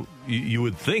 So you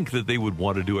would think that they would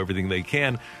want to do everything they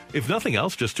can, if nothing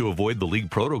else, just to avoid the league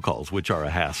protocols, which are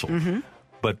a hassle.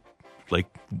 But like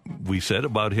we said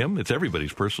about him, it's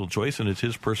everybody's personal choice, and it's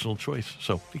his personal choice.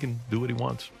 So he can do what he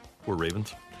wants. We're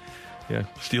Ravens. Yeah,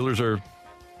 Steelers are,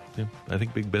 I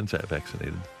think Big Ben's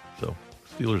vaccinated. So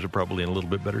Steelers are probably in a little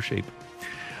bit better shape.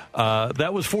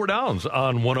 That was 4 Downs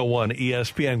on 101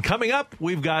 ESPN. Coming up,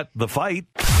 we've got The Fight.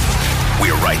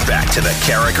 We're right back to the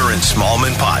Carragher and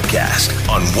Smallman podcast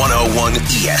on 101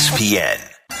 ESPN.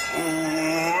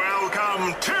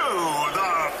 Welcome to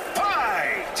The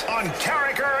Fight on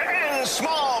Carragher and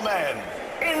Smallman.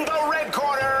 In the red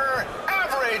corner,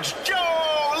 Average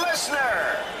Joe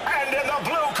Listener. And in the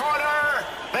blue corner,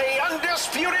 the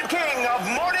undisputed king of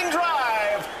morning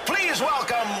drive. Please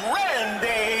welcome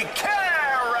Randy Carragher.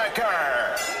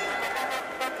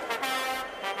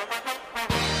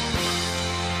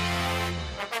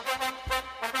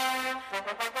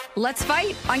 Let's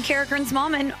fight on Carragher and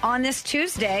Smallman on this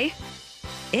Tuesday.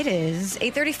 It is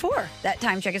 8:34. That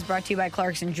time check is brought to you by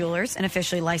Clarkson Jewelers, an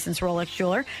officially licensed Rolex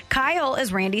jeweler. Kyle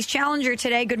is Randy's challenger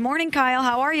today. Good morning, Kyle.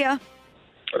 How are you?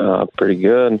 Pretty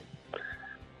good.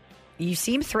 You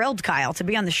seem thrilled, Kyle, to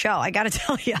be on the show. I got to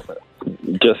tell you.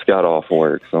 Just got off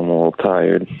work, so I'm a little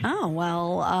tired. Oh,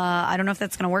 well, I don't know if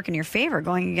that's going to work in your favor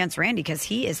going against Randy because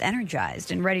he is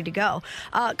energized and ready to go.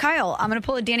 Kyle, I'm going to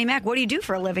pull a Danny Mac. What do you do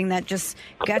for a living that just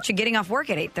got you getting off work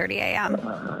at 8:30 a.m.?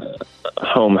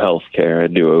 Home health care. I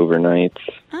do overnights.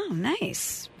 Oh,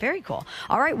 nice. Very cool.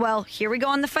 All right, well, here we go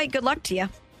on The Fight. Good luck to you.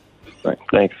 Right,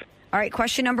 thanks. All right,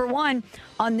 question number 1.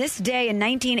 On this day in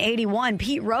 1981,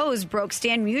 Pete Rose broke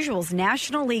Stan Musial's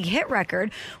National League hit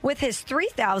record with his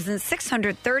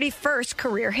 3,631st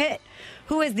career hit.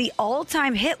 Who is the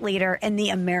all-time hit leader in the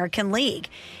American League?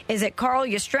 Is it Carl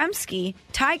Yastrzemski,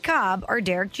 Ty Cobb, or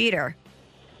Derek Jeter?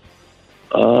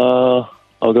 I'll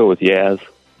go with Yaz.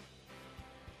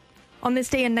 On this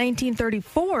day in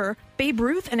 1934, Babe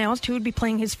Ruth announced he would be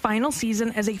playing his final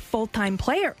season as a full-time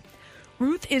player.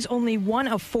 Ruth is only one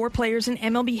of 4 players in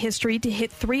MLB history to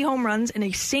hit 3 home runs in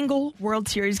a single World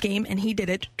Series game, and he did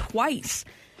it twice.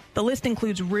 The list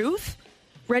includes Ruth,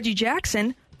 Reggie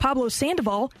Jackson, Pablo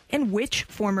Sandoval, and which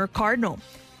former Cardinal?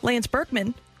 Lance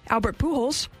Berkman, Albert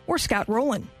Pujols, or Scott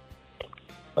Rowland?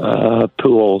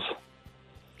 Pujols.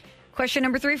 Question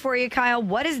number 3 for you, Kyle.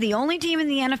 What is the only team in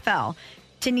the NFL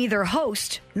to neither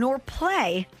host nor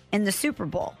play in the Super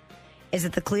Bowl? Is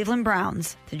it the Cleveland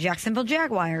Browns, the Jacksonville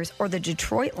Jaguars, or the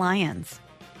Detroit Lions?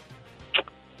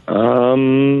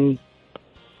 The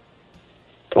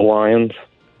Lions.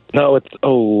 No, it's...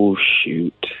 Oh,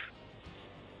 shoot.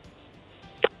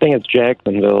 I think it's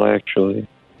Jacksonville, actually.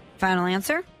 Final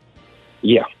answer?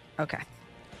 Yeah. Okay.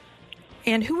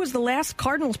 And who was the last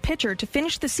Cardinals pitcher to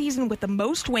finish the season with the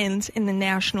most wins in the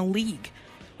National League?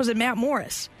 Was it Matt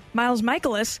Morris, Miles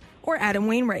Michaelis, or Adam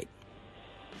Wainwright?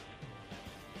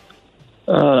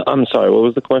 I'm sorry, what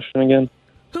was the question again?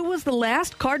 Who was the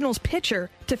last Cardinals pitcher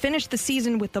to finish the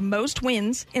season with the most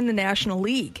wins in the National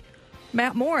League?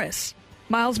 Matt Morris,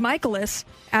 Miles Michaelis,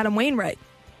 Adam Wainwright.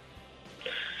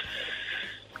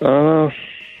 Go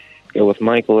with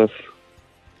Michaelis.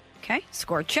 Okay,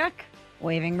 score check.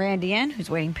 Waving Randy in, who's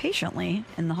waiting patiently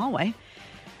in the hallway.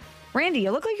 Randy,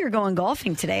 you look like you're going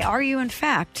golfing today. Are you, in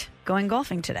fact, going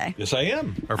golfing today? Yes, I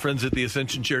am. Our friends at the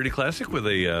Ascension Charity Classic with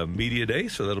a media day,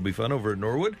 so that'll be fun over at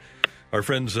Norwood. Our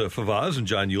friends Favaz and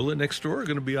John Hewlett next door are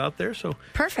going to be out there, so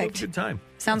perfect. Have a good time.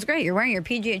 Sounds great. You're wearing your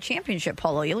PGA Championship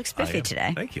polo. You look spiffy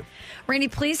today. Thank you. Randy,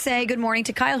 please say good morning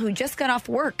to Kyle, who just got off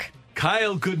work.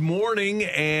 Kyle, good morning,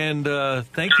 and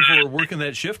thank you for working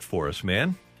that shift for us,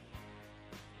 man.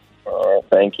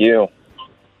 Thank you.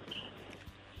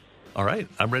 All right,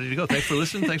 I'm ready to go. Thanks for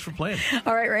listening. Thanks for playing.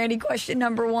 All right, Randy, question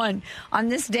number 1. On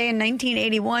this day in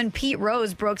 1981, Pete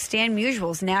Rose broke Stan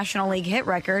Musial's National League hit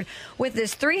record with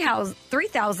his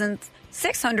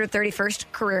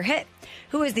 3,631st career hit.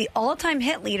 Who is the all-time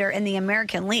hit leader in the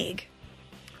American League?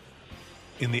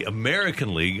 In the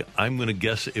American League, I'm going to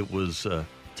guess it was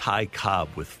Ty Cobb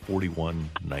with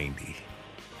 4190.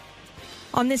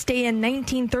 On this day in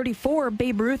 1934,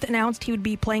 Babe Ruth announced he would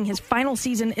be playing his final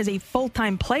season as a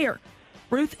full-time player.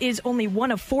 Ruth is only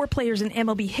one of 4 players in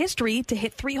MLB history to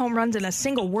hit 3 home runs in a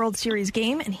single World Series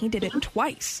game, and he did it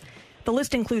twice. The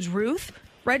list includes Ruth,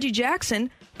 Reggie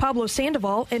Jackson, Pablo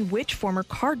Sandoval, and which former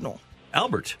Cardinal?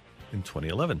 Albert in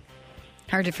 2011.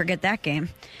 Hard to forget that game.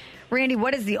 Randy,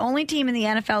 what is the only team in the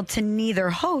NFL to neither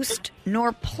host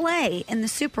nor play in the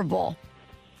Super Bowl?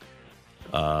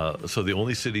 So the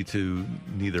only city to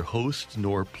neither host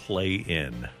nor play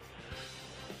in.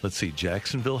 Let's see.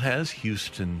 Jacksonville has.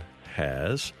 Houston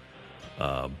has.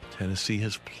 Tennessee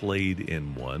has played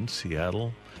in one.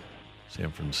 Seattle, San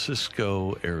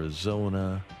Francisco,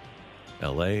 Arizona,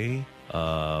 L.A.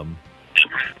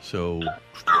 So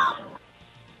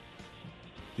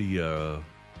the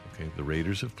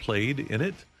Raiders have played in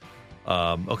it.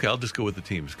 Okay, I'll just go with the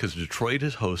teams because Detroit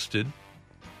has hosted.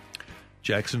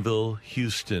 Jacksonville,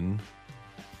 Houston.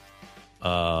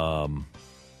 Hold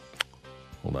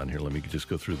on here. Let me just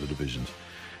go through the divisions.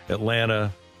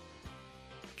 Atlanta,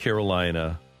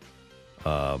 Carolina,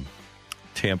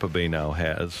 Tampa Bay now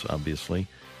has, obviously.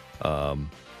 And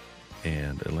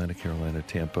Atlanta, Carolina,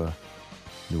 Tampa,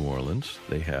 New Orleans,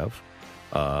 they have.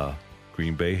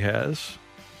 Green Bay has.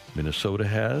 Minnesota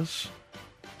has.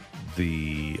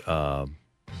 The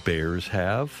Bears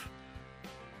have.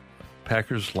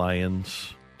 Packers,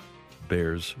 Lions,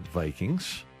 Bears,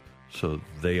 Vikings. So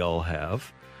they all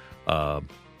have.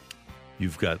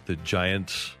 You've got the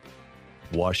Giants,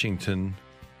 Washington,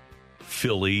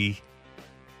 Philly.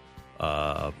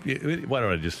 Why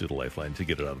don't I just do the lifeline to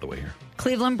get it out of the way here?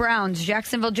 Cleveland Browns,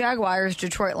 Jacksonville Jaguars,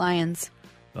 Detroit Lions.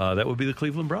 That would be the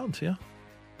Cleveland Browns, yeah.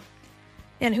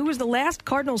 And who was the last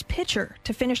Cardinals pitcher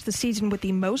to finish the season with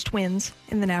the most wins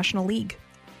in the National League?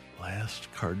 Last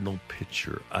Cardinal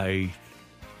pitcher. I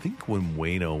think when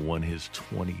Waino won his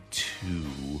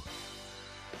 22,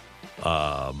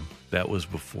 that was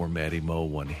before Matty Moe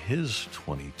won his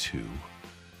 22.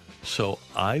 So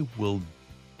I will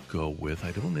go with, I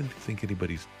don't think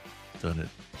anybody's done it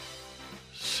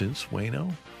since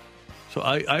Waino. So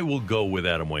I will go with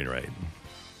Adam Wainwright.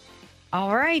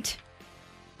 All right.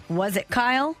 Was it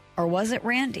Kyle or was it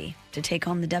Randy to take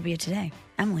home the W today?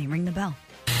 Emily, ring the bell.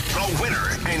 The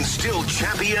winner and still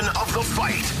champion of the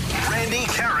fight, Randy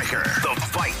Carricker. The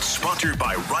Fight, sponsored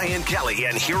by Ryan Kelly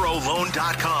and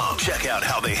HeroLoan.com. Check out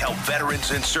how they help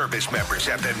veterans and service members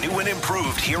at the new and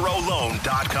improved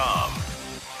HeroLoan.com.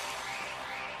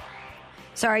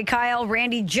 Sorry, Kyle.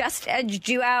 Randy just edged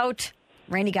you out.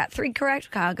 Randy got 3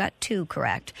 correct. Kyle got 2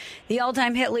 correct. The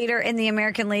all-time hit leader in the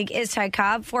American League is Ty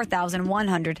Cobb,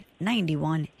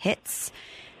 4,191 hits.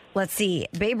 Let's see.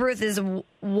 Babe Ruth is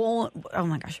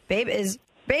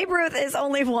Babe Ruth is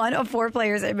only one of 4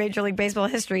 players in Major League Baseball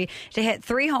history to hit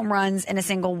 3 home runs in a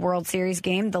single World Series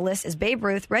game. The list is Babe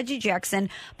Ruth, Reggie Jackson,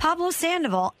 Pablo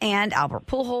Sandoval, and Albert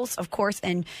Pujols, of course,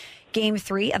 in Game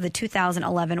 3 of the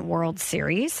 2011 World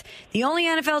Series. The only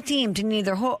NFL team to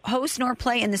neither host nor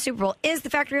play in the Super Bowl is the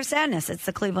Factory of Sadness. It's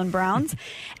the Cleveland Browns.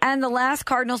 And the last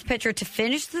Cardinals pitcher to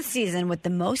finish the season with the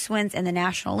most wins in the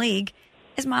National League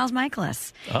is Miles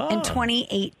Michaelis. In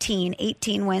 2018,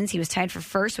 18 wins. He was tied for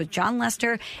first with John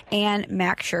Lester and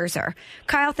Max Scherzer.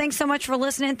 Kyle, thanks so much for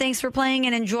listening. Thanks for playing,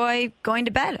 and enjoy going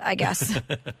to bed, I guess.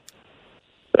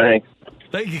 Thanks.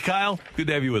 Thank you, Kyle. Good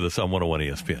to have you with us on 101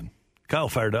 ESPN. Kyle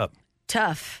fired up.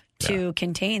 Tough to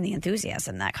contain the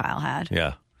enthusiasm that Kyle had.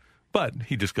 Yeah. But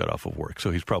he just got off of work,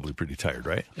 so he's probably pretty tired,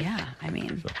 right? Yeah, I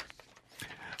mean,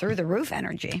 through the roof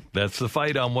energy. That's The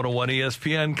Fight on 101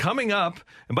 ESPN. Coming up,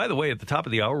 and by the way, at the top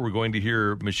of the hour, we're going to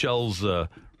hear Michelle's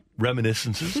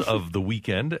reminiscences of the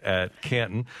weekend at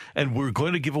Canton, and we're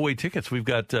going to give away tickets. We've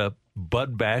got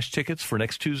Bud Bash tickets for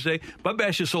next Tuesday. Bud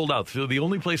Bash is sold out, so the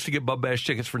only place to get Bud Bash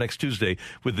tickets for next Tuesday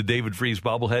with the David Freese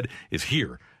bobblehead is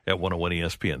here at 101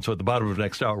 ESPN. So at the bottom of the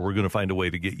next hour, we're going to find a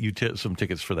way to get you some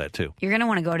tickets for that, too. You're going to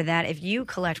want to go to that. If you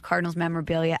collect Cardinals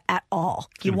memorabilia at all,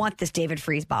 you want this David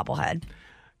Freese bobblehead.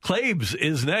 Claibs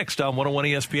is next on 101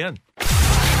 ESPN.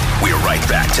 We're right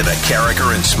back to the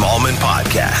Carricker and Smallman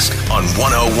podcast on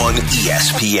 101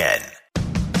 ESPN.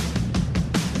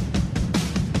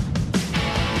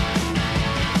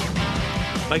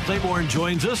 Mike Claiborne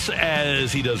joins us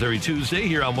as he does every Tuesday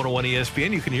here on 101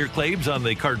 ESPN. You can hear Claibs on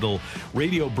the Cardinal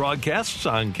radio broadcasts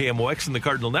on KMOX and the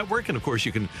Cardinal Network. And, of course,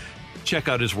 you can check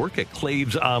out his work at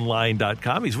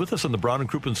claibsonline.com. He's with us on the Brown and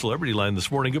Crouppen Celebrity Line this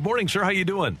morning. Good morning, sir. How you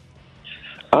doing?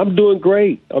 I'm doing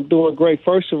great.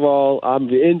 First of all, I'm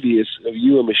envious of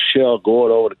you and Michelle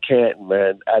going over to Canton,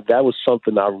 man. That was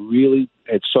something I really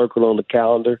had circled on the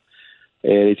calendar,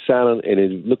 and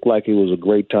it looked like it was a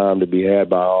great time to be had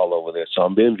by all over there. So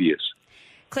I'm envious.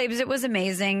 Claibs, it was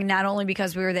amazing, not only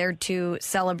because we were there to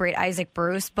celebrate Isaac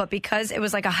Bruce, but because it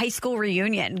was like a high school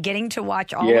reunion, getting to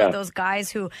watch all of those guys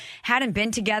who hadn't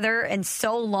been together in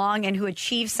so long and who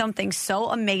achieved something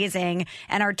so amazing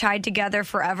and are tied together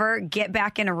forever, get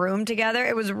back in a room together.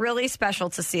 It was really special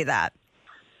to see that.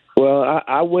 Well,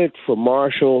 I went for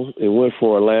Marshall and went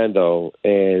for Orlando,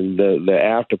 and the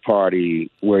after party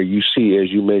where you see,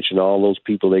 as you mentioned, all those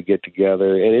people that get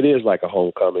together, and it is like a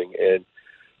homecoming. And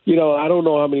you know, I don't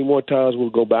know how many more times we'll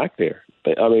go back there.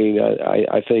 I mean,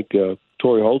 I think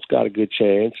Torrey Holt's got a good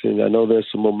chance, and I know there's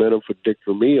some momentum for Dick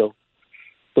Vermeil.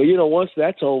 But, you know, once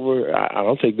that's over, I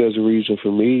don't think there's a reason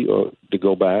for me to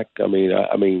go back. I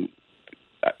mean,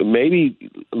 maybe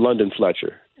London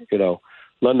Fletcher, you know.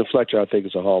 London Fletcher, I think,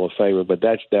 is a Hall of Famer, but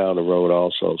that's down the road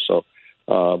also. So,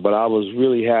 but I was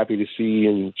really happy to see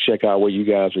and check out what you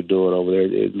guys are doing over there.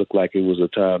 It looked like it was a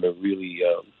time to really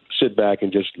sit back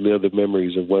and just live the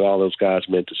memories of what all those guys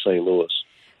meant to St. Louis.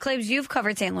 Claibs, you've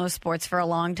covered St. Louis sports for a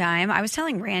long time. I was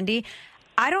telling Randy,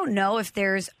 I don't know if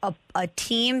there's a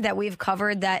team that we've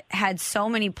covered that had so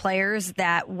many players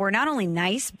that were not only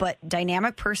nice, but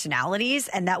dynamic personalities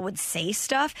and that would say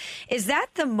stuff. Is that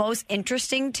the most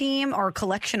interesting team or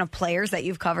collection of players that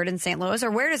you've covered in St. Louis,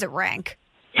 or where does it rank?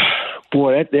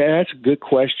 Boy, that's a good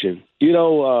question. You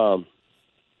know,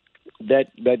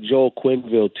 that Joel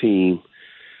Quenneville team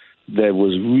that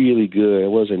was really good.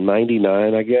 It was in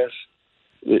 99, I guess.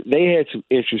 They had some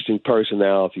interesting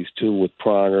personalities too, with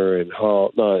Pronger and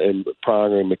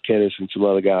Pronger and McKinnis and some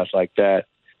other guys like that.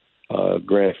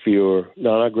 Grant Fuhr.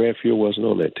 No, not Grant Fuhr wasn't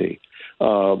on that team.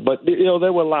 But you know,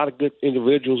 there were a lot of good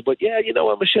individuals. But yeah, you know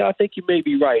what, Michelle, I think you may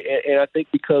be right, and I think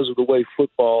because of the way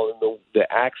football and the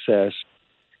access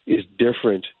is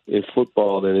different in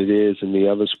football than it is in the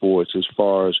other sports, as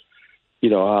far as, you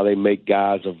know, how they make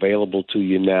guys available to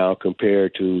you now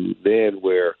compared to then,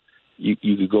 where you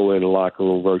could go in the locker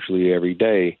room virtually every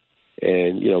day,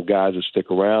 and, you know, guys would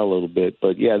stick around a little bit.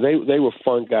 But, yeah, they were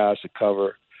fun guys to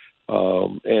cover.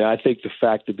 And I think the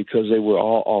fact that because they were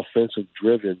all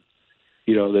offensive-driven,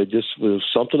 you know, there was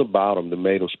something about them that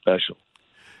made them special.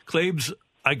 Claibs,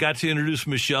 I got to introduce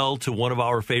Michelle to one of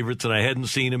our favorites, and I hadn't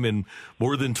seen him in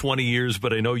more than 20 years,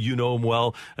 but I know you know him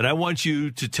well. And I want you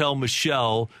to tell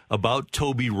Michelle about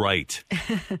Toby Wright.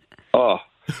 Oh,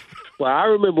 well, I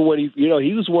remember when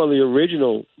he was one of the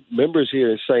original members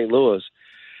here in St. Louis,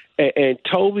 and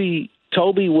Toby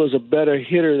was a better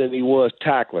hitter than he was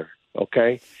tackler.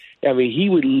 Okay, I mean,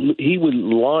 he would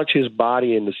launch his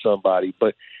body into somebody,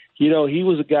 but you know, he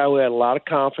was a guy who had a lot of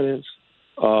confidence.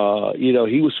 You know,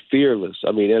 he was fearless.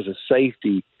 I mean, as a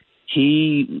safety,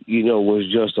 he, you know, was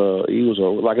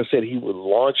like I said, he would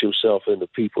launch himself into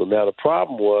people. Now, the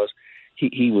problem was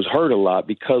he was hurt a lot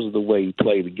because of the way he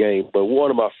played the game. But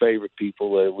one of my favorite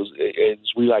people,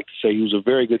 as we like to say, he was a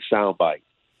very good soundbite.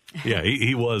 Yeah,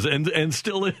 he was, and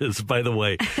still is, by the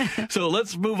way. So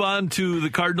let's move on to the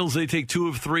Cardinals. They take 2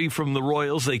 of 3 from the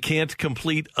Royals. They can't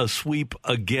complete a sweep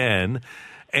again.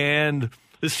 And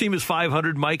this team is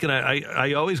 500, Mike, and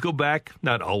I always go back,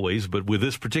 not always, but with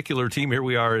this particular team, here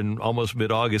we are in almost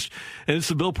mid-August, and it's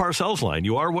the Bill Parcells line.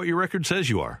 You are what your record says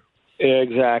you are.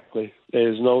 Exactly.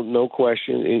 There's no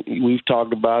question. We've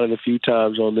talked about it a few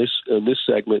times on this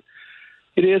segment.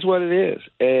 It is what it is,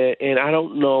 and I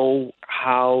don't know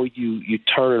how you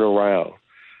turn it around.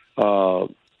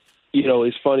 You know,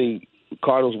 it's funny.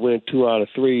 Cardinals win 2 out of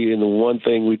 3, and the one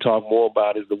thing we talk more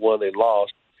about is the one they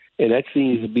lost. And that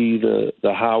seems to be the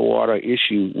high water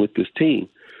issue with this team,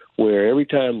 where every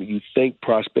time you think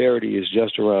prosperity is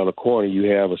just around the corner,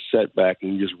 you have a setback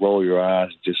and you just roll your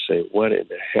eyes and just say, what in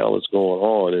the hell is going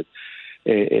on?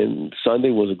 And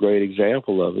Sunday was a great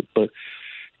example of it. But,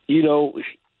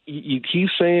 you keep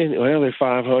saying, well, they're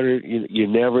 500. You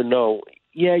never know.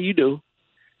 Yeah, you do.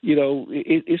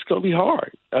 It's going to be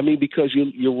hard. I mean, because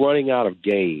you're running out of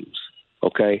games,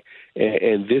 okay?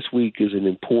 And this week is an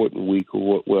important week.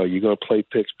 Well, you're going to play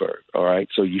Pittsburgh, all right?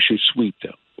 So you should sweep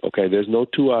them, okay? There's no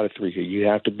 2 out of 3 here. You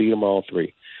have to beat them all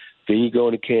 3. Then you go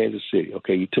into Kansas City,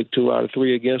 okay? You took 2 out of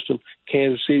 3 against them.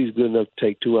 Kansas City is good enough to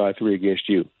take 2 out of 3 against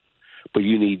you, but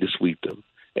you need to sweep them.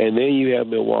 And then you have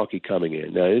Milwaukee coming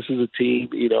in. Now, this is a team,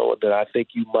 that I think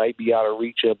you might be out of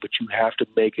reach of, but you have to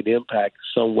make an impact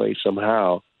some way,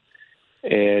 somehow.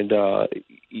 And,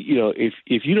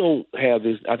 if you don't have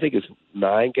this, I think it's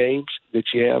 9 games that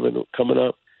you have coming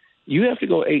up, you have to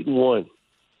go 8-1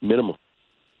 minimum.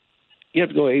 You have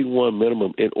to go 8-1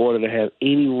 minimum in order to have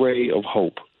any ray of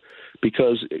hope.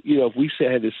 Because, if we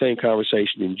had the same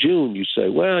conversation in June, you say,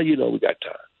 well, we got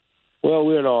time. Well,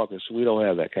 we're in August, so we don't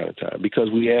have that kind of time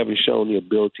because we haven't shown the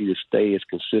ability to stay as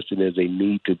consistent as they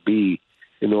need to be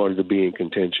in order to be in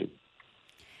contention.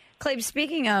 Clabe,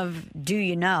 speaking of do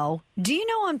you know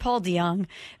on Paul DeJong?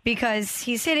 Because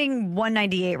he's hitting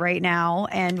 198 right now,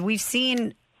 and we've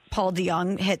seen Paul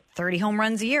DeJong hit 30 home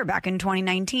runs a year back in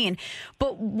 2019.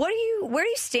 But where do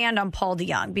you stand on Paul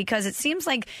DeJong? Because it seems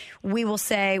like we will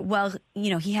say, well,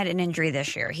 he had an injury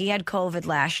this year. He had COVID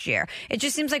last year. It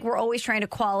just seems like we're always trying to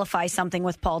qualify something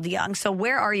with Paul DeJong. So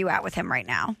where are you at with him right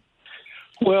now?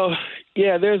 Well,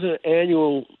 yeah, there's an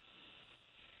annual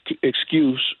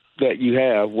excuse that you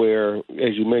have where,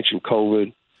 as you mentioned,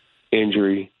 COVID,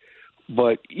 injury.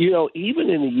 But, even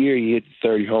in the year he hit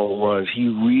 30 home runs, he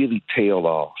really tailed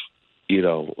off,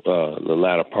 the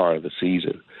latter part of the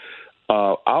season.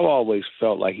 I've always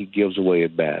felt like he gives away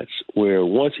at bats, where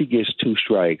once he gets 2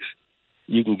 strikes,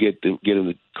 you can get him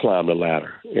to climb the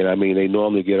ladder. And, I mean, they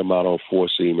normally get him out on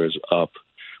 4-seamers up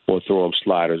or throw him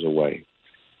sliders away.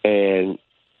 And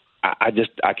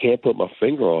I can't put my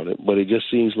finger on it, but it just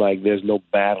seems like there's no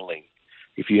battling.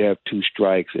 If you have 2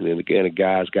 strikes and then again a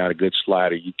guy's got a good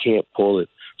slider, you can't pull it.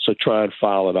 So try and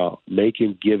foul it off. Make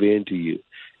him give in to you.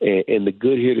 And the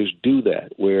good hitters do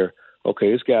that where,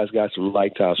 okay, this guy's got some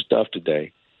lights-out stuff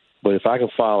today, but if I can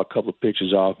foul a couple of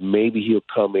pitches off, maybe he'll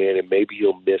come in and maybe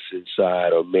he'll miss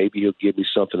inside or maybe he'll give me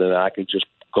something that I can just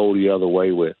go the other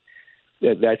way with.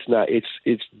 That's not –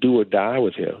 it's do or die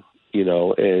with him,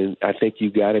 and I think you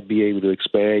got to be able to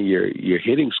expand your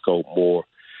hitting scope more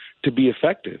to be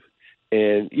effective.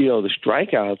 And, the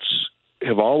strikeouts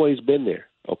have always been there,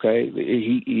 okay?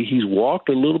 He's walked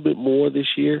a little bit more this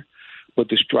year, but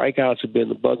the strikeouts have been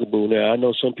the bugaboo. Now, I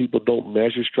know some people don't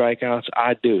measure strikeouts.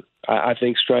 I do. I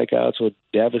think strikeouts are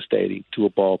devastating to a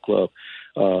ball club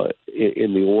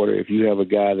in the order. If you have a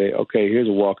guy that, okay, here's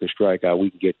a walking strikeout, we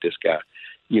can get this guy.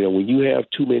 When you have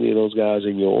too many of those guys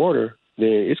in your order, then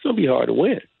it's going to be hard to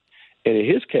win. And in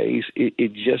his case,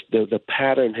 it just the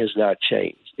pattern has not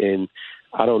changed. And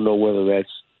I don't know whether that's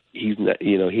he's not,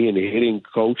 he and the hitting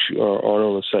coach aren't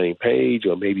on the same page,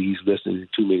 or maybe he's listening to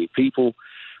too many people.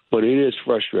 But it is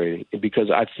frustrating because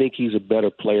I think he's a better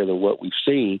player than what we've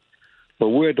seen. But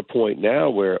we're at the point now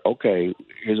where, okay,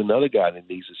 here's another guy that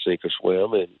needs to sink or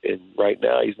swim, and right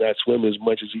now he's not swimming as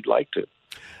much as he'd like to.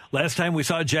 Last time we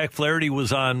saw Jack Flaherty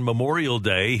was on Memorial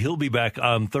Day. He'll be back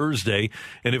on Thursday.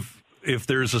 And if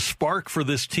there's a spark for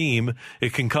this team,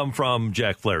 it can come from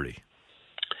Jack Flaherty.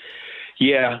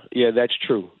 Yeah, that's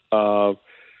true.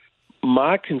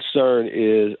 My concern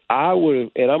is I would have,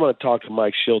 and I'm going to talk to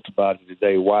Mike Schultz about it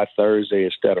today, why Thursday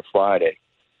instead of Friday,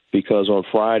 because on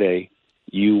Friday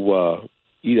he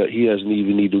doesn't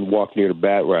even need to walk near the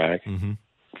bat rack. Mm-hmm.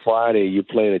 Friday you're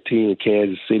playing a team in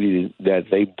Kansas City that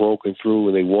they've broken through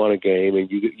and they won a game, and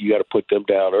you got to put them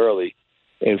down early.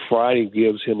 And Friday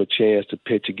gives him a chance to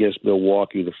pitch against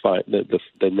Milwaukee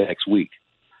the next week.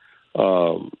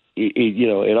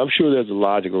 And I'm sure there's a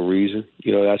logical reason.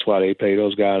 That's why they pay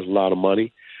those guys a lot of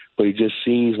money. But it just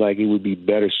seems like it would be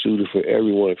better suited for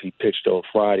everyone if he pitched on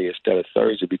Friday instead of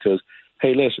Thursday. Because,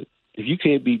 hey, listen, if you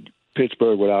can't beat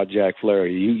Pittsburgh without Jack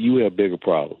Flaherty, you have bigger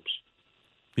problems.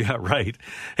 Yeah, right.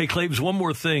 Hey, Claves, one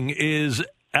more thing. Is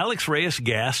Alex Reyes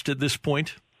gassed at this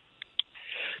point?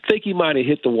 I think he might have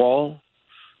hit the wall.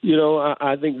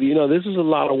 I think, this is a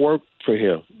lot of work for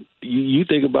him. You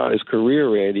think about his career,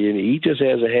 Randy, and he just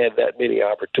hasn't had that many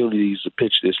opportunities to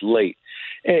pitch this late.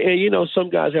 And some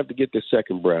guys have to get their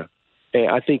second breath, and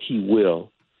I think he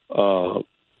will.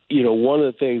 One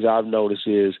of the things I've noticed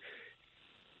is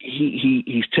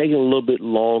he's taking a little bit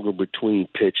longer between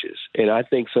pitches. And I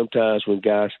think sometimes when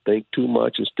guys think too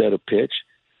much instead of pitch,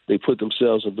 they put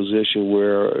themselves in a position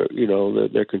where,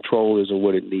 their control isn't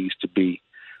what it needs to be.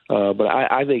 But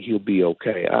I think he'll be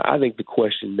okay. I think the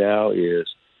question now is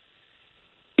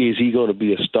he going to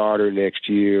be a starter next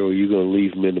year, or are you going to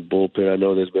leave him in the bullpen? I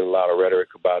know there's been a lot of rhetoric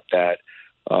about that,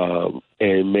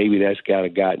 and maybe that's kind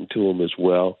of gotten to him as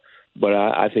well. But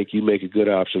I think you make a good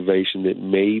observation that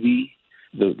maybe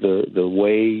the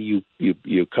way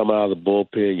you come out of the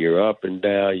bullpen, you're up and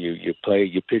down, you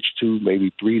pitch 2,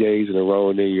 maybe 3 days in a row,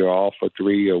 and then you're off for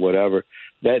 3 or whatever.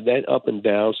 That up and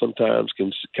down sometimes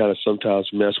can kind of sometimes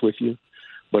mess with you.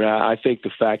 But I think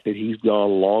the fact that he's gone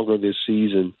longer this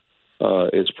season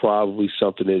is probably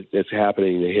something that's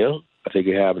happening to him. I think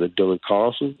it happened to Dylan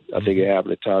Carlson. I think it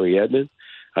happened to Tommy Edman.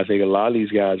 I think a lot of these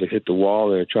guys have hit the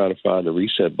wall and are trying to find the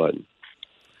reset button.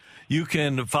 You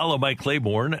can follow Mike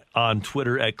Claiborne on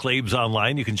Twitter at Claibs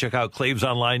Online. You can check out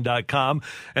ClaibsOnline.com.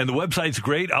 And the website's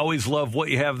great. I always love what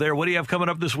you have there. What do you have coming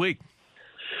up this week?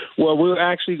 Well, we're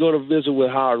actually going to visit with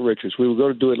Howard Richards. We were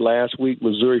going to do it last week.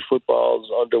 Missouri football is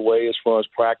underway as far as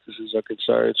practices are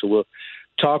concerned. So we'll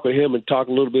talk with him and talk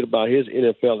a little bit about his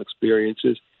NFL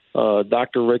experiences.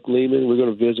 Dr. Rick Lehman, we're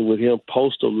going to visit with him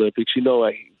post-Olympics.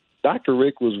 Dr.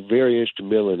 Rick was very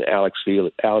instrumental in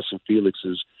Allison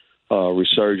Felix's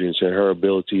resurgence and her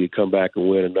ability to come back and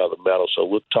win another medal. So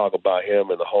we'll talk about him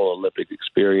and the whole Olympic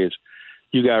experience.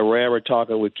 You got Rammer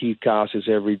talking with Keith Costas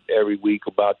every week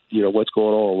about what's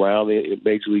going on around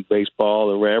Major League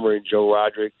Baseball, and Rammer and Joe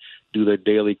Roderick do their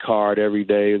daily card every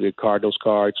day, the Cardinals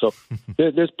card. So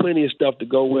there's plenty of stuff to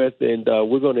go with, and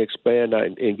we're going to expand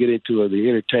and get into the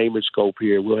entertainment scope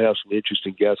here. We'll have some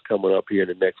interesting guests coming up here in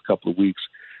the next couple of weeks,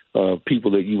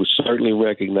 people that you would certainly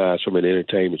recognize from an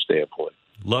entertainment standpoint.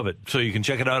 Love it. So you can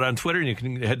check it out on Twitter, and you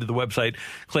can head to the website,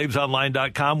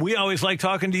 ClaibsOnline.com. We always like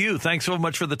talking to you. Thanks so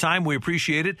much for the time. We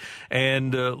appreciate it.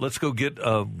 And let's go get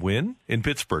a win in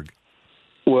Pittsburgh.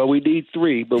 Well, we need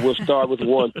 3, but we'll start with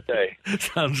 1 today.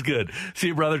 Sounds good. See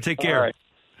you, brother. Take care. All right.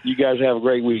 You guys have a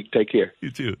great week. Take care.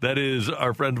 You too. That is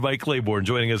our friend Mike Claiborne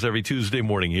joining us every Tuesday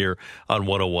morning here on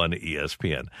 101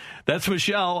 ESPN. That's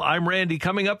Michelle. I'm Randy.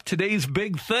 Coming up, today's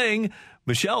big thing.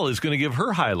 Michelle is going to give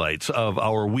her highlights of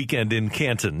our weekend in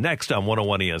Canton next on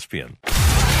 101 ESPN.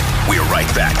 We're right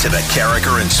back to the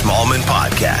Carricker and Smallman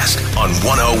podcast on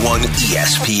 101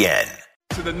 ESPN.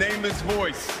 To the nameless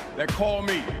voice that called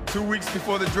me 2 weeks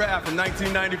before the draft in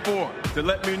 1994 to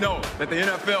let me know that the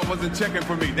NFL wasn't checking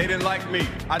for me. They didn't like me.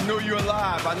 I know you're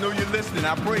alive. I know you're listening.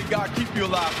 I pray God keep you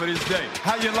alive for this day.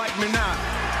 How you like me now?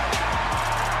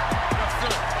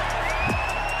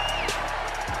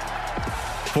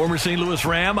 Former St. Louis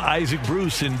Ram Isaac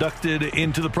Bruce inducted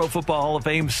into the Pro Football Hall of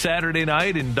Fame Saturday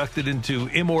night, inducted into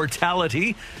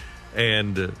immortality,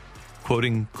 and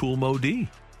quoting Kool Moe Dee.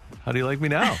 How do you like me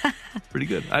now? Pretty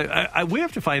good. We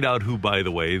have to find out who, by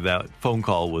the way, that phone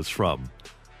call was from.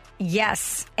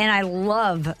 Yes, and I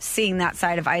love seeing that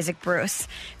side of Isaac Bruce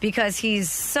because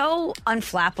he's so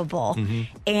unflappable,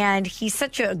 and he's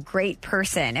such a great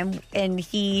person, and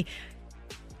he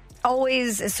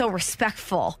always is so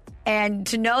respectful. And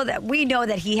to know that we know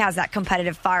that he has that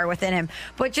competitive fire within him.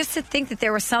 But just to think that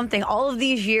there was something all of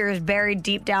these years buried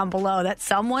deep down below, that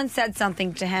someone said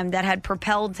something to him that had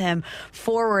propelled him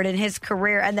forward in his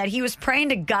career, and that he was praying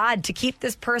to God to keep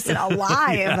this person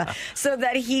alive so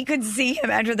that he could see him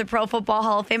enter the Pro Football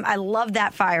Hall of Fame. I love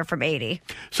that fire from 80.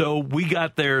 So we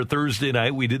got there Thursday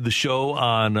night. We did the show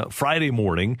on Friday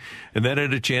morning, and then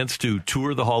had a chance to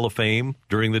tour the Hall of Fame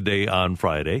during the day on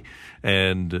Friday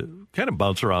and kind of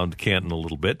bounce around Canton a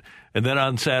little bit. And then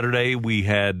on Saturday, we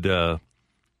had, the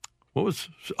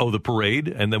parade.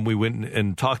 And then we went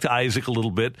and talked to Isaac a little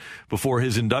bit before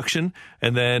his induction,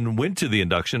 and then went to the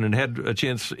induction and had a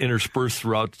chance interspersed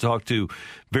throughout to talk to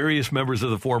various members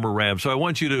of the former Rams. So I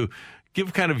want you to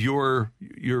give kind of your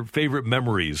favorite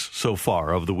memories so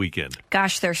far of the weekend.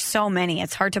 Gosh, there's so many.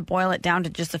 It's hard to boil it down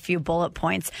to just a few bullet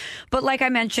points. But like I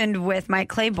mentioned with Mike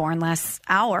Claiborne last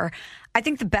hour, I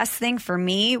think the best thing for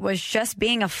me was just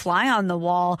being a fly on the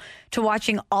wall to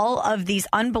watching all of these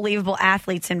unbelievable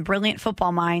athletes and brilliant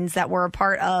football minds that were a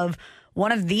part of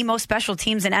one of the most special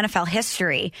teams in NFL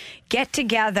history get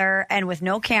together and with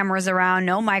no cameras around,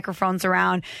 no microphones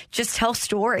around, just tell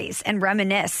stories and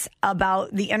reminisce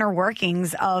about the inner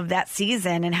workings of that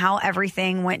season and how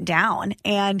everything went down.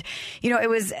 And, it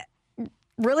was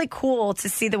really cool to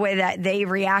see the way that they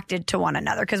reacted to one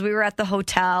another, because we were at the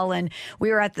hotel and we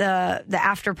were at the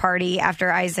after party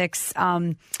after Isaac's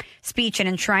speech and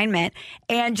enshrinement,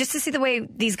 and just to see the way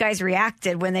these guys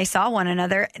reacted when they saw one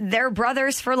another. They're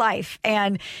brothers for life,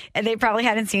 and they probably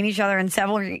hadn't seen each other in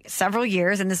several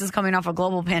years, and this is coming off a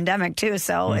global pandemic too,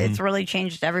 so it's really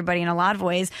changed everybody in a lot of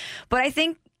ways. But I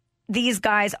think these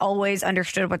guys always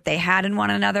understood what they had in one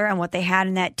another and what they had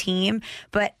in that team.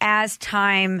 But as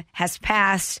time has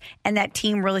passed and that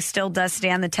team really still does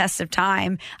stand the test of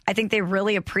time, I think they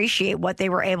really appreciate what they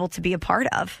were able to be a part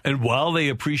of. And while they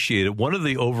appreciate it, one of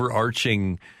the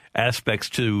overarching aspects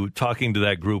to talking to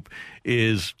that group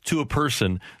is, to a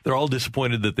person, they're all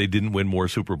disappointed that they didn't win more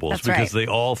Super Bowls. That's because right.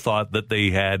 They all thought that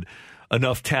they had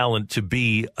enough talent to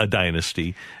be a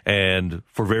dynasty, and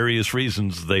for various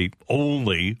reasons they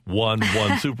only won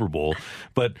one Super Bowl,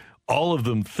 but all of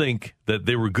them think that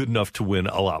they were good enough to win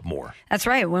a lot more. That's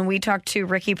right. When we talked to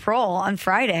Ricky Prohl on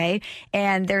Friday,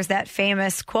 and there's that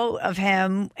famous quote of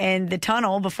him in the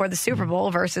tunnel before the Super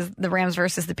Bowl versus the Rams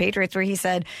versus the Patriots, where he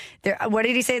said, what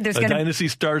did he say? A dynasty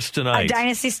starts tonight. A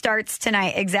dynasty starts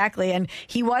tonight, exactly. And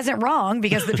he wasn't wrong,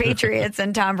 because the Patriots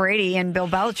and Tom Brady and Bill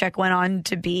Belichick went on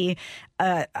to be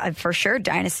for sure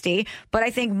dynasty. But I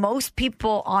think most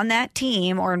people on that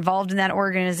team or involved in that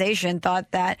organization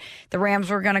thought that the Rams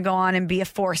were going to go on and be a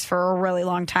force for a really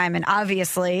long time. And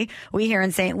obviously, we here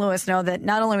in St. Louis know that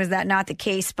not only was that not the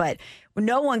case, but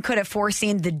no one could have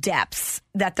foreseen the depths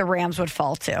that the Rams would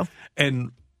fall to.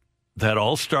 And that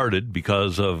all started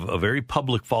because of a very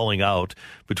public falling out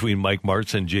between Mike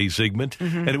Martz and Jay Zygmunt.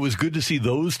 And it was good to see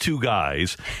those two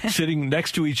guys sitting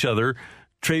next to each other,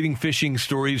 trading fishing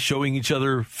stories, showing each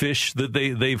other fish that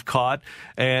they've caught,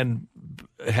 and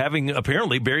having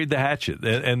apparently buried the hatchet.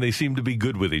 And they seem to be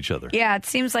good with each other. Yeah, it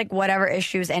seems like whatever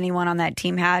issues anyone on that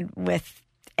team had with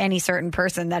any certain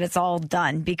person, that it's all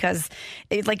done, because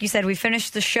like you said, we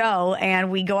finished the show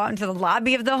and we go out into the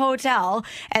lobby of the hotel,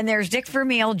 and there's Dick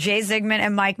Vermeil, Jay Zygmunt,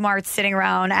 and Mike Martz sitting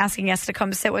around asking us to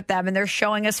come sit with them, and they're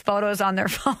showing us photos on their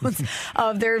phones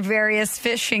of their various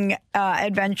fishing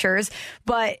adventures.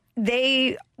 But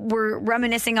they were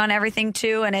reminiscing on everything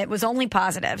too, and it was only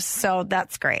positives, so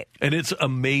that's great. And it's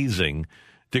amazing.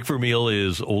 Dick Vermeil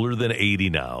is older than 80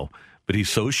 now, but he's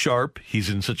so sharp. He's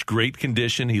in such great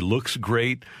condition. He looks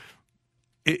great.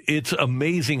 It's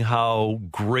amazing how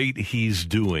great he's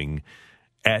doing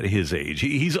at his age.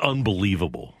 He's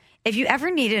unbelievable. If you ever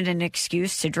needed an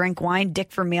excuse to drink wine,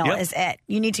 Dick Vermeil is it.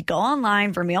 You need to go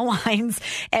online, Vermeil Wines,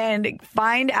 and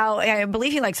find out. I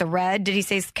believe he likes a red. Did he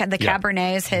say the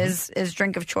Cabernet is his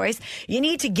drink of choice? You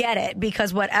need to get it,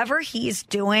 because whatever he's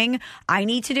doing, I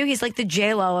need to do. He's like the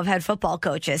J-Lo of head football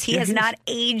coaches. He has not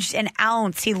aged an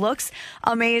ounce. He looks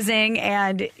amazing.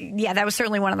 And yeah, that was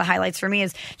certainly one of the highlights for me,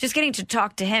 is just getting to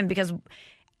talk to him, because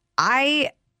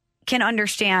I can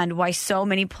understand why so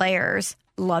many players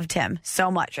loved him so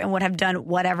much and would have done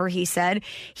whatever he said.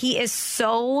 He is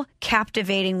so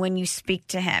captivating when you speak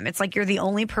to him. It's like you're the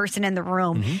only person in the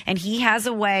room, and he has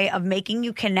a way of making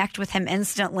you connect with him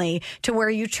instantly to where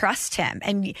you trust him.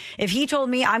 And if he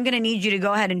told me, I'm going to need you to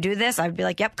go ahead and do this, I'd be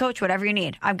like, yep, coach, whatever you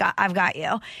need. I've got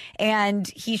you. And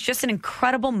he's just an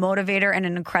incredible motivator and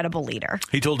an incredible leader.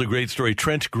 He told a great story.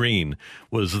 Trent Green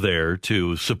was there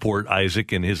to support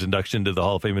Isaac in his induction to the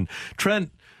Hall of Fame. And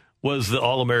Trent was the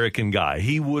All-American guy.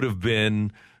 He would have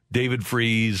been David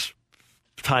Freese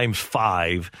times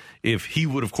 5 if he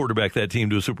would have quarterbacked that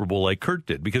team to a Super Bowl like Kurt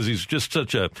did, because he's just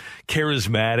such a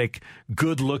charismatic,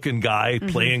 good-looking guy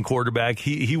playing quarterback.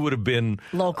 He would have been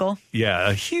local. Yeah,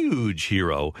 a huge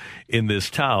hero in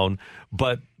this town.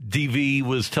 But DV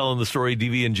was telling the story,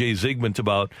 DV and Jay Zygmunt,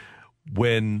 about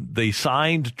when they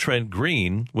signed Trent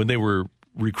Green, when they were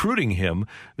recruiting him,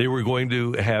 they were going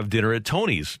to have dinner at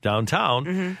Tony's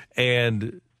downtown,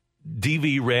 and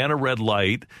DV ran a red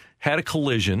light, had a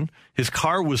collision. His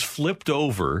car was flipped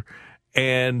over,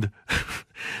 and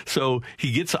so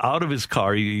he gets out of his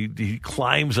car. He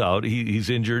climbs out. He's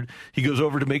injured. He goes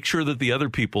over to make sure that the other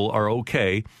people are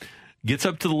okay, gets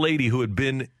up to the lady who had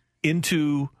been in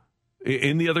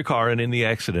the other car and in the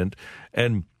accident,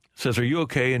 and says, "Are you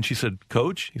okay?" And she said,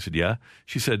 "Coach?" He said, "Yeah."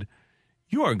 She said,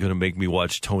 "You aren't going to make me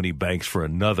watch Tony Banks for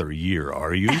another year,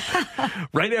 are you?"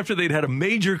 Right after they'd had a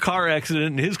major car accident,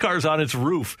 and his car's on its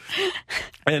roof.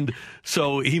 And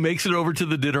so he makes it over to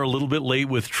the dinner a little bit late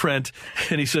with Trent,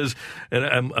 and he says, and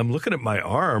I'm looking at my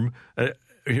arm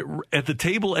at the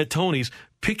table at Tony's,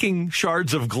 picking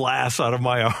shards of glass out of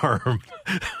my arm.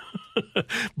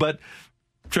 But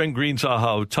Trent Green saw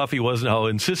how tough he was and how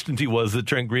insistent he was that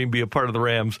Trent Green be a part of the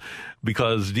Rams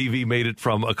because DV made it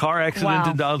from a car accident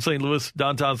in downtown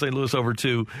St. Louis over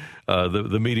to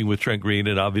the meeting with Trent Green,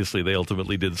 and obviously they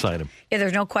ultimately did sign him. Yeah,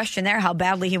 there's no question there how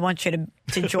badly he wants you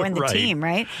to join the Right. team,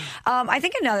 right? I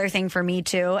think another thing for me,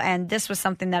 too, and this was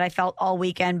something that I felt all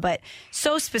weekend, but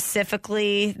so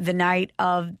specifically the night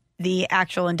of the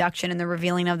actual induction and the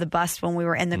revealing of the bust when we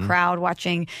were in the crowd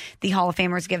watching the Hall of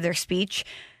Famers give their speech.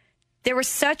 There was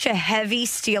such a heavy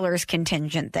Steelers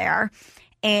contingent there.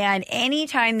 And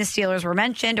anytime the Steelers were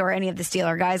mentioned or any of the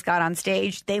Steeler guys got on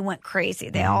stage, they went crazy.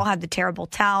 They all had the terrible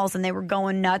towels and they were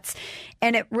going nuts.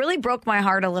 And it really broke my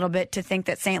heart a little bit to think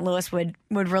that St. Louis would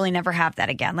really never have that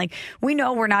again. Like, we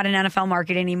know we're not an NFL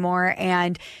market anymore,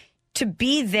 and to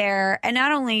be there and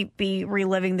not only be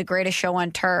reliving the greatest show on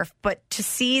turf, but to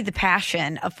see the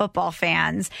passion of football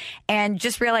fans and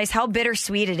just realize how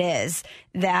bittersweet it is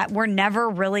that we're never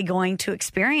really going to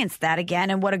experience that again,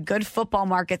 and what a good football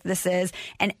market this is.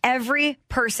 And every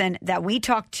person that we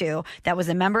talked to that was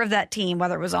a member of that team,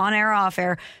 whether it was on air or off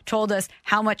air, told us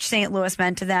how much St. Louis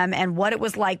meant to them and what it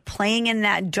was like playing in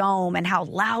that dome and how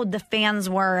loud the fans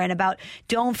were and about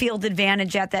dome field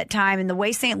advantage at that time and the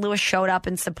way St. Louis showed up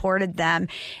and supported them.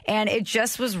 And it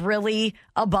just was really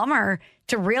a bummer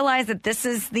to realize that this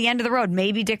is the end of the road.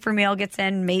 Maybe Dick Vermeil gets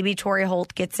in, maybe Torrey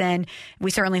Holt gets in. We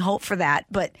certainly hope for that,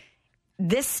 but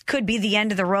this could be the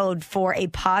end of the road for a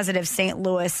positive St.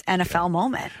 Louis NFL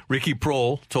moment. Ricky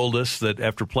Prohl told us that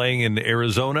after playing in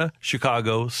Arizona,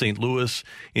 Chicago, St. Louis,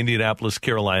 Indianapolis,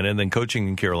 Carolina, and then coaching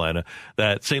in Carolina,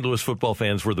 that St. Louis football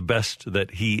fans were the best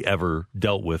that he ever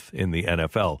dealt with in the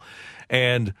NFL.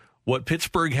 And what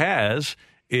Pittsburgh has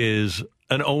is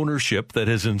an ownership that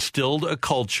has instilled a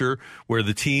culture where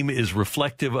the team is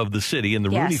reflective of the city, and the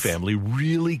Rooney family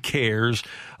really cares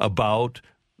about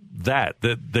that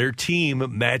their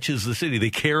team matches the city.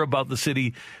 They care about the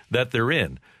city that they're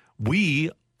in. We,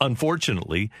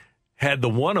 unfortunately, had the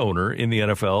one owner in the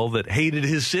NFL that hated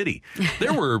his city.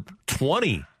 There were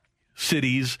 20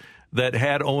 cities that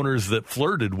had owners that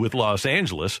flirted with Los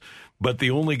Angeles, but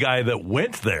the only guy that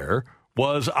went there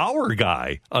was our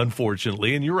guy,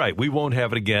 unfortunately. And you're right, we won't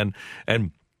have it again.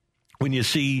 And when you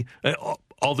see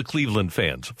all the Cleveland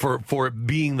fans, for it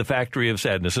being the factory of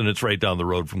sadness, and it's right down the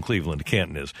road from Cleveland,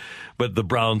 Canton is, but the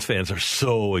Browns fans are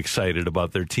so excited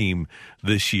about their team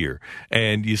this year.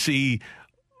 And you see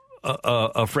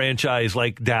a franchise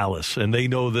like Dallas, and they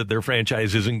know that their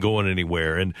franchise isn't going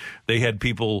anywhere. And they had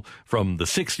people from the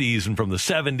 60s and from the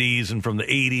 70s and from the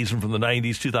 80s and from the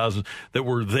 90s, 2000s that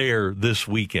were there this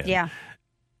weekend. Yeah.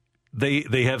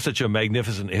 They have such a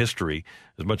magnificent history,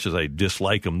 as much as I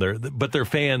dislike them, but their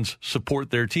fans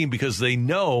support their team because they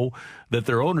know that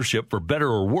their ownership, for better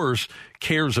or worse,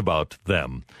 cares about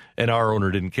them. And our owner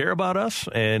didn't care about us,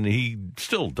 and he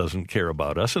still doesn't care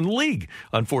about us. And the league,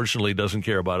 unfortunately, doesn't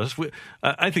care about us.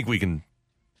 I think we can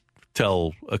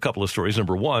tell a couple of stories.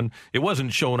 Number one, it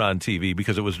wasn't shown on TV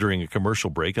because it was during a commercial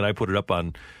break, and I put it up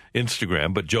on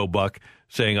Instagram, but Joe Buck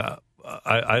saying,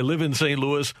 I live in St.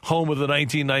 Louis, home of the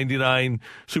 1999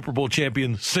 Super Bowl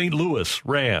champion St. Louis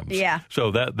Rams. Yeah.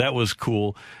 So that was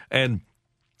cool. And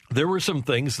there were some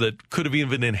things that could have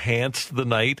even enhanced the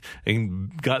night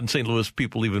and gotten St. Louis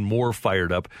people even more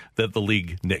fired up that the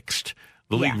league nixed.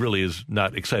 The league really is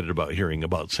not excited about hearing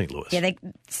about St. Louis. Yeah,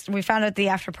 we found out at the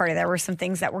after party there were some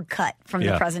things that were cut from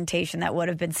the presentation that would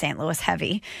have been St. Louis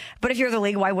heavy. But if you're the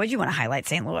league, why would you want to highlight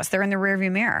St. Louis? They're in the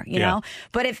rearview mirror, you know?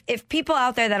 But if people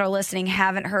out there that are listening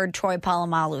haven't heard Troy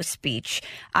Polamalu's speech,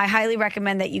 I highly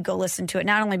recommend that you go listen to it,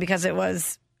 not only because it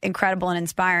was incredible and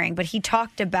inspiring, but he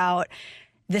talked about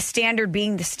the standard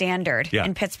being the standard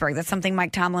in Pittsburgh. That's something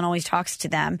Mike Tomlin always talks to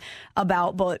them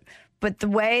about, but the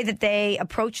way that they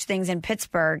approach things in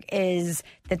Pittsburgh is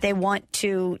that they want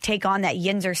to take on that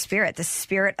Yinzer spirit, the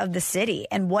spirit of the city,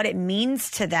 and what it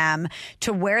means to them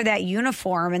to wear that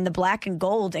uniform in the black and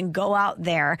gold and go out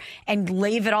there and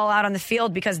leave it all out on the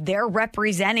field because they're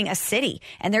representing a city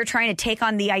and they're trying to take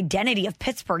on the identity of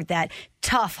Pittsburgh, that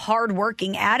tough,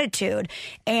 hardworking attitude.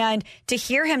 And to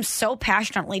hear him so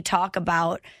passionately talk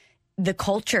about the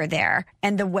culture there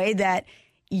and the way that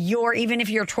even if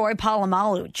you're Troy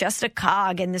Polamalu, just a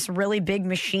cog in this really big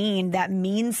machine that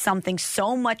means something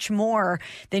so much more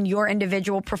than your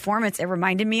individual performance. It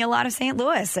reminded me a lot of St.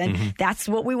 Louis, and that's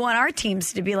what we want our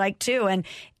teams to be like too. And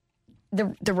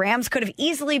the Rams could have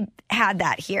easily had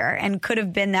that here and could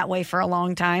have been that way for a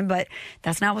long time, but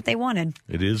that's not what they wanted.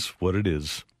 It is what it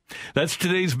is. That's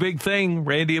today's big thing.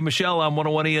 Randy and Michelle on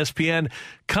 101 ESPN.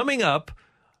 Coming up,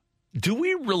 Do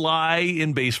we rely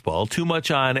in baseball too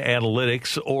much on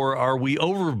analytics, or are we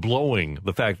overblowing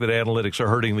the fact that analytics are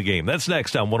hurting the game? That's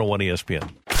next on 101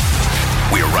 ESPN.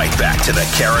 We're right back to the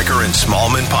Carricker and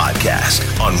Smallman podcast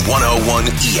on 101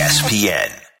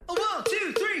 ESPN. 1,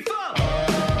 2, 3,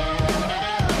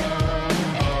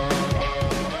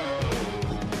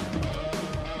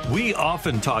 4. We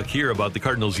often talk here about the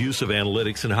Cardinals' use of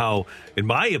analytics and how, in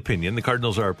my opinion, the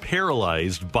Cardinals are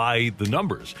paralyzed by the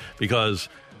numbers because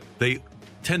they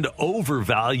tend to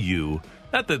overvalue,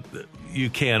 not that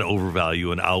you can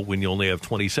overvalue an out when you only have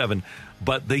 27,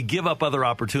 but they give up other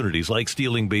opportunities like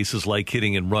stealing bases, like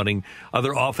hitting and running,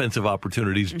 other offensive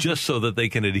opportunities just so that they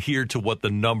can adhere to what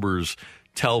the numbers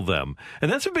tell them. And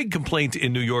that's a big complaint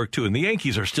in New York, too. And the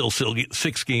Yankees are still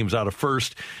 6 games out of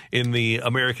first in the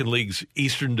American League's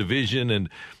Eastern Division, and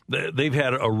they've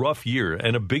had a rough year.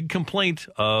 And a big complaint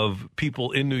of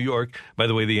people in New York, by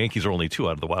the way, the Yankees are only 2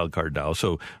 out of the wild card now,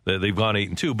 so they've gone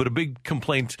 8-2. But a big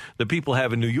complaint that people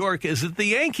have in New York is that the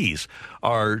Yankees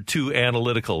are too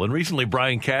analytical. And recently,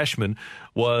 Brian Cashman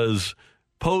was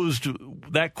posed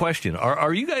that question.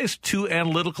 Are you guys too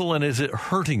analytical, and is it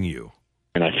hurting you?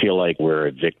 And I feel like we're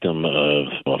a victim of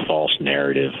a false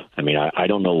narrative. I mean, I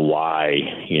don't know why,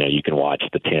 you can watch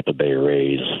the Tampa Bay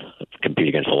Rays compete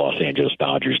against the Los Angeles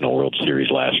Dodgers in the World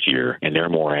Series last year, and they're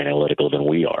more analytical than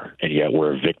we are. And yet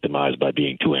we're victimized by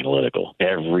being too analytical.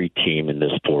 Every team in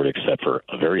this sport, except for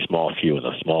a very small few, and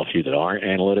the small few that aren't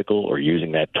analytical or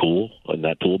using that tool in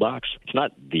that toolbox, it's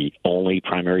not the only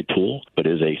primary tool, but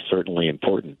is a certainly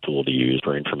important tool to use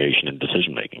for information and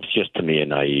decision making. It's just, to me, a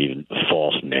naive,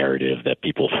 false narrative that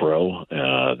people throw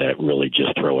that really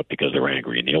just throw it because they're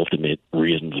angry. And the ultimate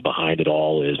reasons behind it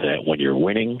all is that when you're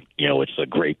winning, it's a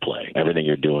great play. Everything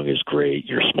you're doing is great.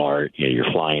 You're smart.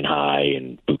 You're flying high,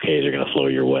 and bouquets are going to flow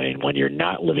your way. And when you're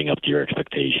not living up to your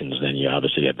expectations, then you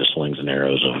obviously have the slings and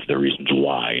arrows of the reasons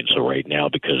why. And so right now,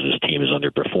 because this team is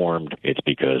underperformed, it's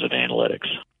because of analytics.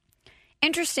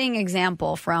 Interesting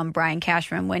example from Brian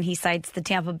Cashman when he cites the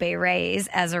Tampa Bay Rays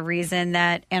as a reason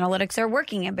that analytics are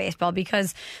working in baseball,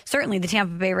 because certainly the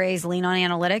Tampa Bay Rays lean on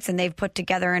analytics and they've put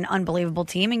together an unbelievable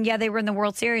team. And yeah, they were in the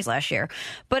World Series last year.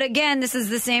 But again, this is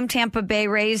the same Tampa Bay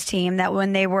Rays team that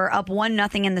when they were up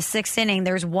 1-0 in the 6th inning,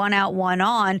 there's 1 out, 1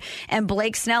 on. And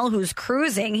Blake Snell, who's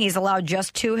cruising, he's allowed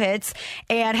just 2 hits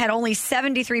and had only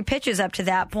 73 pitches up to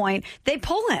that point. They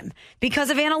pull him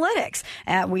because of analytics.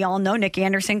 We all know Nick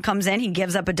Anderson comes in. He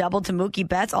gives up a double to Mookie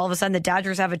Betts. All of a sudden, the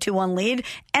Dodgers have a 2-1 lead,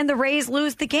 and the Rays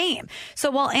lose the game.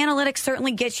 So while analytics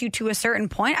certainly gets you to a certain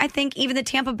point, I think even the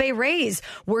Tampa Bay Rays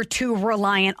were too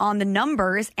reliant on the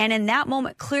numbers, and in that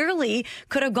moment clearly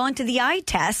could have gone to the eye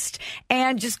test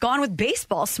and just gone with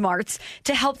baseball smarts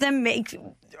to help them make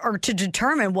or to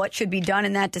determine what should be done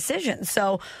in that decision.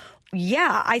 So,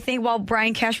 yeah, I think while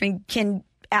Brian Cashman can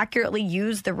accurately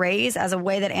use the Rays as a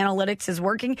way that analytics is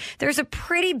working, there's a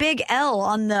pretty big L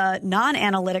on the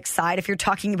non-analytics side if you're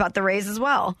talking about the Rays as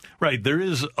well. Right. There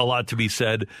is a lot to be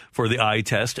said for the eye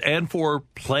test and for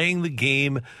playing the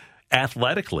game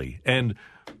athletically. And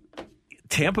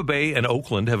Tampa Bay and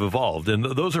Oakland have evolved, and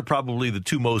those are probably the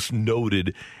 2 most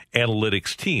noted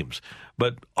analytics teams.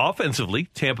 But offensively,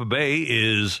 Tampa Bay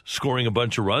is scoring a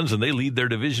bunch of runs, and they lead their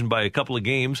division by a couple of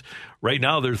games. Right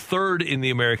now, they're 3rd in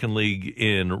the American League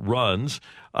in runs.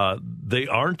 They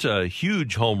aren't a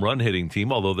huge home run hitting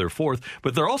team, although they're 4th,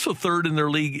 but they're also 3rd in their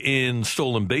league in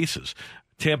stolen bases.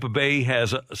 Tampa Bay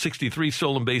has 63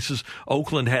 stolen bases.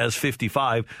 Oakland has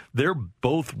 55. They're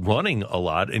both running a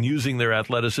lot and using their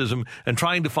athleticism and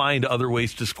trying to find other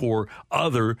ways to score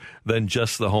other than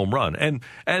just the home run. And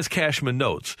as Cashman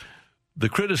notes, the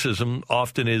criticism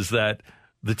often is that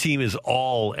the team is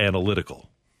all analytical.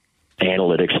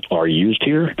 Analytics are used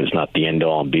here. It's not the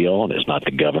end-all and be-all, and it's not the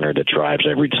governor that drives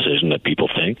every decision that people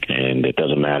think. And it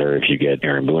doesn't matter if you get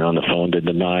Aaron Boone on the phone to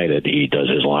deny that he does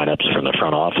his lineups from the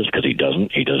front office, because he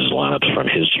doesn't. He does his lineups from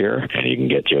his chair. And you can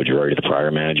get Joe Girardi, the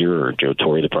prior manager, or Joe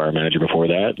Torre, the prior manager before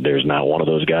that. There's not one of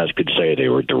those guys could say they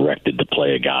were directed to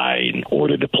play a guy and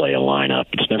ordered to play a lineup.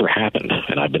 It's never happened.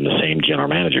 And I've been the same general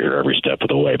manager every step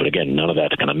of the way. But again, none of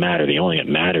that's going to matter. The only thing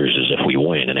that matters is if we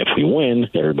win. And if we win,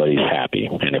 everybody's happy.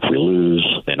 And if we lose,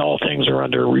 then all things are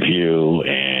under review,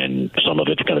 and some of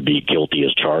it's going to be guilty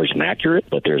as charged and accurate,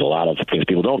 but there's a lot of things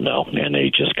people don't know, and they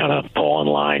just kind of fall in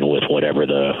line with whatever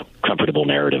the comfortable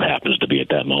narrative happens to be at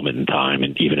that moment in time,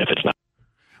 and even if it's not.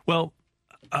 Well,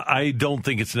 I don't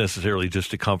think it's necessarily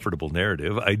just a comfortable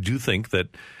narrative. I do think that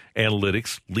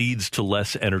analytics leads to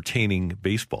less entertaining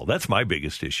baseball. That's my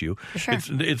biggest issue. Sure.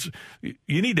 It's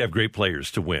you need to have great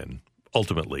players to win,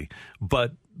 ultimately,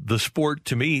 but the sport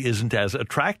to me isn't as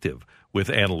attractive with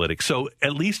analytics. So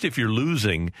at least if you're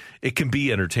losing, it can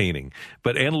be entertaining.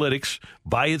 But analytics,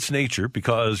 by its nature,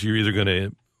 because you're either going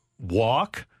to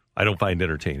walk, I don't find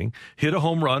entertaining, hit a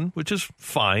home run, which is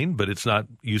fine, but it's not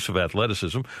use of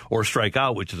athleticism, or strike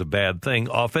out, which is a bad thing.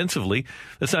 Offensively,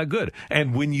 that's not good.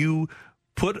 And when you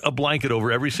put a blanket over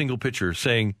every single pitcher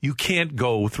saying you can't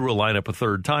go through a lineup a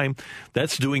third time,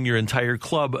 that's doing your entire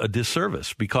club a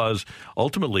disservice, because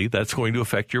ultimately that's going to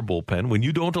affect your bullpen. When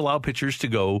you don't allow pitchers to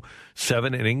go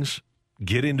 7 innings,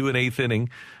 get into an 8th inning,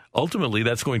 ultimately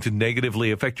that's going to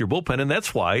negatively affect your bullpen. And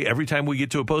that's why every time we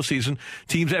get to a postseason,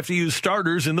 teams have to use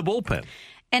starters in the bullpen.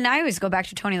 And I always go back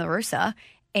to Tony La Russa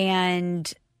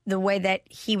and the way that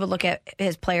he would look at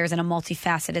his players in a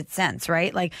multifaceted sense,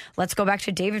 right? Like, let's go back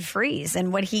to David Freese.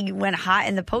 And when he went hot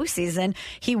in the postseason,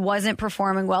 he wasn't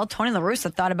performing well. Tony La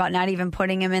Russa thought about not even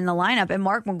putting him in the lineup. And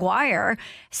Mark McGwire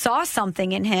saw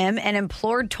something in him and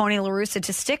implored Tony La Russa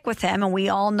to stick with him. And we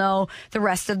all know the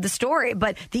rest of the story.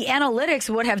 But the analytics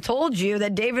would have told you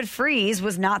that David Freese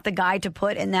was not the guy to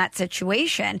put in that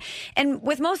situation. And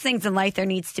with most things in life, there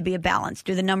needs to be a balance.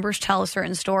 Do the numbers tell a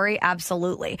certain story?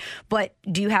 Absolutely. But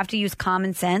do you have to use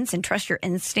common sense and trust your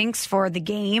instincts for the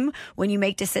game when you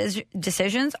make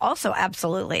decisions? Also,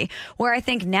 absolutely. Where I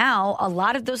think now a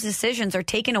lot of those decisions are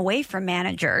taken away from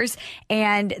managers,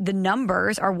 and the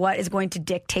numbers are what is going to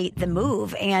dictate the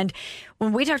move. And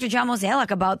when we talked to John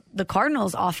Mozeliak about the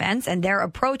Cardinals offense and their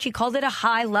approach, he called it a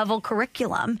high-level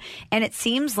curriculum. And it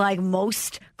seems like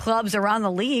most clubs around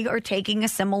the league are taking a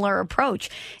similar approach.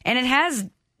 And it has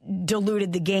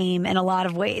diluted the game in a lot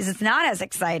of ways. It's not as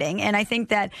exciting. And I think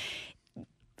that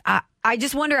I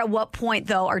just wonder at what point,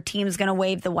 though, are teams going to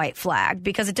wave the white flag?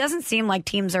 Because it doesn't seem like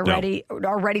teams are ready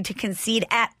to concede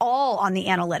at all on the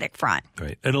analytic front.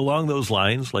 Right. And along those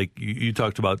lines, like you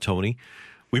talked about, Tony,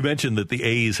 we mentioned that the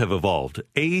A's have evolved.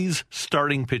 A's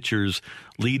starting pitchers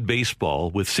lead baseball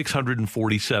with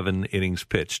 647 innings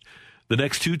pitched. The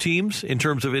next two teams, in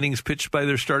terms of innings pitched by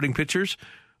their starting pitchers,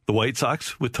 the White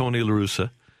Sox with Tony La Russa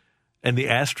and the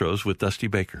Astros with Dusty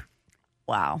Baker.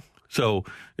 Wow. So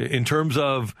in terms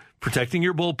of protecting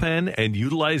your bullpen and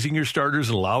utilizing your starters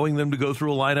and allowing them to go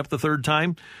through a lineup the third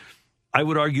time, I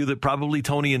would argue that probably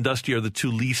Tony and Dusty are the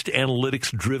two least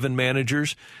analytics-driven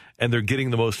managers, and they're getting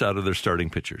the most out of their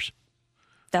starting pitchers.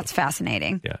 That's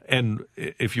fascinating. Yeah, and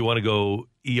if you want to go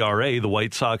ERA, the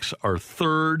White Sox are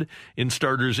third in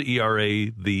starters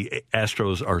ERA. The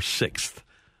Astros are sixth.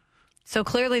 So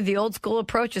clearly the old school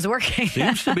approach is working.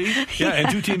 Seems to be. Yeah, and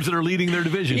two teams that are leading their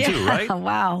division too, right?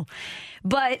 Wow.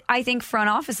 But I think front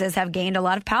offices have gained a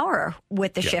lot of power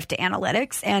with the shift to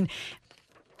analytics. And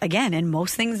again, in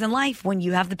most things in life, when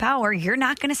you have the power, you're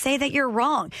not going to say that you're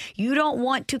wrong. You don't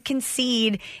want to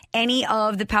concede any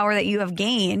of the power that you have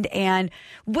gained, and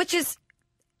which is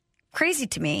crazy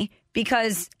to me.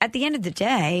 Because at the end of the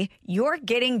day, you're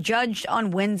getting judged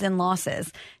on wins and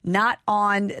losses, not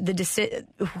on the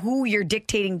who you're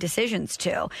dictating decisions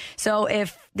to. So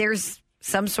if there's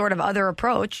some sort of other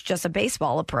approach, just a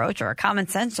baseball approach or a common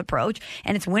sense approach,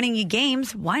 and it's winning you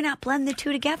games, why not blend the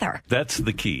two together? That's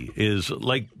the key, is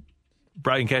like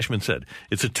Brian Cashman said,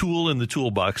 it's a tool in the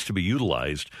toolbox to be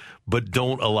utilized, but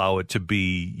don't allow it to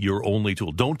be your only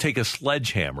tool. Don't take a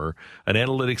sledgehammer, an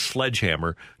analytics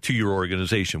sledgehammer, to your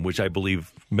organization, which I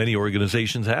believe many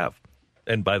organizations have.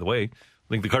 And by the way, I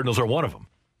think the Cardinals are one of them.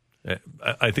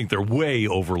 I think they're way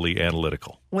overly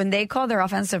analytical. When they call their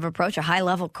offensive approach a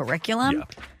high-level curriculum,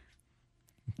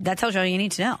 that tells you all you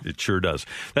need to know. It sure does.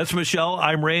 That's Michelle.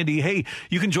 I'm Randy. Hey,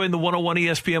 you can join the 101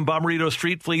 ESPN Bommarito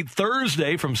Street Fleet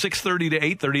Thursday from 6:30 to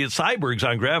 8:30 at Cyberg's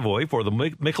on Gravois for the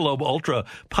Michelob Ultra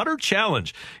Putter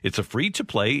Challenge. It's a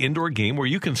free-to-play indoor game where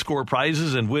you can score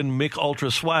prizes and win Mich Ultra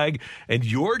swag and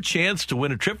your chance to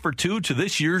win a trip for two to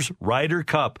this year's Ryder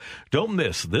Cup. Don't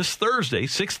miss this Thursday,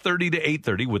 6:30 to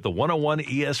 8:30 with the 101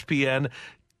 ESPN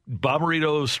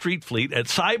Bommarito Street Fleet at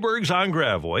Cyberg's on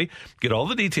Gravois. Get all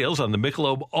the details on the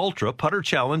Michelob Ultra Putter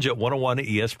Challenge at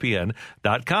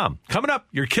 101ESPN.com. Coming up,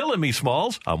 You're Killing Me,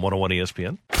 Smalls, on 101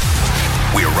 ESPN.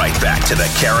 We're right back to the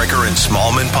Carricker and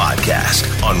Smallman podcast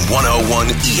on 101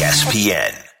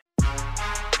 ESPN.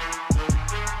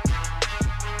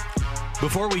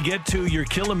 Before we get to You're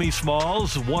Killing Me,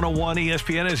 Smalls, 101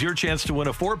 ESPN has your chance to win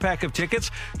a 4-pack of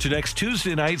tickets to next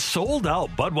Tuesday night's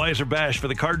sold-out Budweiser Bash for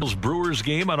the Cardinals-Brewers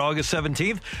game on August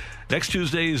 17th. Next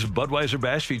Tuesday's Budweiser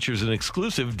Bash features an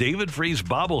exclusive David Freese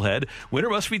bobblehead. Winner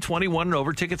must be 21 and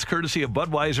over. Tickets courtesy of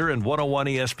Budweiser and 101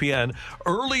 ESPN.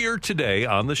 Earlier today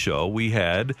on the show, we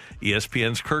had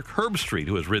ESPN's Kirk Herbstreit,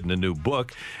 who has written a new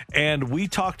book, and we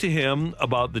talked to him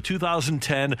about the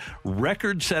 2010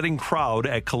 record-setting crowd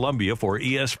at Columbia for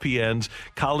ESPN's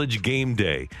College Game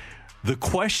Day. The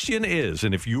question is,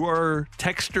 and if you are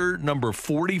texter number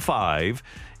 45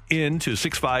 into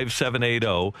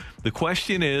 65780, the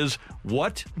question is,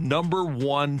 what number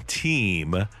one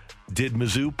team did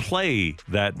Mizzou play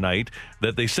that night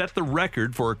that they set the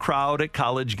record for a crowd at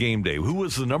College Game Day? Who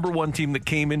was the number one team that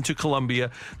came into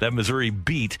Columbia that Missouri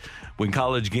beat when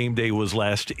College Game Day was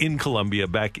last in Columbia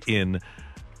back in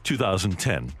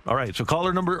 2010? All right, so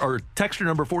texter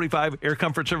number 45, Air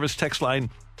Comfort Service text line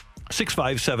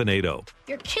 65780.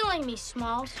 You're killing me,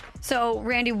 Smalls. So,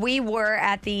 Randy, we were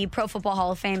at the Pro Football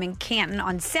Hall of Fame in Canton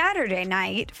on Saturday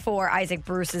night for Isaac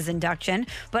Bruce's induction.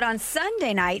 But on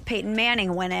Sunday night, Peyton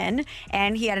Manning went in,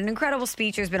 and he had an incredible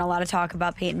speech. There's been a lot of talk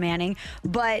about Peyton Manning.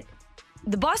 But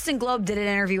the Boston Globe did an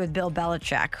interview with Bill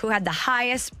Belichick, who had the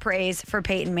highest praise for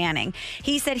Peyton Manning.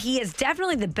 He said he is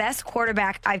definitely the best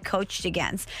quarterback I've coached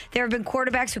against. There have been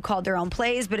quarterbacks who called their own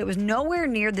plays, but it was nowhere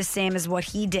near the same as what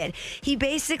he did. He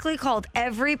basically called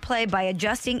every play by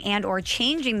adjusting and or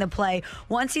changing the play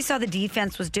once he saw the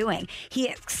defense was doing. He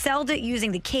excelled at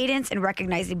using the cadence and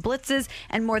recognizing blitzes,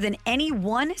 and more than any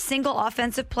one single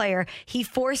offensive player, he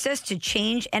forced us to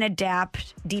change and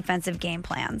adapt defensive game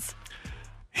plans.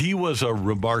 He was a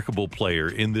remarkable player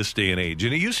in this day and age.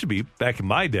 And it used to be, back in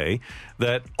my day,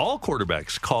 that all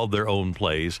quarterbacks called their own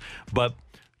plays. But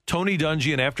Tony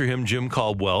Dungy, and after him, Jim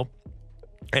Caldwell.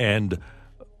 And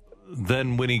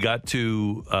then when he got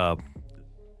to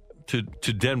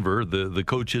Denver, the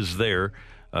coaches there,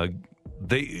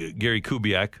 Gary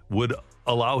Kubiak would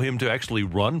allow him to actually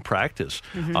run practice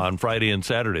on Friday and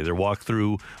Saturday. Their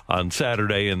walkthrough on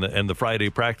Saturday and the Friday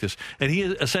practice. And he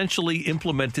essentially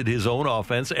implemented his own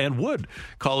offense and would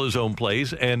call his own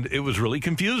plays. And it was really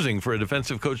confusing for a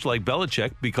defensive coach like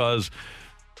Belichick because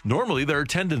normally there are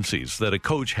tendencies that a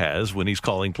coach has when he's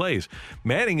calling plays.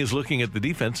 Manning is looking at the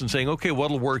defense and saying, okay,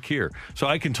 what'll work here? So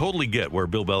I can totally get where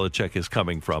Bill Belichick is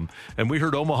coming from. And we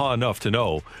heard Omaha enough to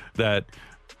know that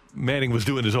Manning was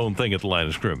doing his own thing at the line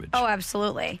of scrimmage. Oh,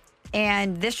 absolutely.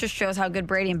 And this just shows how good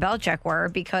Brady and Belichick were,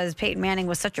 because Peyton Manning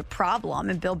was such a problem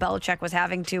and Bill Belichick was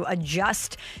having to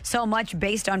adjust so much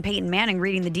based on Peyton Manning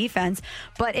reading the defense.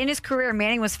 But in his career,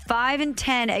 Manning was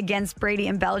 5-10 against Brady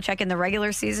and Belichick in the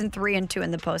regular season, 3-2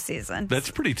 in the postseason. That's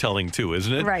pretty telling too,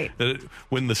 isn't it? Right.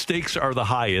 When the stakes are the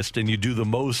highest and you do the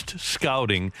most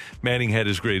scouting, Manning had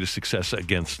his greatest success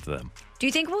against them. Do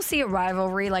you think we'll see a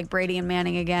rivalry like Brady and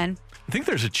Manning again? I think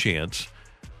there's a chance.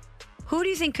 Who do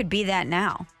you think could be that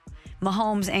now?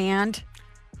 Mahomes and?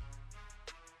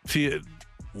 See,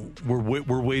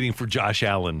 we're waiting for Josh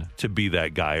Allen to be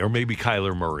that guy, or maybe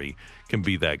Kyler Murray can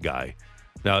be that guy.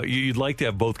 Now, you'd like to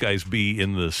have both guys be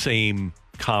in the same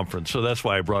conference, so that's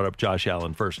why I brought up Josh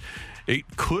Allen first.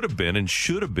 It could have been and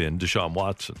should have been Deshaun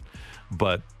Watson,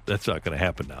 but that's not going to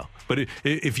happen now. But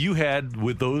if you had,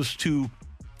 with those two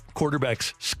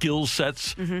quarterbacks' skill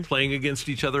sets playing against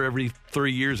each other every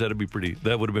 3 years, that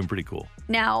would have been pretty cool.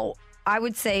 Now, I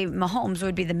would say Mahomes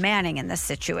would be the Manning in this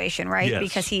situation, right? Yes.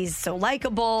 Because he's so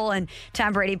likable, and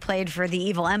Tom Brady played for the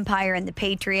evil empire and the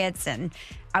Patriots. And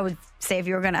I would say if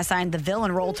you were going to assign the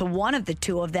villain role to one of the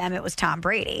two of them, it was Tom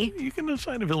Brady. You can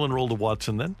assign a villain role to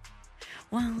Watson then.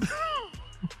 Well,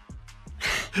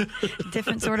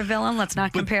 different sort of villain. Let's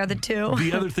not compare the two.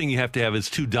 The other thing you have to have is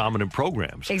two dominant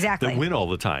programs exactly that win all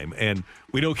the time. And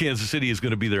we know Kansas City is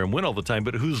going to be there and win all the time,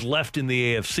 but who's left in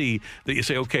the AFC that you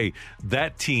say, okay,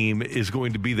 that team is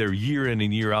going to be there year in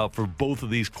and year out for both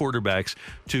of these quarterbacks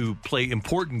to play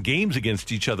important games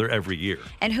against each other every year?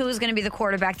 And who's going to be the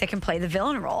quarterback that can play the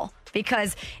villain role?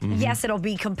 Because, yes, it'll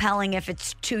be compelling if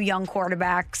it's two young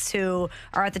quarterbacks who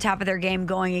are at the top of their game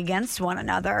going against one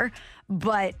another.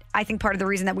 But I think part of the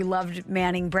reason that we loved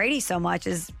Manning Brady so much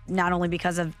is not only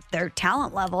because of their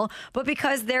talent level, but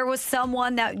because there was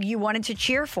someone that you wanted to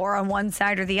cheer for on one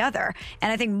side or the other. And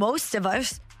I think most of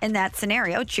us in that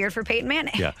scenario cheered for Peyton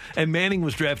Manning. Yeah, and Manning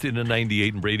was drafted in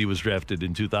 98 and Brady was drafted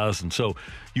in 2000. So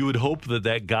you would hope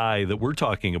that guy that we're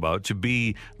talking about to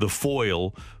be the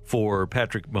foil for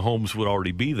Patrick Mahomes would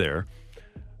already be there.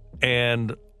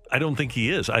 And I don't think he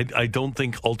is. I don't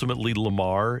think ultimately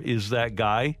Lamar is that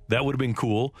guy. That would have been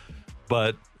cool,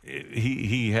 but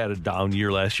he had a down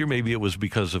year last year. Maybe it was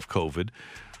because of COVID.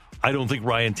 I don't think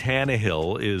Ryan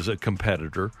Tannehill is a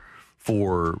competitor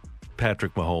for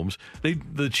Patrick Mahomes.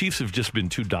 The Chiefs have just been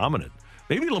too dominant.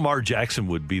 Maybe Lamar Jackson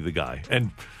would be the guy.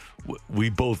 And we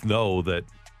both know that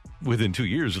within 2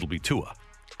 years it'll be Tua.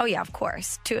 Oh, yeah, of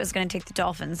course. Tua's going to take the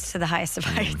Dolphins to the highest of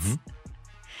heights.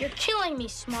 You're killing me,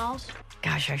 Smalls.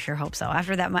 Gosh, I sure hope so.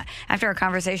 After our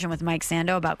conversation with Mike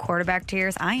Sando about quarterback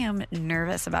tiers, I am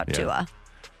nervous about Tua.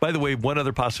 By the way, one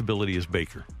other possibility is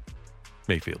Baker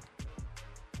Mayfield.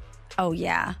 Oh,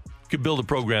 yeah. Could build a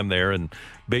program there, and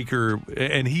Baker,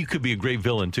 and he could be a great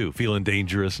villain too, feeling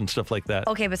dangerous and stuff like that.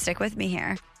 Okay, but stick with me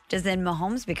here. Does then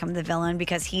Mahomes become the villain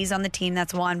because he's on the team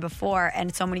that's won before,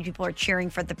 and so many people are cheering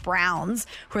for the Browns,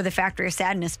 who are the factory of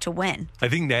sadness, to win? I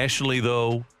think nationally,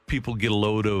 though, people get a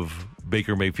load of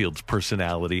Baker Mayfield's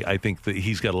personality. I think that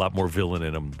he's got a lot more villain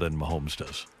in him than Mahomes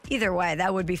does. Either way,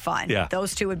 that would be fun. Yeah.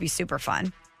 Those two would be super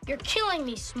fun. You're killing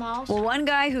me, Smalls. Well, one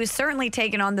guy who's certainly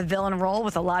taken on the villain role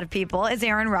with a lot of people is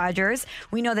Aaron Rodgers.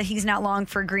 We know that he's not long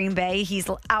for Green Bay. He's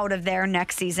out of there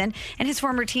next season. And his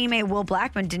former teammate, Will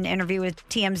Blackman, did an interview with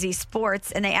TMZ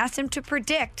Sports, and they asked him to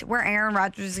predict where Aaron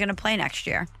Rodgers is going to play next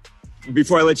year.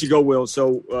 Before I let you go, Will,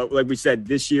 so like we said,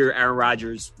 this year, Aaron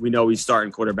Rodgers, we know he's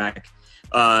starting quarterback.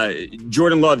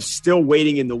 Jordan Love's still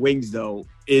waiting in the wings, though.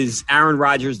 Is Aaron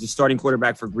Rodgers the starting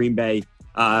quarterback for Green Bay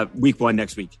week 1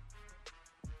 next week?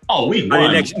 Oh, week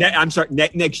 1. Next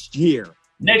year.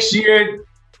 Next year,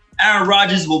 Aaron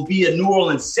Rodgers will be a New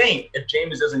Orleans Saint if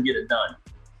Jameis doesn't get it done.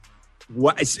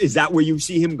 What is that? Where you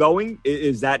see him going?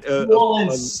 Is that a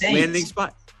landing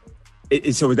spot?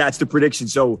 So that's the prediction.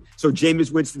 So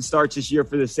Jameis Winston starts this year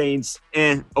for the Saints.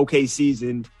 Okay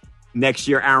season. Next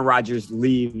year, Aaron Rodgers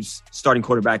leaves, starting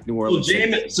quarterback New Orleans.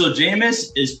 So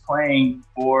Jameis is playing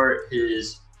for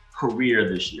his career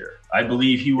this year. I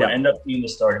believe he will end up being the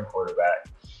starting quarterback.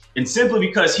 And simply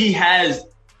because he's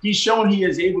shown he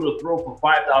is able to throw for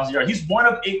 5,000 yards. He's one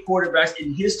of 8 quarterbacks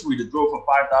in history to throw for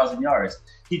 5,000 yards.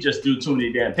 He just threw too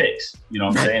many damn picks. You know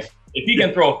what I'm saying? If he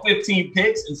can throw 15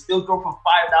 picks and still throw for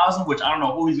 5,000, which I don't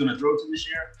know who he's going to throw to this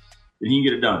year, then he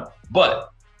can get it done.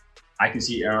 But I can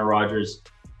see Aaron Rodgers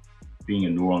being a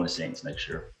New Orleans Saints next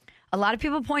year. A lot of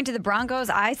people point to the Broncos.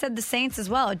 I said the Saints as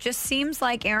well. It just seems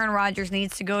like Aaron Rodgers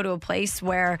needs to go to a place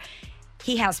where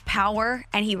he has power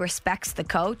and he respects the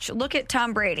coach. Look at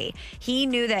Tom Brady. He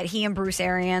knew that he and Bruce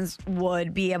Arians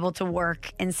would be able to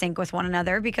work in sync with one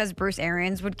another because Bruce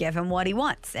Arians would give him what he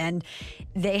wants. And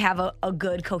they have a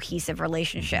good, cohesive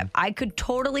relationship. I could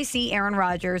totally see Aaron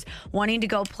Rodgers wanting to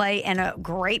go play in a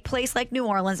great place like New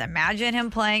Orleans. Imagine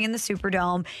him playing in the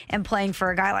Superdome and playing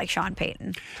for a guy like Sean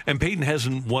Payton. And Payton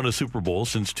hasn't won a Super Bowl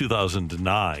since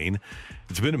 2009.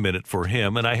 It's been a minute for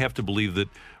him, and I have to believe that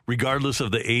regardless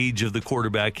of the age of the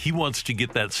quarterback, he wants to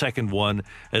get that second one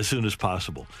as soon as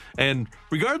possible. And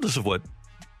regardless of what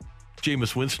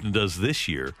Jameis Winston does this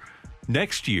year,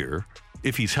 next year,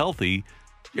 if he's healthy,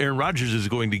 Aaron Rodgers is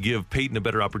going to give Peyton a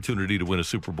better opportunity to win a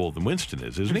Super Bowl than Winston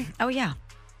is, isn't he? Oh, yeah.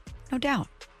 No doubt.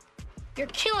 You're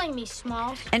killing me,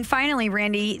 Smalls. And finally,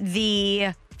 Randy,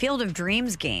 the Field of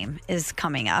Dreams game is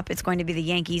coming up. It's going to be the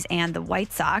Yankees and the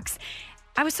White Sox.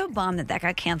 I was so bummed that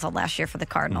got canceled last year for the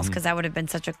Cardinals because that would have been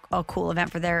such a cool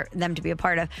event for them to be a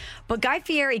part of. But Guy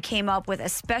Fieri came up with a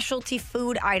specialty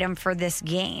food item for this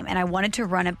game, and I wanted to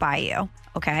run it by you.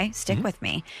 Okay? Stick with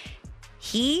me.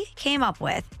 He came up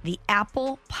with the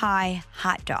apple pie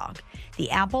hot dog. The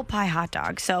apple pie hot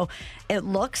dog. So it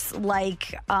looks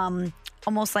like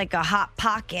almost like a Hot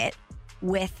Pocket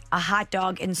with a hot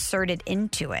dog inserted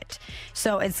into it.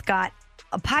 So it's got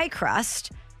a pie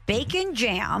crust, bacon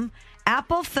jam,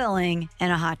 apple filling,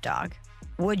 and a hot dog.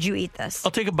 Would you eat this?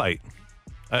 I'll take a bite.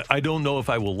 I don't know if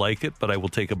I will like it, but I will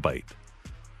take a bite.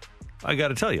 I got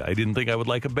to tell you, I didn't think I would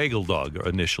like a bagel dog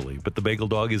initially, but the bagel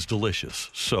dog is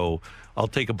delicious. So I'll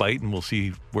take a bite and we'll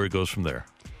see where it goes from there.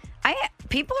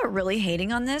 People are really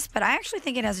hating on this, but I actually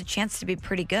think it has a chance to be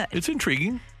pretty good. It's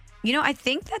intriguing. You know, I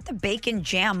think that the bacon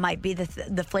jam might be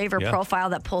the flavor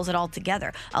profile that pulls it all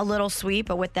together. A little sweet,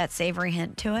 but with that savory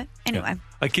hint to it. Anyway.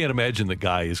 Yeah. I can't imagine the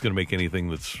guy is going to make anything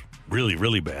that's really,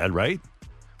 really bad, right?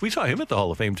 We saw him at the Hall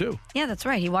of Fame, too. Yeah, that's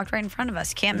right. He walked right in front of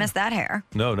us. Can't miss that hair.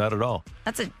 No, not at all.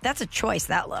 That's a choice,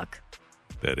 that look.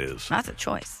 That is. That's a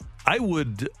choice. I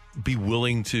would be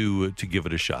willing to give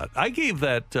it a shot. I gave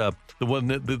that the one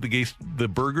that the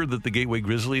burger that the Gateway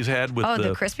Grizzlies had with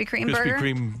the Krispy Kreme burger.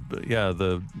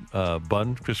 The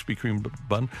bun, Krispy Kreme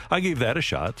bun. I gave that a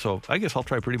shot, so I guess I'll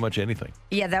try pretty much anything.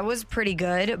 Yeah, that was pretty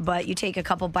good, but you take a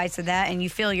couple bites of that and you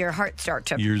feel your heart start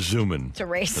to You're zooming. To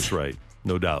race. That's right.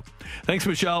 No doubt. Thanks,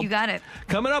 Michelle. You got it.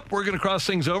 Coming up, we're going to cross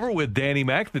things over with Danny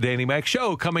Mac, the Danny Mac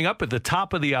Show, coming up at the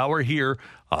top of the hour here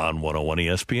on 101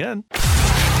 ESPN.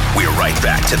 We're right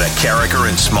back to the Carragher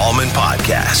and Smallman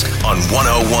podcast on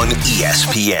 101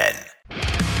 ESPN.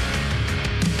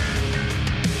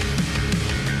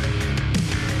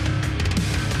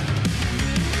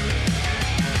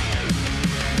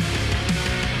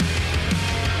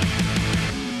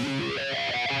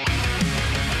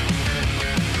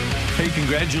 Hey,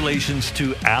 congratulations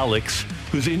to Alex,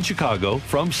 who's in Chicago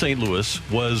from St. Louis,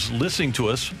 was listening to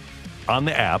us on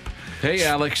the app. Hey,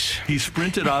 Alex. He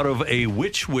sprinted out of a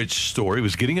Which store. He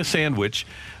was getting a sandwich,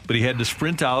 but he had to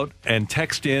sprint out and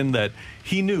text in that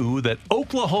he knew that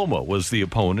Oklahoma was the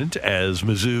opponent as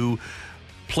Mizzou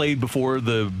played before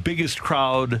the biggest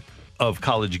crowd of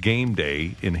College game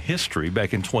day in history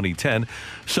back in 2010.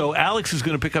 So Alex is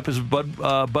going to pick up his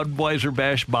Budweiser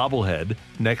Bash bobblehead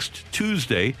next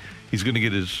Tuesday. He's going to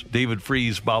get his David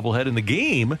Freese bobblehead, and the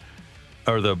game,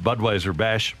 or the Budweiser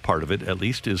Bash part of it at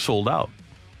least, is sold out.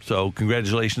 So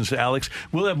congratulations to Alex.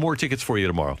 We'll have more tickets for you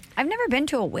tomorrow. I've never been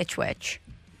to a Which.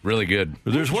 Really good.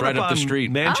 There's one right up the on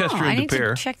street. Manchester and I need De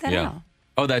Pere. to check that out.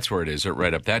 Oh, that's where it is.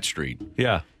 Right up that street.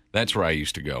 Yeah. That's where I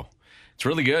used to go. It's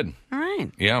really good. All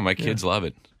right. Yeah, my kids love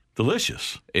it.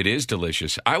 Delicious. It is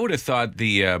delicious. I would have thought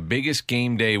the biggest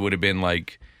game day would have been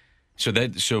like, so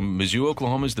Mizzou,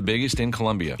 Oklahoma is the biggest in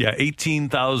Columbia. Yeah,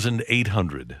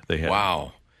 18,800 they had.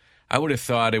 Wow. I would have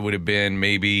thought it would have been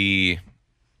maybe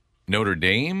Notre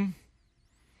Dame.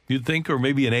 You'd think, or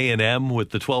maybe an A&M with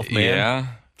the 12th man. Yeah.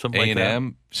 Something like that.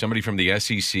 A&M, somebody from the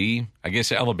SEC. I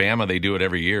guess Alabama, they do it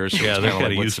every year. So yeah, it's they're kind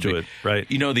of used to it, right?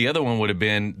 You know, the other one would have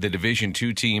been the Division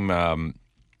II team.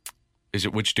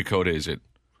 Which Dakota is it?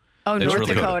 Oh, That's North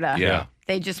really Dakota. good. Yeah.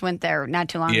 They just went there not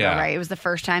too long Yeah. ago, right? It was the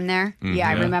first time there? Mhm. Yeah,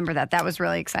 I Yeah. remember that. That was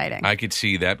really exciting. I could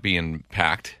see that being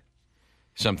packed.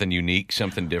 Something unique,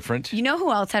 something different. You know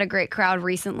who else had a great crowd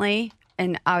recently?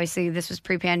 And obviously this was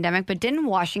pre-pandemic, but didn't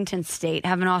Washington State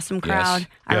have an awesome crowd? Yes.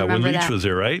 I remember when Leach that. was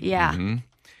there, right? Yeah. Mm-hmm.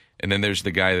 And then there's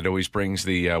the guy that always brings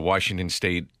the Washington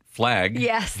State flag.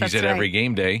 Yes, that's He's at every right.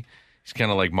 game day. He's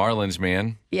kind of like Marlins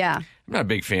man. Yeah. I'm not a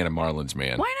big fan of Marlins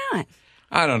man. Why not?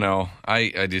 I don't know.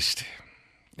 I just,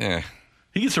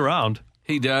 He gets around.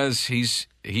 He does.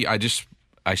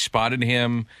 I spotted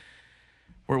him.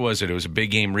 Where was it? It was a big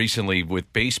game recently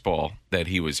with baseball that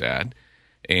he was at.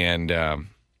 And,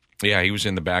 he was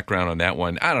in the background on that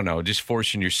one. I don't know. Just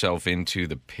forcing yourself into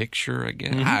the picture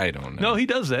again. Mhm. I don't know. No, he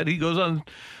does that. He goes on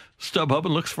StubHub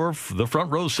and looks for the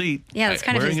front row seat. Yeah, that's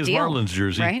kind of wearing his his deal. Marlins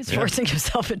jersey. Right? It's forcing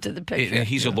yourself into the picture. And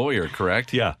he's a lawyer,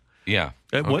 correct? Yeah. Yeah.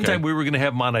 At one Okay. time, we were going to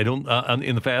have him on.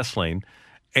 In the fast lane,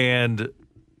 and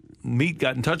Meat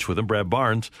got in touch with him, Brad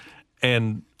Barnes,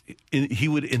 and he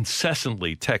would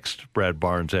incessantly text Brad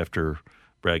Barnes after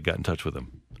Brad got in touch with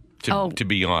him to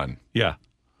be on. Yeah,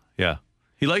 yeah.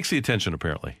 He likes the attention,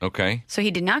 apparently. Okay. So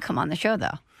he did not come on the show,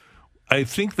 though. I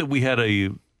think that we had I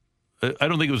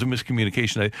don't think it was a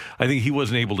miscommunication. I think he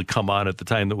wasn't able to come on at the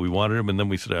time that we wanted him, and then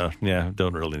we said,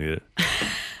 don't really need it.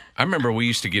 I remember we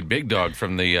used to get Big Dog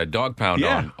from the Dog Pound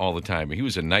Yeah. on all the time. He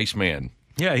was a nice man.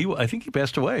 Yeah, I think he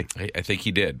passed away. I think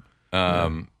he did.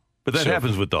 But that so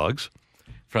happens with dogs.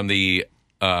 From the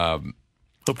hope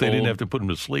they didn't old have to put him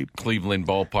to sleep. Cleveland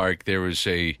ballpark, there was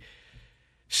a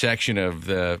section of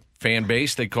the fan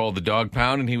base they called the Dog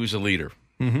Pound, and he was a leader.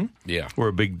 Mm-hmm. Yeah. Or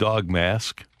a big dog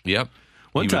mask. Yep.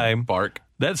 One He would time, bark.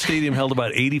 That stadium held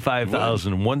about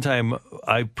 85,000. One time,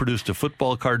 I produced a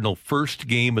football Cardinal first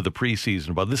game of the preseason,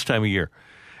 about this time of year,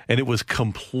 and it was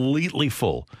completely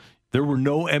full. There were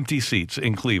no empty seats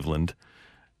in Cleveland.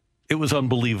 It was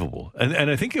unbelievable. And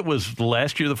I think it was the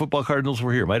last year the football Cardinals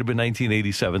were here. It might have been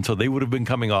 1987, so they would have been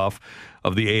coming off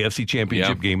of the AFC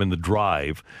Championship game in the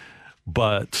drive.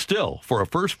 But still, for a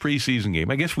first preseason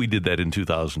game, I guess we did that in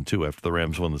 2002 after the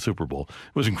Rams won the Super Bowl.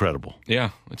 It was incredible.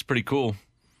 Yeah, it's pretty cool.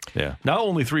 Yeah. Now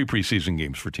only 3 preseason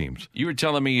games for teams. You were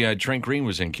telling me Trent Green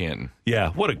was in Canton.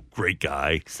 Yeah, what a great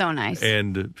guy. So nice.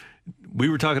 And we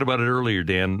were talking about it earlier,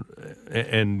 Dan,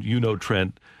 and you know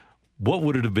Trent. What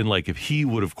would it have been like if he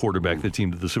would have quarterbacked the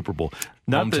team to the Super Bowl?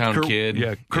 Hometown kid.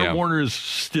 Yeah, Kurt Yeah. Warner is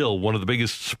still one of the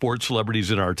biggest sports celebrities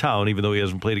in our town, even though he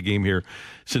hasn't played a game here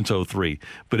since 2003.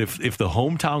 But if the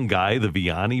hometown guy, the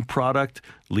Vianney product,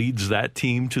 leads that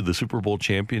team to the Super Bowl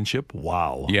championship,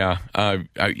 wow. Yeah,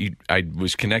 I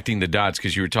was connecting the dots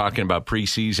because you were talking about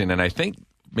preseason, and I think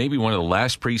maybe one of the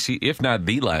last preseason, if not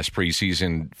the last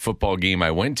preseason football game I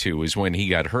went to was when he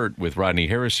got hurt with Rodney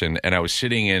Harrison, and I was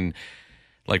sitting in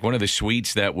like one of the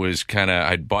suites that was kind of,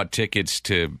 I'd bought tickets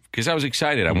to, because I was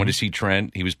excited. I wanted to see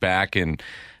Trent. He was back, and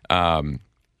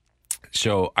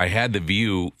so I had the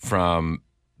view from,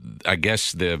 I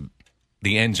guess, the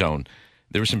end zone.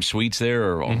 There were some suites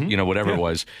there, or whatever it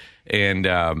was, and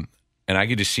I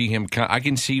could just see him. I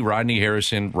can see Rodney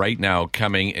Harrison right now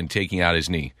coming and taking out his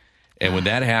knee. And when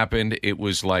that happened, it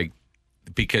was like,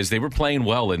 because they were playing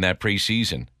well in that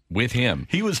preseason with him.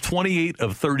 He was 28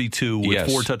 of 32 with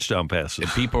 4 touchdown passes. And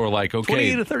people were like, okay,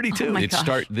 28 of 32. Oh my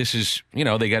gosh. This is,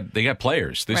 they got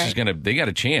players. This is Right. they got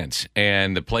a chance.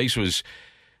 And the place was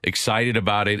excited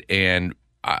about it. And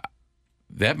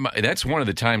that's one of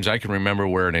the times I can remember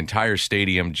where an entire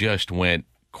stadium just went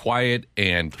quiet,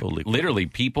 and literally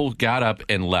people got up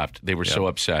and left. They were so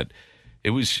upset. It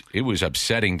was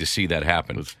upsetting to see that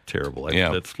happen. It was terrible.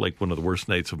 That's like one of the worst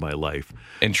nights of my life.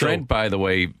 And Trent, by the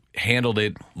way, handled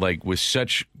it like with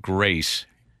such grace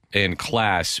and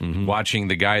class, watching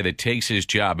the guy that takes his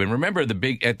job. And remember,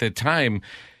 at the time,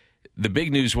 the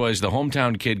big news was the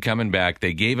hometown kid coming back.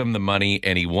 They gave him the money,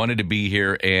 and he wanted to be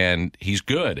here, and he's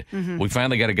good. We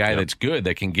finally got a guy that's good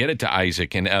that can get it to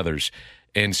Isaac and others.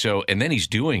 And then he's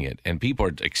doing it, and people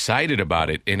are excited about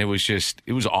it, and it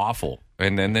was awful.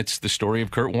 And then that's the story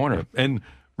of Kurt Warner. And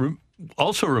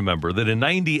also remember that in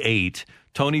 '98,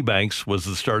 Tony Banks was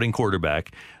the starting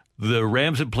quarterback. The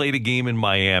Rams had played a game in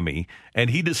Miami, and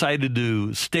he decided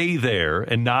to stay there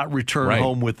and not return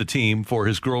home with the team for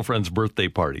his girlfriend's birthday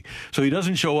party. So he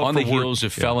doesn't show up on the heels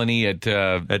of felony at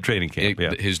training camp.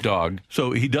 His dog.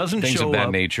 So he doesn't things show of that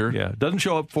up, nature. Yeah, doesn't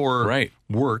show up for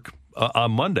work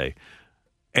on Monday.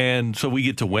 And so we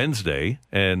get to Wednesday,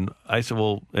 and I said,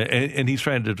 well, and he's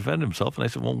trying to defend himself. And I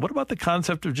said, well, what about the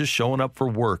concept of just showing up for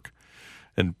work?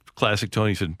 And classic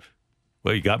Tony said,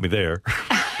 well, you got me there.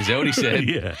 Is that what he said?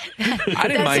 Yeah. I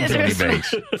didn't mind Tony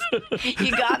Banks.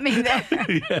 You got me there.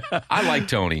 Yeah. I like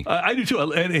Tony. I do too.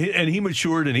 And he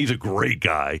matured, and he's a great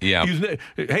guy. Yeah.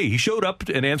 He showed up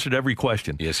and answered every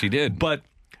question. Yes, he did. But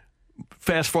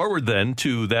fast forward then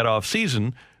to that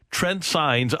offseason, Trent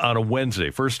signs on a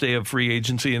Wednesday, first day of free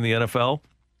agency in the NFL.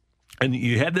 And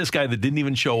you had this guy that didn't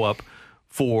even show up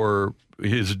for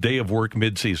his day of work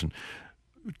midseason.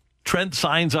 Trent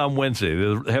signs on Wednesday.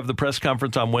 They have the press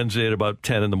conference on Wednesday at about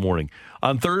 10 in the morning.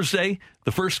 On Thursday,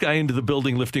 the first guy into the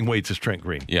building lifting weights is Trent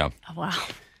Green. Yeah. Oh, wow.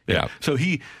 Yeah. So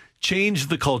he changed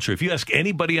the culture. If you ask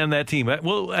anybody on that team,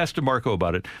 we'll ask DeMarco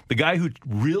about it. The guy who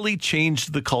really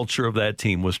changed the culture of that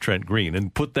team was Trent Green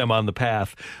and put them on the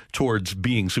path towards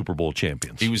being Super Bowl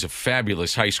champions. He was a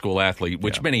fabulous high school athlete,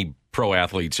 which many pro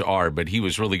athletes are, but he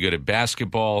was really good at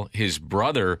basketball. His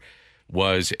brother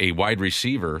was a wide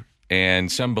receiver,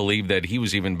 and some believe that he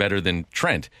was even better than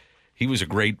Trent. He was a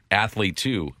great athlete,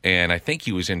 too, and I think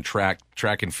he was in track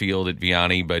and field at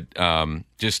Vianney, but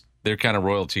just they're kind of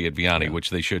royalty at Vianney,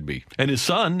 which they should be. And his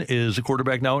son is a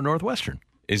quarterback now at Northwestern.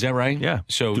 Is that right? Yeah.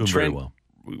 So doing Trent very well.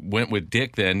 Went with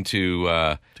Dick then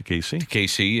to KC. To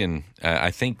KC, and I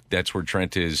think that's where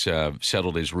Trent is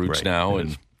settled his roots now,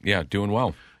 and doing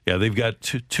well. Yeah, they've got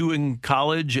two in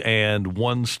college and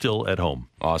one still at home.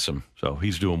 Awesome. So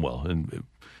he's doing well, and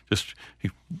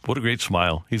what a great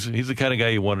smile. He's the kind of guy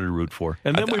you wanted to root for.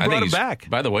 And then we brought him back.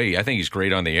 By the way, I think he's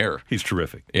great on the air. He's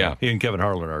terrific. Yeah. He and Kevin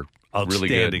Harlan are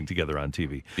outstanding really together on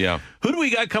TV. Yeah. Who do we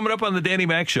got coming up on the Danny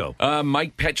Mac Show?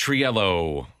 Mike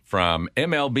Petriello from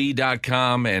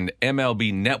MLB.com and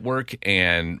MLB Network,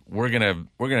 and we're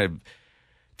gonna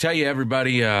tell you,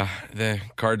 everybody, the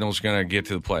Cardinals gonna get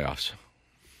to the playoffs.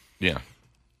 Yeah.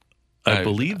 I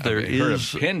believe there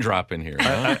is a pin drop in here.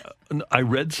 Huh? I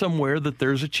read somewhere that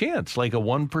there's a chance, like a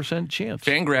 1% chance.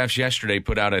 Fangraphs yesterday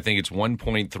put out, I think it's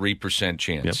 1.3%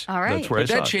 chance. Yep. All right. That's where I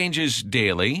saw that it. changes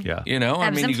daily. Yeah. You know,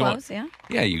 Ebbs and you flows,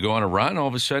 you go on a run, all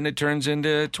of a sudden it turns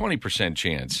into 20%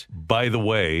 chance. By the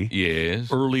way,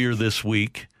 earlier this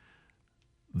week,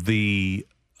 the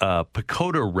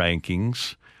Pacoda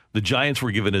rankings, the Giants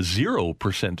were given a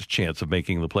 0% chance of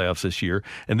making the playoffs this year,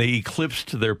 and they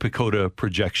eclipsed their Pacoda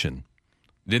projection.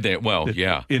 Did they? Well,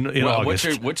 yeah. In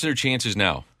August. What's their chances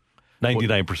now?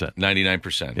 99%.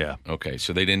 99%. Yeah. Okay,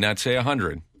 so they did not say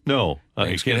 100. No.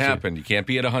 Things can happen. You can't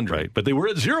be at 100. Right, but they were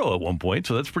at 0 at one point,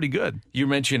 so that's pretty good. You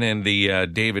mentioned in the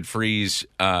David Freese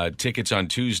tickets on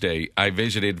Tuesday. I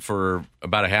visited for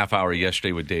about a half hour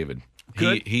yesterday with David.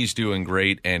 Good. He's doing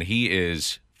great, and he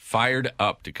is fired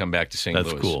up to come back to St. Louis.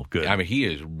 That's cool. Good. I mean, he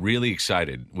is really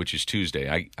excited, which is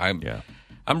Tuesday.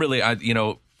 I'm really,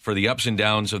 for the ups and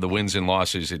downs of the wins and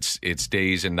losses, it's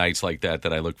days and nights like that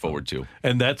I look forward to.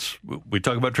 And we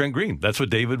talk about Trent Green. That's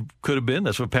what David could have been.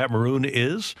 That's what Pat Maroon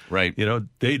is. Right. You know,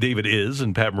 David is,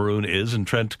 and Pat Maroon is, and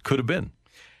Trent could have been.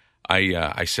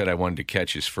 I said I wanted to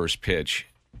catch his first pitch.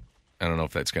 I don't know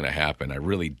if that's going to happen. I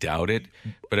really doubt it.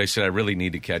 But I said, I really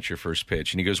need to catch your first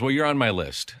pitch. And he goes, well, you're on my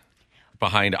list.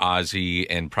 Behind Ozzie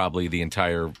and probably the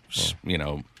entire,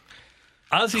 Ozzie's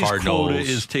Cardinals. quota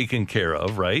is taken care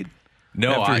of, right?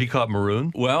 No, after he caught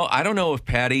Maroon. Well, I don't know if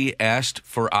Patty asked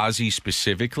for Ozzie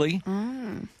specifically.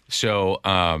 So,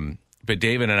 but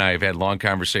David and I have had long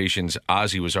conversations.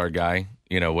 Ozzie was our guy.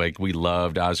 Like we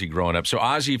loved Ozzie growing up. So,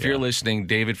 Ozzie, if you're listening,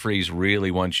 David Freese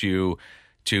really wants you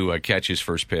to catch his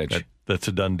first pitch. That's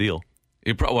a done deal.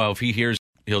 If he hears,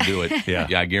 he'll do it. Yeah,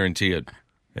 I guarantee it.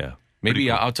 Yeah. Maybe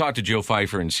I'll talk to Joe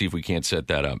Pfeiffer and see if we can't set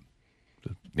that up.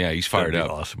 Yeah, he's fired That'd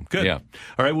be up. Awesome. Good. Yeah.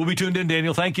 All right, we'll be tuned in,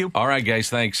 Daniel. Thank you. All right, guys,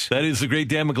 thanks. That is the great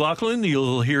Dan McLaughlin.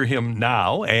 You'll hear him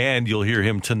now, and you'll hear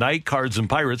him tonight, Cards and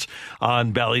Pirates,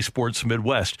 on Bally Sports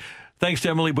Midwest. Thanks to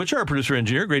Emily Butcher, our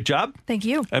producer-engineer. Great job. Thank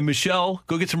you. And Michelle,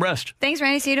 go get some rest. Thanks,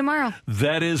 Randy. See you tomorrow.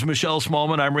 That is Michelle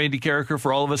Smallman. I'm Randy Carricker.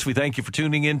 For all of us, we thank you for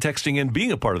tuning in, texting in,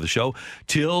 being a part of the show.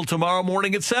 Till tomorrow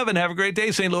morning at 7. Have a great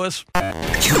day, St. Louis.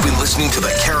 You've been listening to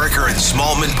the Carricker and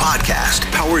Smallman podcast,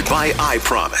 powered by I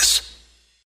Promise.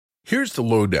 Here's the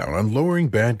lowdown on lowering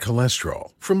bad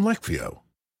cholesterol from Leqvio.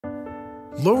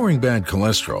 Lowering bad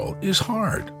cholesterol is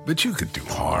hard, but you could do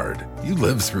hard. You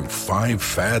lived through 5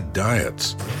 fad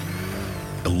diets,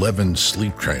 11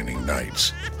 sleep training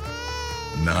nights,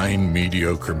 9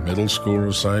 mediocre middle school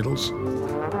recitals,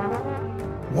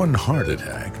 1 heart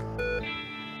attack.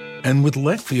 And with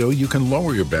Leqvio, you can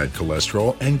lower your bad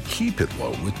cholesterol and keep it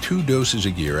low with 2 doses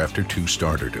a year after 2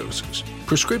 starter doses.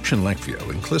 Prescription Leqvio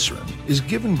and Glycerin is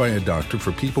given by a doctor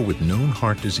for people with known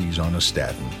heart disease on a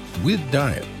statin with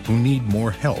diet who need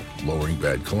more help lowering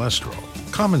bad cholesterol.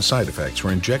 Common side effects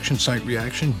are injection site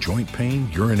reaction, joint pain,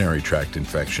 urinary tract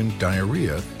infection,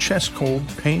 diarrhea, chest cold,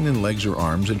 pain in legs or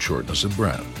arms, and shortness of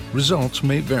breath. Results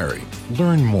may vary.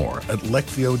 Learn more at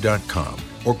Leqvio.com.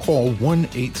 or call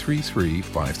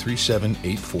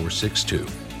 1-833-537-8462.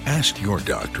 Ask your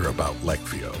doctor about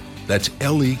Leqvio. That's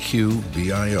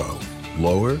Leqvio.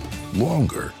 Lower,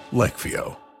 longer,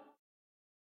 Leqvio.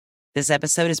 This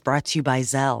episode is brought to you by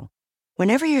Zelle.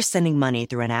 Whenever you're sending money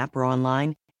through an app or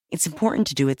online, it's important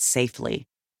to do it safely.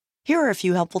 Here are a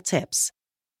few helpful tips.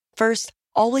 First,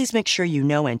 always make sure you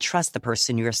know and trust the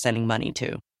person you are sending money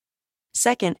to.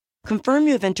 Second, confirm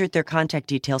you have entered their contact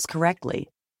details correctly.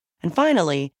 And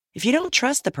finally, if you don't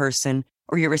trust the person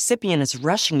or your recipient is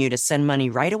rushing you to send money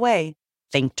right away,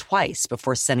 think twice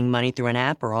before sending money through an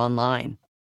app or online.